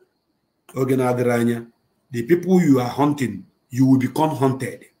 The people you are hunting, you will become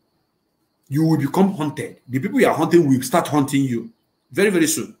hunted. You will become hunted. The people you are hunting will start hunting you very, very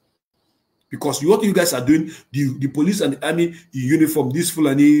soon. Because what you guys are doing, the police and the army in uniform, these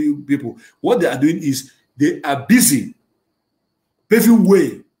Fulani people, what they are doing is they are busy paving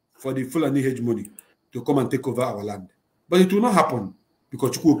way for the Fulani hegemony to come and take over our land. But it will not happen,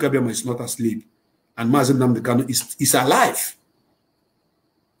 because Chukwu Kabiama is not asleep. And Mazi is alive.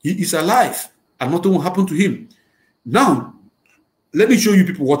 He is alive. And nothing will happen to him. Now, let me show you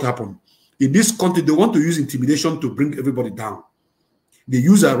people what happened. In this country, they want to use intimidation to bring everybody down. They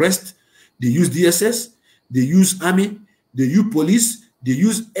use arrest. They use DSS, they use army, they use police, they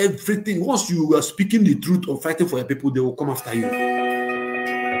use everything. Once you are speaking the truth or fighting for your people, they will come after you.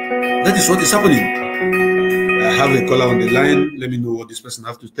 That is what is happening. I have a caller on the line. Let me know what this person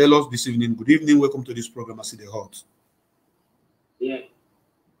has to tell us this evening. Good evening. Welcome to this program, As They Heard. Yeah.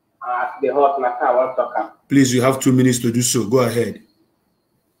 The hot matter I want to talk. Please, you have 2 minutes to do so. Go ahead.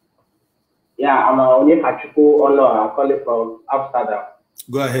 Yeah, I'm Onyekachuku Ono, calling from Amsterdam.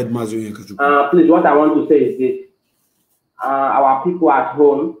 Go ahead, Mazi Onyekachuku. Please, what I want to say is this. Our people at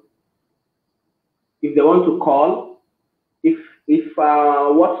home, if they want to call, if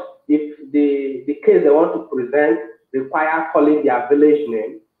the case they want to present require calling their village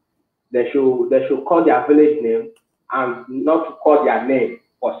name, they should call their village name and not to call their name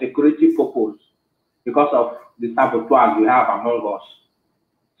for security purpose because of the sabotage we have among us.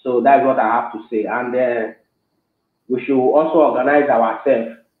 So that's what I have to say. And we should also organize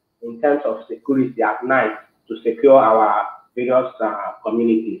ourselves in terms of security at night to secure our various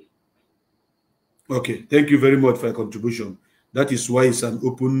communities. Okay, thank you very much for your contribution. That is why it's an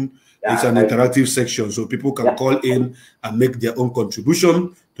open, it's an interactive section, so people can call in and make their own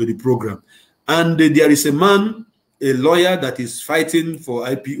contribution to the program. And there is a man, a lawyer that is fighting for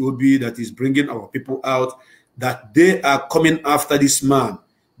IPOB, that is bringing our people out, that they are coming after this man.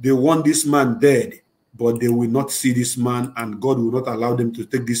 They want this man dead, but they will not see this man, and God will not allow them to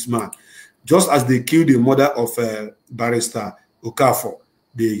take this man. Just as they killed the mother of Barrister Okafor,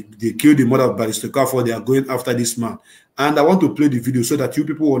 they killed the mother of Barrister Okafor, they are going after this man. And I want to play the video so that you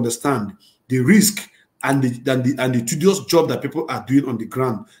people understand the risk and the tedious job that people are doing on the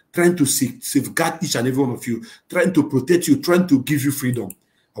ground, trying to safeguard each and every one of you, trying to protect you, trying to give you freedom.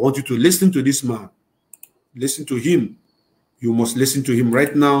 I want you to listen to this man. Listen to him. You must listen to him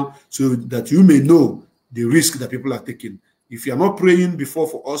right now so that you may know the risk that people are taking. If you are not praying before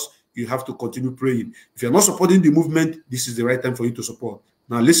for us, you have to continue praying. If you are not supporting the movement, this is the right time for you to support.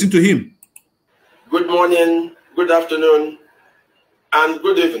 Now listen to him. Good morning, good afternoon, and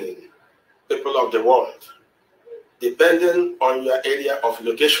good evening, people of the world, depending on your area of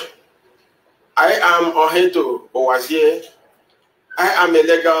location. I am Oheto Owazie. I am a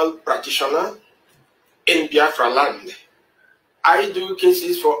legal practitioner in Biafra land. I do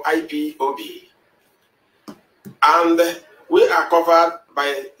cases for IPOB, and we are covered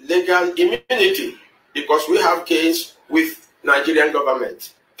by legal immunity because we have case with Nigerian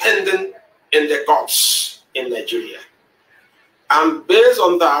government pending in the courts in Nigeria. And based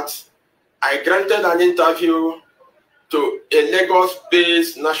on that, I granted an interview to a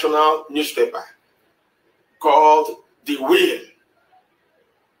Lagos-based national newspaper called The Wheel.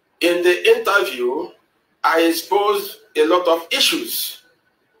 In the interview, I exposed a lot of issues.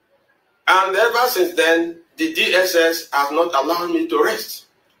 And ever since then, the DSS has not allowed me to rest.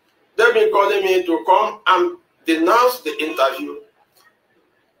 They've been calling me to come and denounce the interview,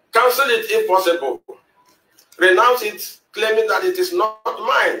 cancel it if possible, renounce it, claiming that it is not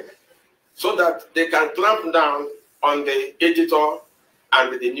mine, so that they can clamp down on the editor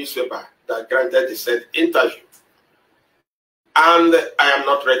and the newspaper that granted the said interview. And I am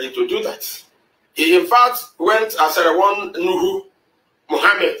not ready to do that. He in fact went as one Nuhu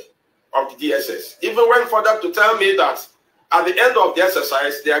Muhammad of the DSS, even went further to tell me that at the end of the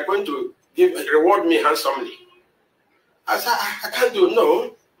exercise, they are going to reward me handsomely. I said, I can't do,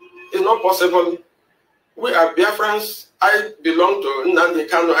 no, it's not possible. We are Biafrans. I belong to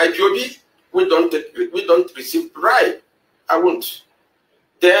Kanu IPOB. We don't receive bribe. I won't.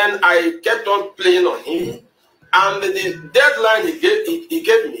 Then I kept on playing on him, and the deadline he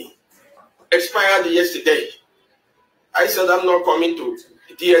gave me expired yesterday. I said I'm not coming to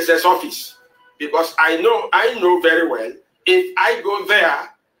the DSS office because I know very well if I go there,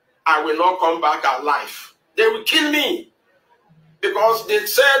 I will not come back alive. They will kill me because they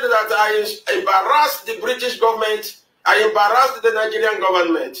said that I embarrassed the British government, I embarrassed the Nigerian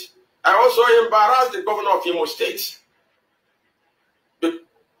government, I also embarrassed the governor of Imo State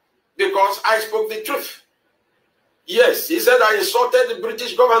because I spoke the truth. Yes, he said I insulted the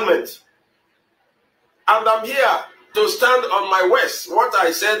British government. And I'm here to stand on my words. What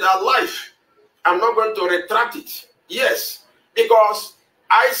I said are life. I'm not going to retract it. Yes, because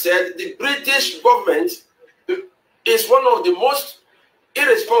I said the British government is one of the most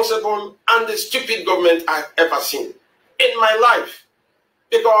irresponsible and the stupid government I've ever seen in my life.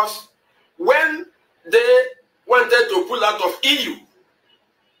 Because when they wanted to pull out of EU,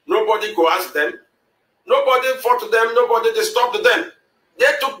 nobody coerced them, nobody fought them, nobody stopped them. They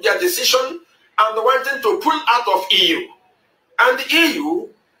took their decision and wanted to pull out of EU. And the EU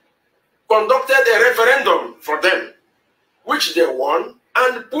conducted a referendum for them, which they won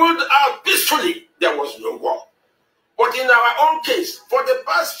and pulled out peacefully. There was no war. But in our own case, for the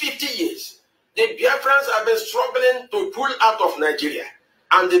past 50 years, the Biafrans have been struggling to pull out of Nigeria.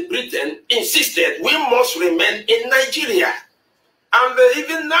 And the Britain insisted we must remain in Nigeria. And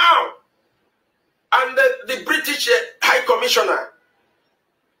even now, and the British High Commissioner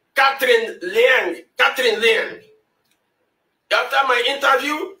Catherine Liang. After my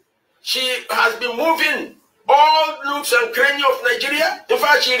interview, she has been moving all nooks and crannies of Nigeria. In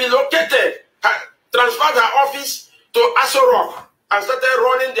fact, she relocated, transferred her office to Aso Rock and started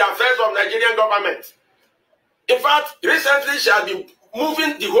running the affairs of Nigerian government. In fact, recently she has been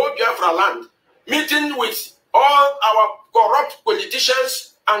moving the whole Biafra land, meeting with all our corrupt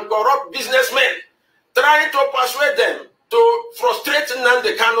politicians and corrupt businessmen, trying to persuade them to frustrate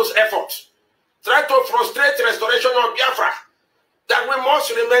Nnamdi Kanu's efforts, try to frustrate restoration of Biafra, that we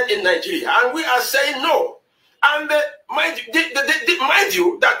must remain in Nigeria. And we are saying no. And mind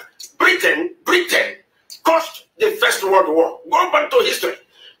you that Britain caused the First World War. Go back to history.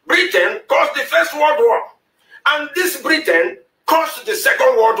 Britain caused the First World War. And this Britain caused the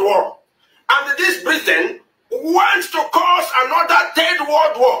Second World War. And this Britain wants to cause another Third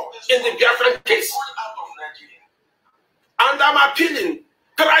World War in the Biafran case. And I'm appealing,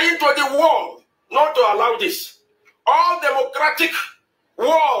 crying to the world not to allow this. All democratic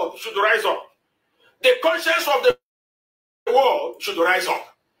world should rise up. The conscience of the world should rise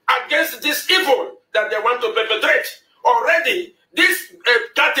up against this evil that they want to perpetrate. Already, this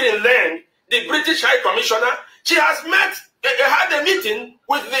Catherine Liang, the British High Commissioner, she has had a meeting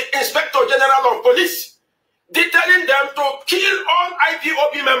with the Inspector General of Police, detailing them to kill all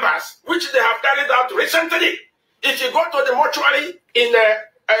IPOB members, which they have carried out recently. If you go to the mortuary in a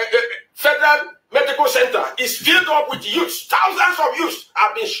Federal Medical Center, it's filled up with youths. Thousands of youths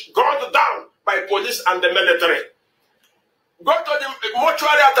have been gunned down by police and the military. Go to the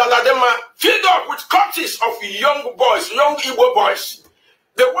mortuary at Aladema, filled up with corpses of young boys, young Igbo boys.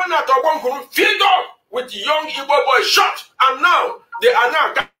 The one at Ogbongburu, filled up with young Igbo boys shot. And now, they are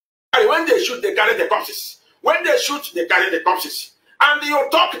now, when they shoot, they carry the corpses. When they shoot, they carry the corpses. And you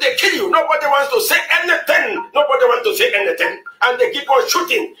talk, they kill you. Nobody wants to say anything. Nobody wants to say anything. And they keep on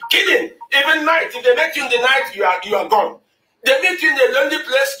shooting, killing. Even night, if they meet you in the night, you are gone. They meet you in a lonely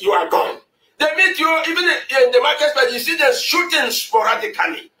place, you are gone. They meet you even in the market place, you see them shooting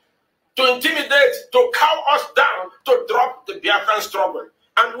sporadically to intimidate, to cow us down, to drop the Biafran struggle.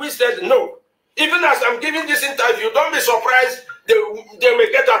 And we said no. Even as I'm giving this interview, don't be surprised they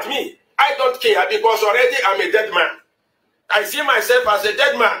may get at me. I don't care because already I'm a dead man. I see myself as a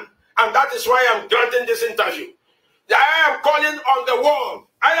dead man, and that is why I'm granting this interview. I am calling on the world.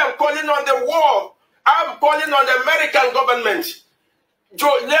 I am calling on the world. I am calling on the American government,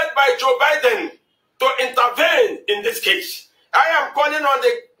 led by Joe Biden, to intervene in this case. I am calling on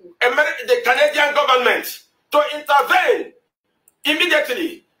the Canadian government to intervene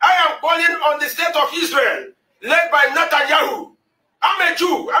immediately. I am calling on the state of Israel, led by Netanyahu. I'm a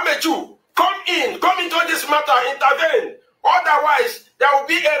Jew. Come into this matter, intervene. Otherwise, there will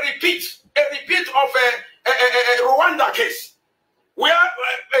be a repeat of a Rwanda case, where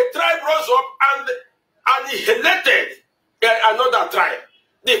a tribe rose up and annihilated another tribe.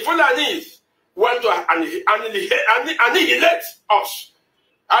 The Fulanis want to annihilate us.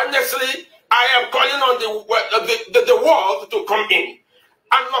 Honestly, I am calling on the world to come in.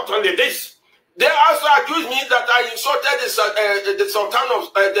 And not only this, they also accuse me that I insulted the Sultan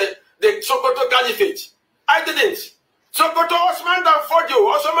of the Sokoto Caliphate. I didn't. Sokoto Osman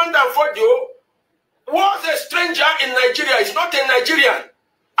Danfodio was a stranger in Nigeria. He's not a Nigerian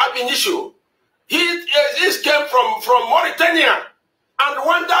ab initio. He came from Mauritania and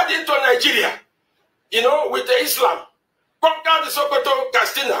wandered into Nigeria, with the Islam. Conquered the Sokoto,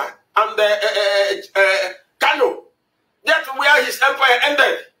 Castina, and Kanu. That's where his empire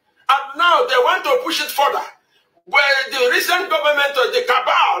ended. And now they want to push it further. Where the recent government, the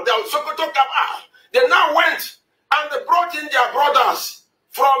cabal, the Sokoto cabal, they now went and they brought in their brothers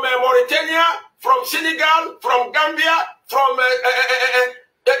from Mauritania, from Senegal, from Gambia, from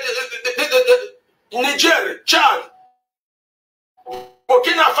Niger, Chad,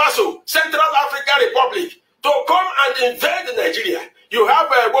 Burkina Faso, Central African Republic, to come and invade Nigeria. You have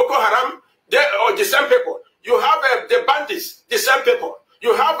Boko Haram, or the same people. You have the bandits, the same people.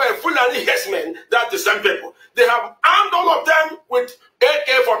 You have Fulani herdsmen, that's the same people. They have armed all of them with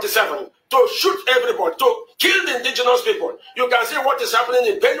AK-47 to shoot everybody, to kill the indigenous people. You can see what is happening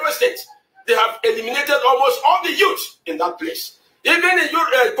in Benue State. They have eliminated almost all the youth in that place. Even in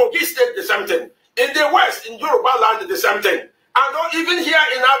Kogi State, the same thing. In the West, in Yoruba land, the same thing. And even here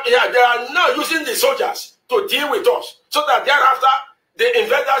in Africa, they are now using the soldiers to deal with us, so that thereafter, the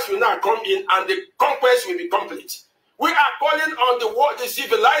invaders will now come in and the conquest will be complete. We are calling on the world, the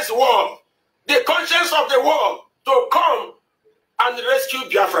civilized world, the conscience of the world, to come and rescue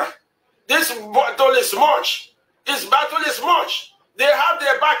Biafra. This battle is much. This battle is much. They have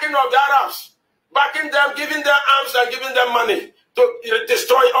the backing of the Arabs, backing them, giving them arms and giving them money. to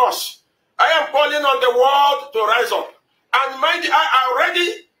destroy us. I am calling on the world to rise up. And mind you,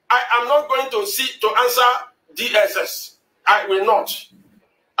 I am not going to answer DSS. I will not.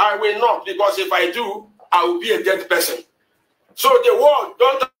 I will not, because if I do, I will be a dead person. So the world,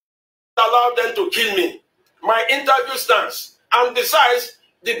 don't allow them to kill me. My interview stands. And besides,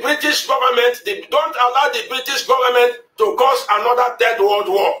 the British government, don't allow the British government to cause another third world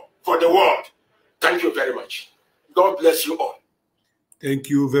war for the world. Thank you very much. God bless you all. Thank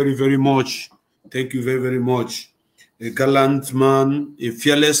you very, very much. Thank you very, very much. A gallant man, a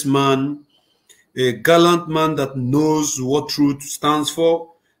fearless man, a gallant man that knows what truth stands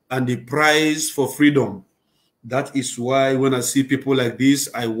for and the price for freedom. That is why when I see people like this,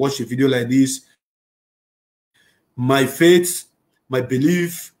 I watch a video like this, my faith, my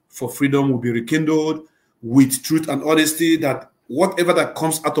belief for freedom will be rekindled with truth and honesty, that whatever that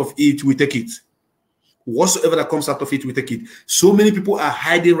comes out of it, we take it. Whatsoever that comes out of it, we take it. So many people are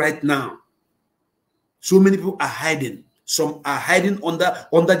hiding right now. So many people are hiding. Some are hiding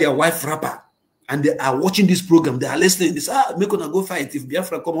under their wife wrapper. And they are watching this program. They are listening. They say, make gonna go fight. If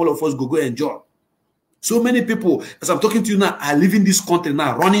Biafra come, all of us go enjoy. So many people, as I'm talking to you now, are leaving this country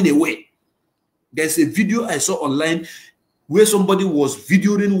now, running away. There's a video I saw online where somebody was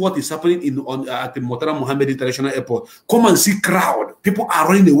videoing what is happening at the Murtala Mohammed International Airport. Come and see crowd. People are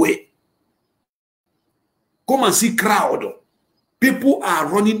running away. Come and see crowd. People are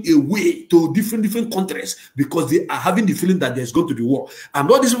running away to different countries because they are having the feeling that there's going to be war. And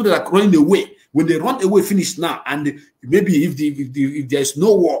all these people that are running away, when they run away, finish now, and maybe if there's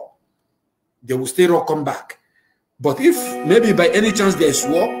no war, they will still come back. But if maybe by any chance there's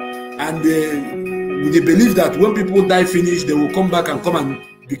war, and they believe that when people die finish, they will come back and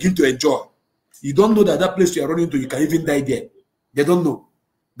begin to enjoy. You don't know that place you are running to, you can even die there. They don't know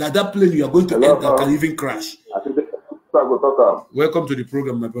that plane you are going to enter can even crash. Welcome to the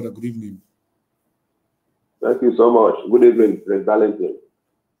program, my brother. Good evening. Thank you so much. Good evening, President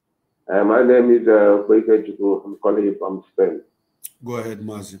Gallant. My name is Chiku. I'm calling you from Spain. Go ahead,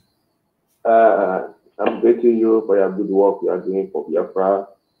 Mazi. I'm thanking you for your good work you are doing for Biafra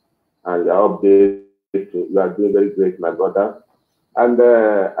and your update. You are doing very great, my brother. And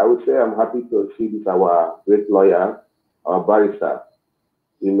I would say I'm happy to see this our great lawyer, our barrister.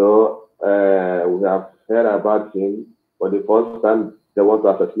 You know, we have heard about him for the first time. They want to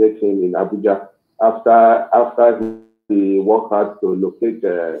assassinate him in Abuja after he worked hard to locate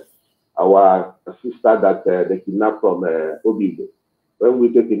our sister that they kidnapped from Obibo. When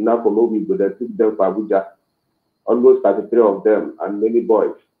we take kidnapped from Obibo, they took them to Abuja, almost 33 of them and many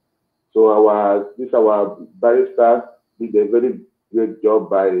boys. So our barrister did a very great job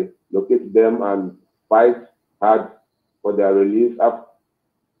by locating them and fight hard for their release after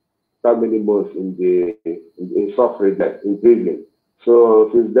many months in suffering, in prison. So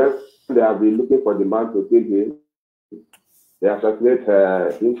since then, they have been looking for the man to kill him. They assassinate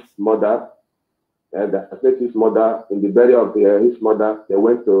his mother. And they assassinate his mother. In the burial of his mother, they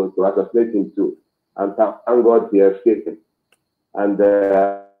went to assassinate him too. And thank God he escaped. And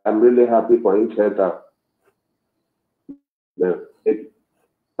I'm really happy for him. Biafra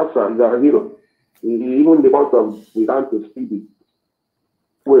is our hero. Even the bottom, we want to speak the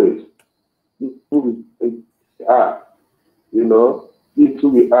ways. Who we are, you know, this who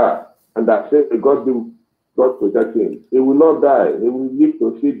we are. And I say, God protect him. He will not die. He will live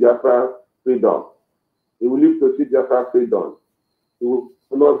to see Biafra freedom. He will live to see Biafra freedom. He will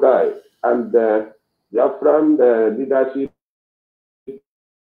not die. And Biafran leadership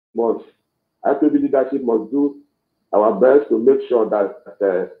must do our best to make sure that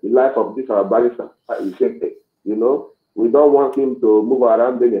the life of this our barrister is safe. You know, we don't want him to move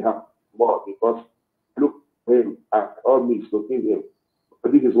around anyhow more because look him at all means to kill him.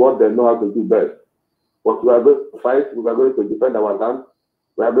 But this is what they know how to do best. But we are going to fight, we are going to defend our land,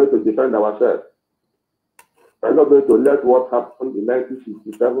 we are going to defend ourselves. We are not going to let what happened in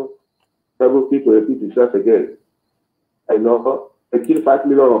 1967 people repeat itself again. I know they killed 5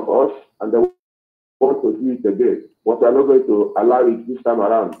 million of us and they want to do it again. But we are not going to allow it this time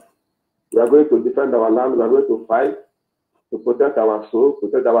around. We are going to defend our land, we are going to fight to protect our soul,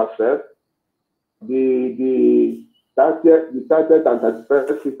 protect ourselves. The 30th and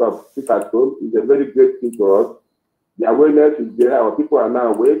 31st sit at home is a very great thing for us. The awareness is there, our people are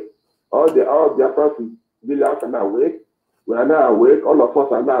now awake. All Biafrans really are now awake. We are now awake, all of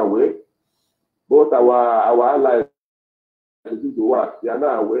us are now awake. Both our allies do the work, they are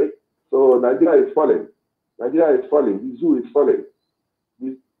now awake. So Nigeria is falling. Nigeria is falling. The zoo is falling.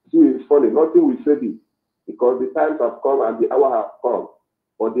 The zoo is falling. Nothing will save it because the times have come and the hour have come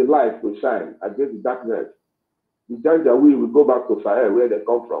for the light to shine against the darkness. the Janjaweed will go back to Sahel, where they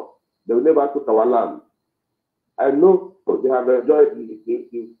come from. They will never take our land. I know they have enjoyed the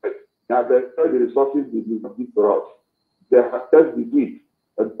resources they give for us. They have tested the sweet.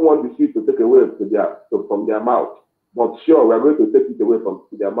 I don't want the sweet to take away from their mouth. But sure, we are going to take it away from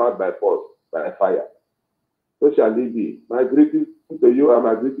their mouth by force, by fire. So shall it be. My greetings to you and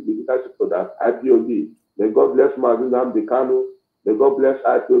my greetings to the leadership for that IPOB. May God bless Mazi, Nnamdi Kanu. May God bless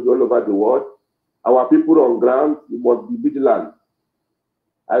IPOB all over the world. Our people on ground, you must be vigilant.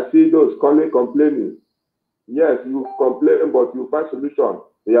 I see those complaining. Yes, you complain, but you find solution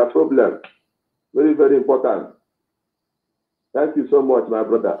to your problem. Very, very important. Thank you so much, my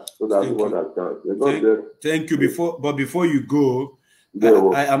brother. So that everyone has chance. Thank you. Before you go,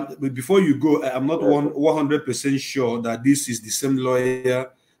 I am not 100% sure that this is the same lawyer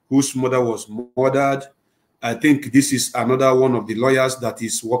whose mother was murdered. I think this is another one of the lawyers that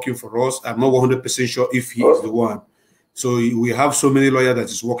is working for us. I'm not 100% sure if he is the one. So we have so many lawyers that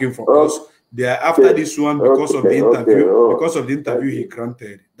is working for us. They are after this one because of the interview. Because of the interview he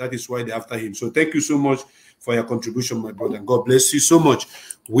granted. That is why they're after him. So thank you so much for your contribution, my brother. God bless you so much.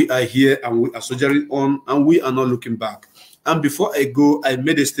 We are here and we are soldiering on and we are not looking back. And before I go, I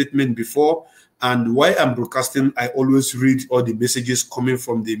made a statement before, and while I'm broadcasting, I always read all the messages coming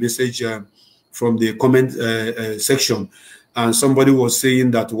from the message from the comment section. And somebody was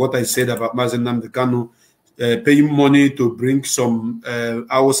saying that what I said about Mazi Nnamdi Kanu paying money to bring some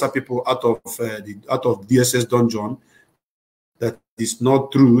Hausa people out of DSS dungeon, that is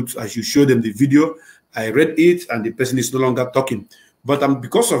not true. I should show them the video. I read it, and the person is no longer talking. But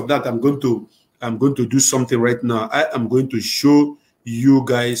because of that, I'm going to do something right now. I am going to show you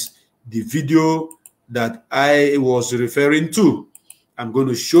guys the video that I was referring to. I'm going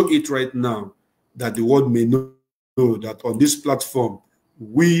to show it right now, that the world may know that on this platform,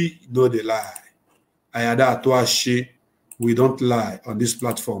 we know the lie. We don't lie on this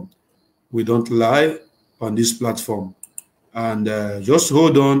platform. We don't lie on this platform. And just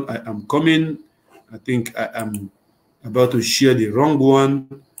hold on. I am coming. I think I am about to share the wrong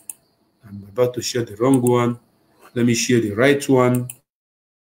one. I'm about to share the wrong one. Let me share the right one.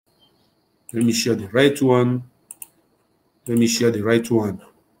 Let me share the right one. Let me share the right one.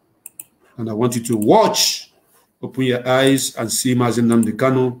 And I want you to watch. Open your eyes and see Mazi Nnamdi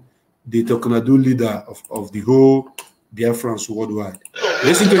Kanu, the Tokonadu leader of the whole Biafrans worldwide.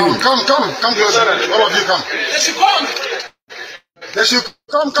 Listen to him. Come closer. All of you come. They should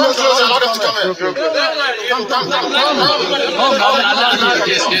come closer. Allow them to come in.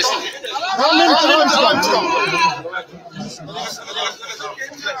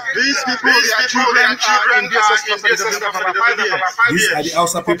 These people, their children are in DSS custody for 5 years. These are the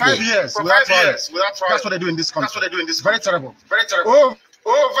Hausa people. 5 years without trial. That's what they do in this country. Very terrible. Very terrible.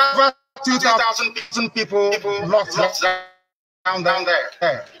 Over 2,000 people locked down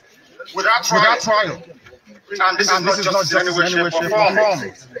there without trial. And this is not just in any way, shape, or form.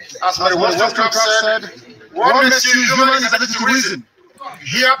 As my Western Club said, what makes you human is ability to reason.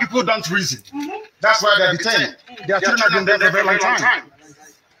 Here, people don't reason. That's why they're detained. Their children have been there for a very long time.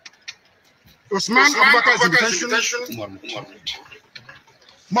 Usman Abubakar is in detention.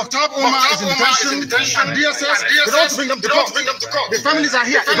 Mukhtar Umar is in detention. And DSS, they don't bring them to court. The families are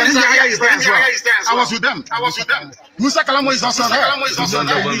here. Ibrahim Yahya is there as well. I was with them. Musa Kalamo is also there.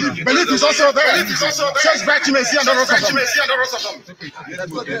 Belief is also there. Sheikh Bachime and the rest of them.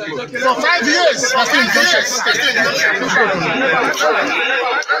 For 5 years, they're still in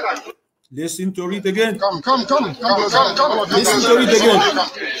detention. Listen to it again. Come. Listen to it again.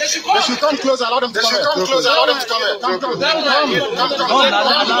 They should come closer. Allow them to come in. Allow them to come in.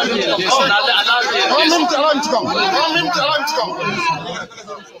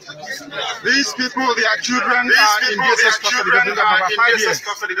 These people, their children are in DSS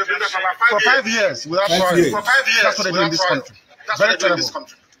custody for 5 years without trial. That's what they do in this country. Very terrible.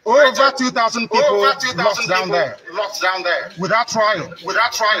 Over 2,000 people locked down there without trial.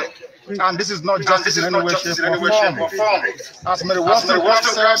 And this is not justice in any way, shape, or form. As Mary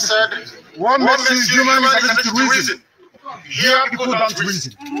Washington said, what makes you human is ability to reason. Here, people don't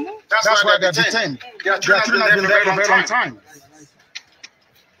reason. That's why they're detained. Their children have been there for a very long time.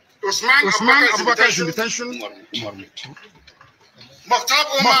 Usman Abubakar is in detention. Mukhtar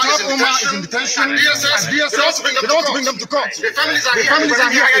Umar is in detention. And DSS, they don't bring them to court. The families are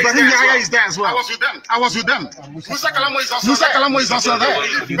here. Ibrahim Yahya is there as well. I was with them. Musa Kalamo is also there.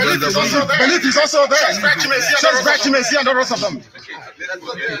 Belief is also there. Sheikh Bachime and the rest of them.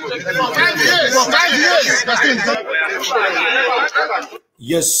 For 5 years, they're still in detention.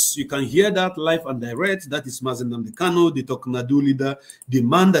 Yes, you can hear that live and direct. That is Mazi Nnamdi Kanu, the Tokonadu leader, the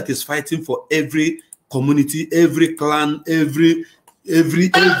man that is fighting for every community, every clan, every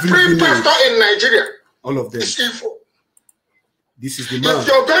village, pastor in Nigeria. All of them. Is evil. This is the man. If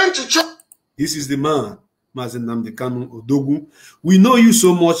you're going to church, this is the man, Mazi Nnamdi Kanu Odogwu. We know you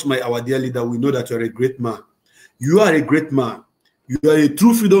so much, our dear leader. We know that you are a great man. You are a great man. You are a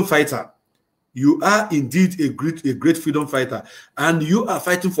true freedom fighter. You are indeed a great freedom fighter, and you are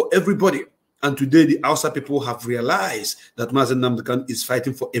fighting for everybody. And today, the Hausa people have realized that Mazi Nnamdi Kanu is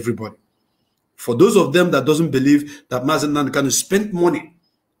fighting for everybody. For those of them that doesn't believe that Mazi Nnamdi Kanu spent money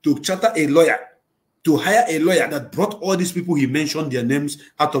to charter a lawyer, to hire a lawyer that brought all these people he mentioned their names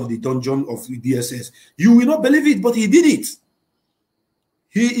out of the dungeon of the DSS, you will not believe it, but he did it.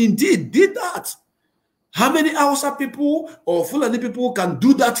 He indeed did that. How many Hausa people or Fulani people can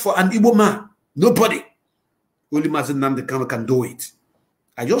do that for an Igbo man? Nobody. Only Mazi Nnamdi Kanu can do it.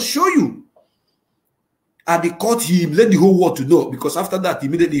 I just show you. At the court, he let the whole world to know, because after that,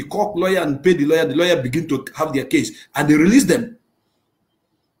 immediately he called lawyer and paid the lawyer. The lawyer begin to have their case, and they release them.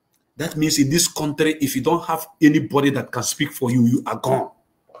 That means in this country, if you don't have anybody that can speak for you, you are gone.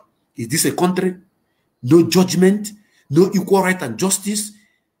 Is this a country? No judgment, no equal right and justice.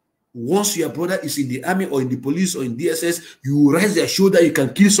 Once your brother is in the army or in the police or in DSS, you raise their shoulder, you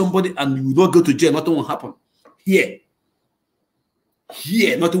can kill somebody and you will not go to jail. Nothing will happen. Here,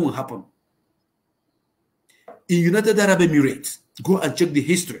 nothing will happen. In United Arab Emirates, go and check the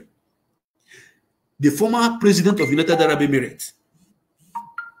history. The former president of United Arab Emirates,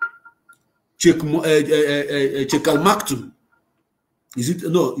 Sheikh Al Maktoum, is it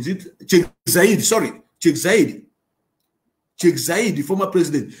Sheikh Zayed? Sorry, Sheikh Zayed, the former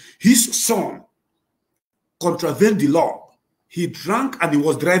president. His son contravened the law. He drank and he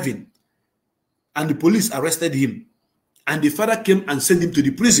was driving, and the police arrested him. And the father came and sent him to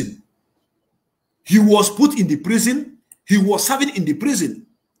the prison. He was put in the prison. He was serving in the prison.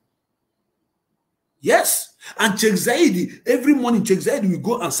 Yes. And Sheikh Zayed, every morning, Sheikh Zayed will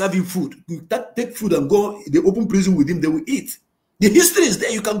go and serve him food. We take food and go in the open prison with him. They will eat. The history is there.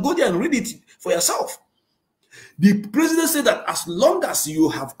 You can go there and read it for yourself. The president said that as long as you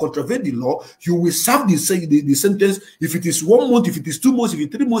have contravened the law, you will serve the sentence. If it is 1 month, if it is 2 months, if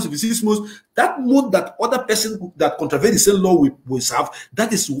it is 3 months, if it is 6 months, that month that other person that contravened the same law will serve,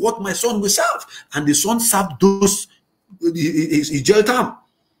 that is what my son will serve. And the son served those his jail term.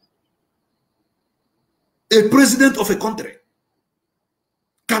 A president of a country.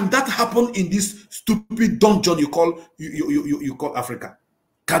 Can that happen in this stupid dungeon you call Africa?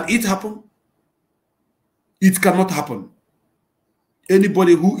 Can it happen? It cannot happen.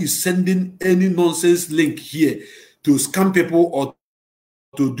 Anybody who is sending any nonsense link here to scam people or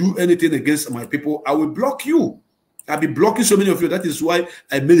to do anything against my people, I will block you. I'll be blocking so many of you. That is why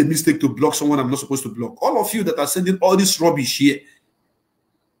I made a mistake to block someone I'm not supposed to block. All of you that are sending all this rubbish here.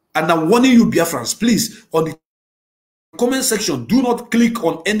 And I'm warning you, Biafrans, please, on the comment section, do not click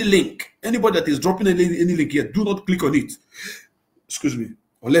on any link. Anybody that is dropping any link here, do not click on it. Excuse me.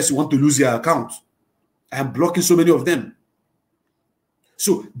 Unless you want to lose your account. I am blocking so many of them.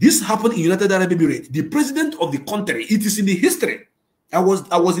 So this happened in United Arab Emirates. The president of the country, it is in the history. I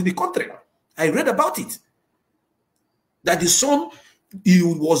was in the country. I read about it. That the son, he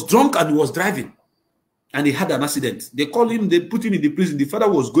was drunk and he was driving. And he had an accident. They called him, they put him in the prison. The father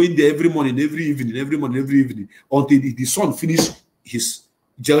was going there every morning, every evening, until the son finished his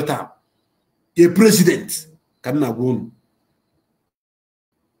jail term. A president cannot go on.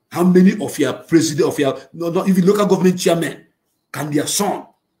 How many of your president, of your, not even local government chairman, can their son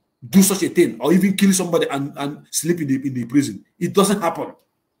do such a thing or even kill somebody and sleep in the prison? It doesn't happen.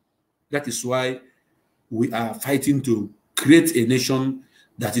 That is why we are fighting to create a nation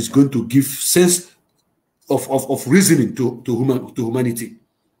that is going to give sense of reasoning to humanity.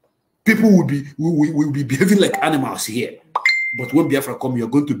 People will be behaving like animals here. But when Biafra come, you're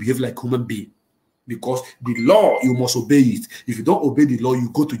going to behave like human beings. Because the law, you must obey it. If you don't obey the law, you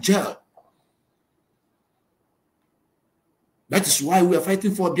go to jail. That is why we are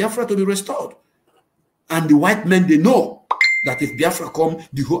fighting for Biafra to be restored. And the white men, they know that if Biafra come,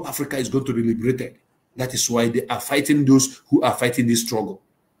 the whole Africa is going to be liberated. That is why they are fighting those who are fighting this struggle.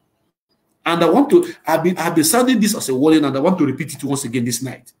 And I've been sounding this as a warning, and I want to repeat it once again this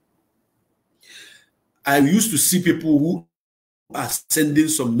night. I used to see people who are sending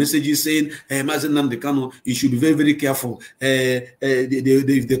some messages saying, hey, Mazi Nnamdi Kanu, you should be very, very careful.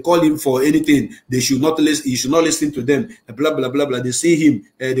 If they call him for anything, they should not listen. You should not listen to them. Blah, blah, blah, blah. They see him.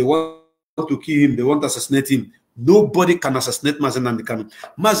 They want to kill him. They want to assassinate him. Nobody can assassinate Mazi Nnamdi Kanu.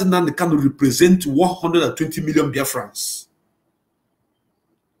 Mazi Nnamdi Kanu represents 120 million Biafrans.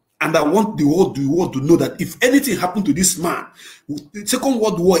 And I want the world to know that if anything happened to this man, the Second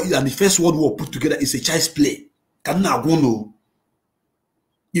World War and the First World War put together is a child's play.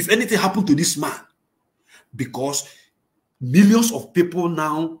 If anything happened to this man, because millions of people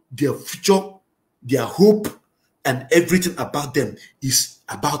now, their future, their hope, and everything about them is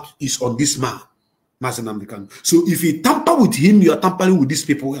on this man, Mazi Nnamdi Kanu. So if you tamper with him, you are tampering with these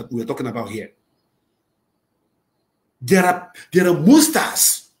people we are talking about here. There are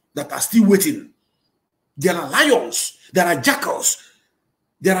monsters that are still waiting. There are lions, there are jackals,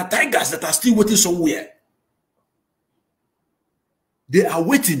 there are tigers that are still waiting somewhere. They are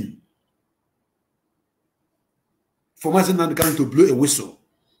waiting for Mazi Nnamdi Kanu to blow a whistle.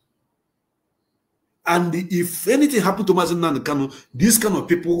 And if anything happened to Mazi Nnamdi Kanu, these kind of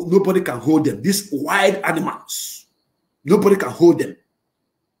people, nobody can hold them. These wild animals, nobody can hold them.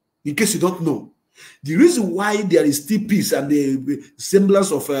 In case you don't know, the reason why there is still peace and the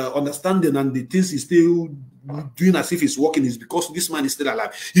semblance of understanding and the things he's still doing as if he's working is because this man is still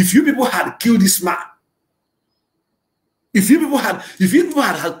alive. If you people had killed this man, if you people had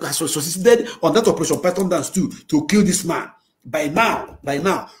succeeded on that Operation Python Dance too to kill this man, by now,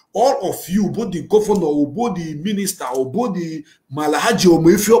 all of you, both the governor, or both the minister, or both the Malahaji, or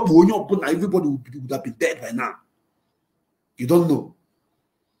everybody would have been dead by now. You don't know.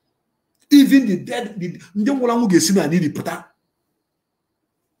 Even the dead,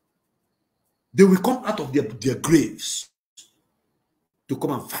 they will come out of their graves to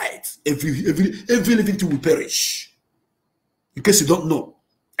come and fight. Every living thing will perish. In case you don't know.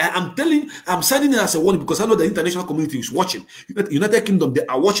 I'm signing it as a warning because I know the international community is watching. United Kingdom, they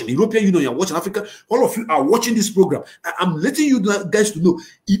are watching. European Union, you are watching. Africa, all of you are watching this program. I'm letting you guys to know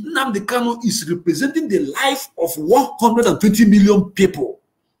Nnamdi Kanu is representing the life of 120 million people.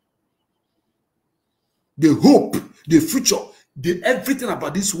 The hope, the future, everything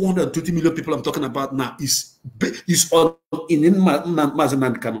about this 120 million people I'm talking about now is on in Mazi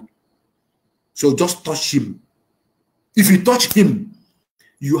Nnamdi Kanu. So just touch him. If you touch him,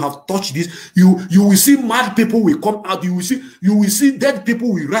 you have touched this. You will see mad people will come out. You will see dead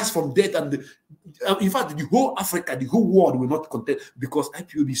people will rise from death, and in fact, the whole Africa, the whole world will not contend because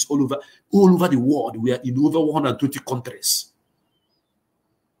IPOB is all over the world. We are in over 120 countries.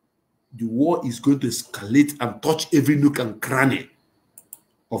 The war is going to escalate and touch every nook and cranny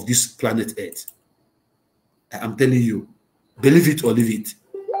of this planet Earth. I'm telling you, believe it or leave it.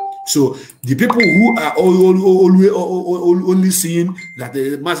 So the people who are only seeing that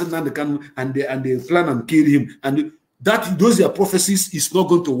the Mazi Nnamdi Kanu and they plan and kill him, and that those are prophecies is not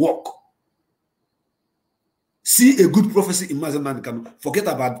going to work. See a good prophecy in Mazi Nnamdi Kanu. Forget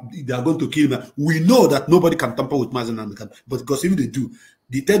about they are going to kill him. We know that nobody can tamper with Mazi Nnamdi Kanu, but because if they do,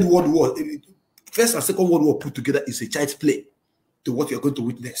 the Third World War, First and Second World War put together is a child's play to what you are going to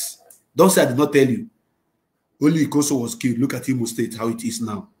witness. Don't say I did not tell you. Only IKONSO was killed. Look at Imo State, how it is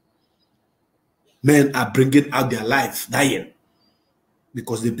now. Men are bringing out their life, dying,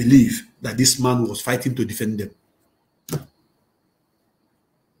 because they believe that this man was fighting to defend them.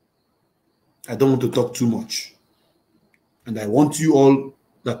 I don't want to talk too much. And I want you all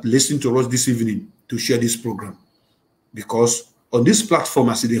that listen to us this evening to share this program. Because on this platform,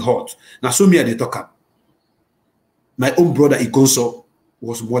 I see the hot. Now, so me they talk up. My own brother IKONSO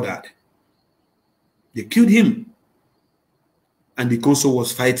was murdered. They killed him. And IKONSO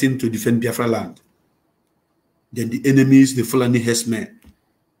was fighting to defend Biafra land. Then the enemies, the Fulani herdsmen,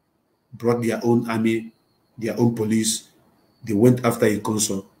 brought their own army, their own police. They went after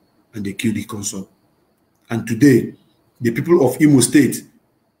IKONSO and they killed IKONSO. And today, the people of Imo State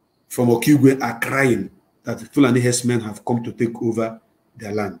from Okigwe are crying that the Fulani herdsmen have come to take over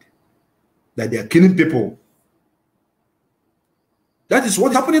their land. That they are killing people. That is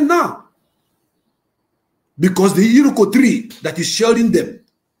what's happening now. Because the Iroko tree that is shielding them,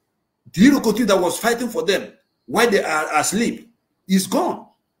 the Iroko tree that was fighting for them while they are asleep, is gone.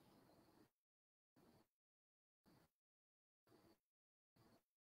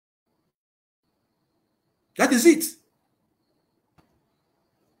 That is it.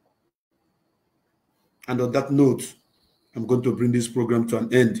 And on that note, I'm going to bring this program to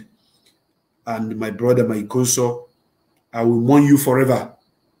an end. And my brother, my IKONSO, I will mourn you forever.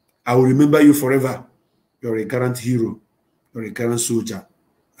 I will remember you forever. You're a Gallant hero. You're a Gallant soldier.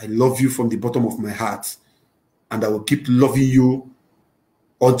 I love you from the bottom of my heart. And I will keep loving you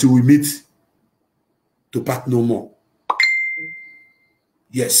until we meet to part no more.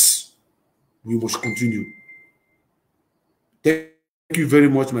 Yes, we must continue. Thank you very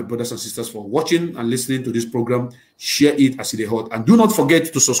much, my brothers and sisters, for watching and listening to this program. Share it as it hot. And do not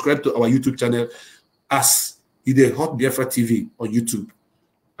forget to subscribe to our YouTube channel as it hot Biafra TV on YouTube.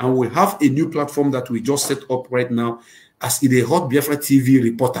 And we have a new platform that we just set up right now as a Hot Biafra TV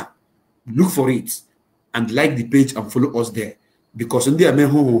reporter. Look for it and like the page and follow us there. Because in the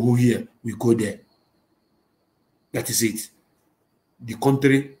who here, we go there. That is it. The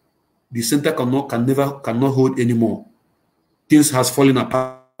country, the center cannot hold anymore. Things has fallen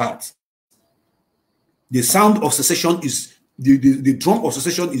apart. The sound of secession is the drum of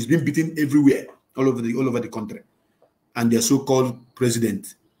secession is being beaten everywhere, all over the country. And their so-called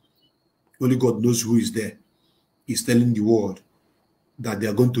president, only God knows who is there, is telling the world that they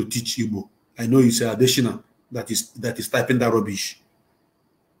are going to teach Igbo. I know it's additional that is typing that rubbish.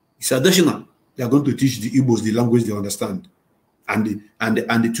 It's additional. They are going to teach the Igbos the language they understand. And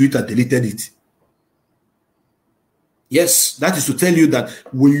the Twitter deleted it. Yes, that is to tell you that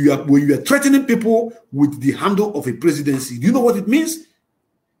when you are threatening people with the handle of a presidency, do you know what it means?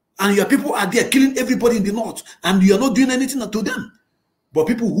 And your people are there killing everybody in the north, and you are not doing anything to them. But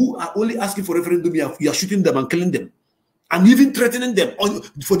people who are only asking for referendum, you are shooting them and killing them, and even threatening them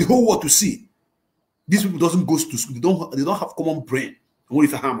for the whole world to see. These people doesn't go to school. They don't have common brain. Only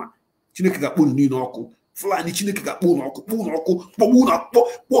with a hammer.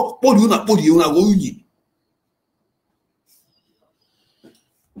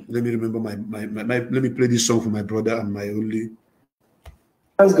 Let me remember let me play this song for my brother and my only.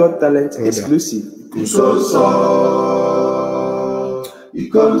 Has got talent brother. Exclusive.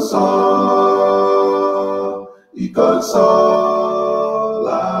 IKONSO,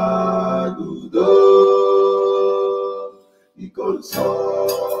 la gudo, IKONSO.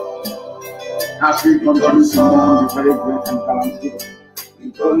 As we continue to the very great and talented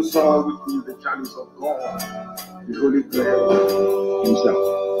IKONSO, which is the chalice of God, the Holy Grail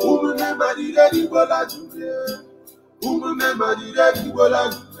himself.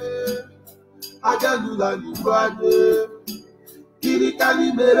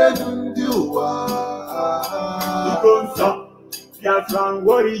 IKONSO, Biafran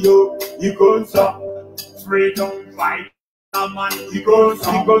warrior, IKONSO, freedom fight. Man,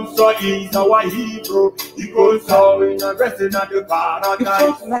 IKONSO is our hero. IKONSO in a wrestling at the paradise. You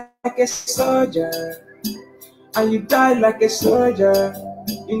fought like a soldier, and you died like a soldier.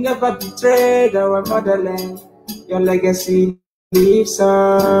 You never betrayed our motherland. Your legacy lives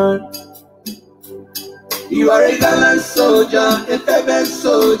on. You are a gallant soldier, a fervent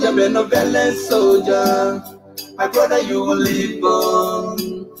soldier, benevolent soldier. My brother, you will live on.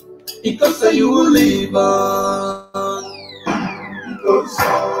 IKONSO, you will live on. IKONSO,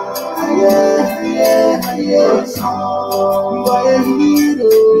 yeah. IKONSO, you are a hero.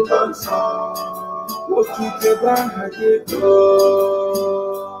 IKONSO, what you never had it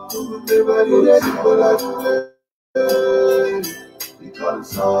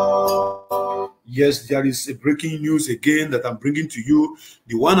Yes, there is a breaking news again that I'm bringing to you.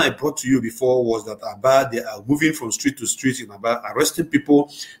 The one I brought to you before was that Aba, they are moving from street to street in Aba, arresting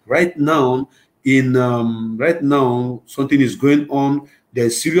people. Right now, something is going on.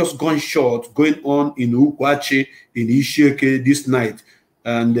 There's serious gunshot going on in Ukwachi, in Ishieke this night,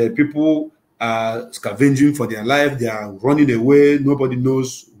 and people are scavenging for their life. They are running away. Nobody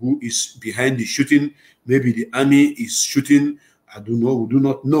knows who is behind the shooting. Maybe the army is shooting. I don't know. We do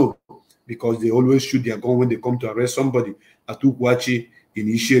not know, because they always shoot their gun when they come to arrest somebody. At Ukwachi in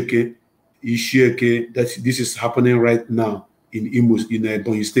Ishieke, this is happening right now in Imo, in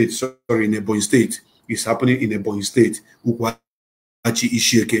Ebonyi State. Sorry, in Ebonyi State. It's happening in Ebonyi State. Ukwachi,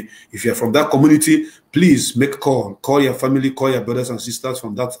 Ishieke. If you're from that community, please make a call. Call your family, call your brothers and sisters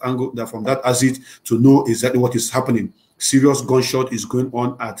from that angle, from that exit, to know exactly what is happening. Serious gunshot is going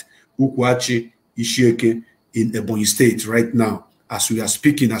on at Ukwachi, Ishieke in Ebonyi State right now. As we are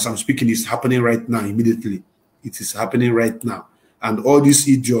speaking, as I'm speaking, it's happening right now, immediately. It is happening right now. And all these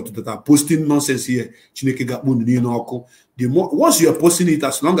idiots that are posting nonsense here, once you are posting it,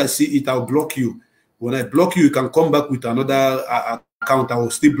 as long as I see it, I'll block you. When I block you, you can come back with another account. I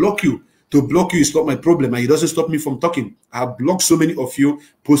will still block you. To block you is not my problem, and it doesn't stop me from talking. I have blocked so many of you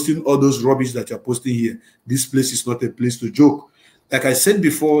posting all those rubbish that you're posting here. This place is not a place to joke. Like I said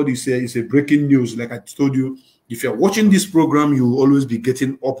before, this is a breaking news. Like I told you, if you're watching this program, you will always be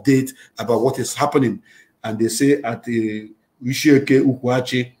getting updates about what is happening. And they say at Ishieke,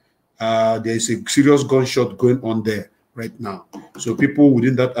 Ukwachi, there is a serious gunshot going on there right now. So people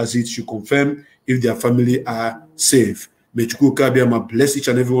within that exit should confirm if their family are safe. May Chukwukabiyama bless each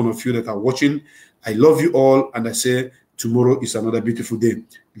and every one of you that are watching. I love you all, and I say tomorrow is another beautiful day.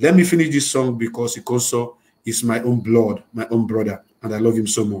 Let me finish this song because IKONSO is my own blood, my own brother, and I love him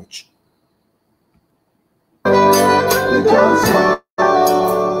so much. Because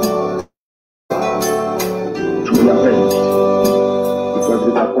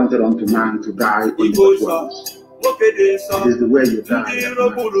want a man to die on his words. It is the way you die. It is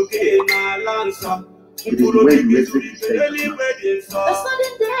the way you exit the stage. The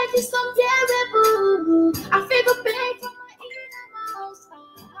sudden death is unbearable. I feel the pain from my innermost.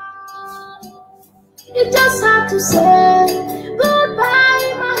 You just have to say goodbye,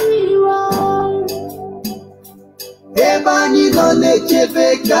 my hero. Ebani don't cheve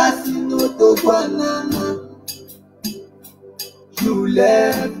casino to banana. You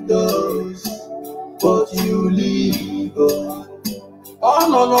left us, but you leave us. Oh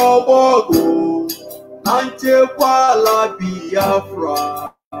no bogo, Antekwala Biafra.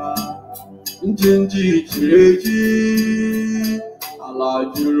 Njinji chireji, ala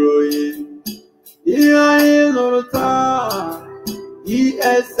juroyi. Iya lorota,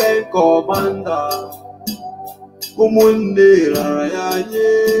 ESN commander. Umunde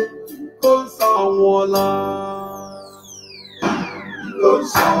rayanye, konsawola.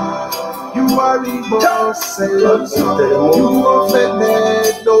 You are Imo State. You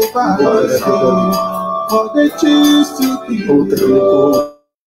offended nobody, but they choose to be you.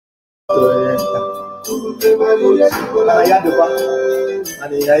 You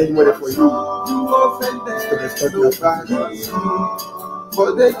offended nobody,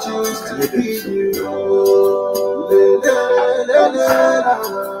 but they choose to be you.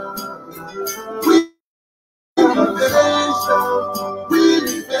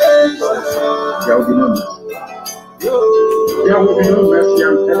 There will be no mercy. There will be no mercy,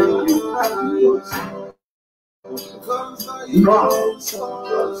 I'm telling you. No.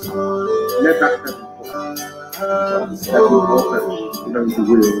 Let that happen. That will go perish. That is the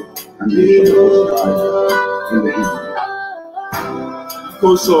will and the mission of God in the evening.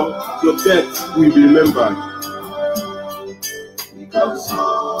 IKONSO, your death will be remembered.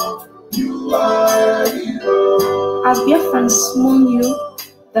 As Biafrans mourn you,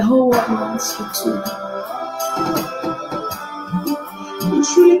 the whole world mourns you too. It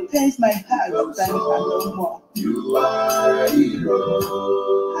truly pains my heart that you are no more. You are a hero.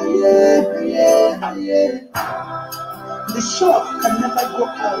 The shock can never go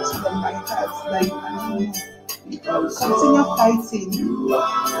out from my heart that you are no more. Continue fighting. You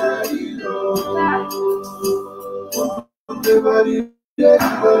are a hero.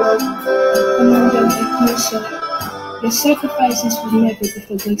 Your sacrifices will never be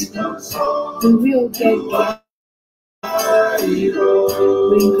forgotten. We will get there.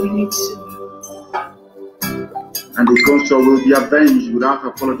 Reincarnate soon. And IKONSO will be avenged without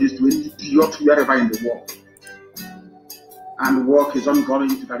apologies to any idiot wherever in the world. And work is ongoing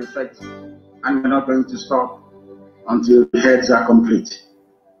to that effect. And we're not going to stop until the heads are complete.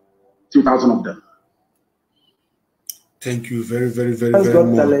 2,000 of them. Thank you very, very, very, very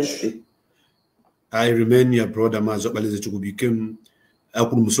much. I remain your brother Mazi Chukwubikem.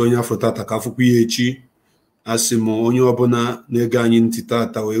 Akwumusonya Afrotata Kafukuyechi. Asimo onye ọbụla na-ege anyị ntị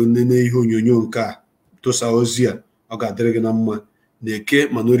tata wee nene ihe onyonyo nke a tụsa ozi a ọ ga-adịrị gị na mma na-eke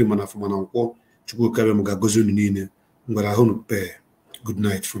mana ori mana afọ mana nkwọ Chukwu kabe m ga-agọzi unu niile ngwara ahụ nupe. Good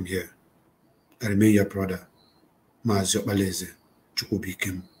night from here. I remain your brother Mazi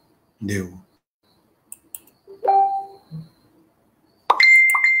Chukwubikem. Ndewo.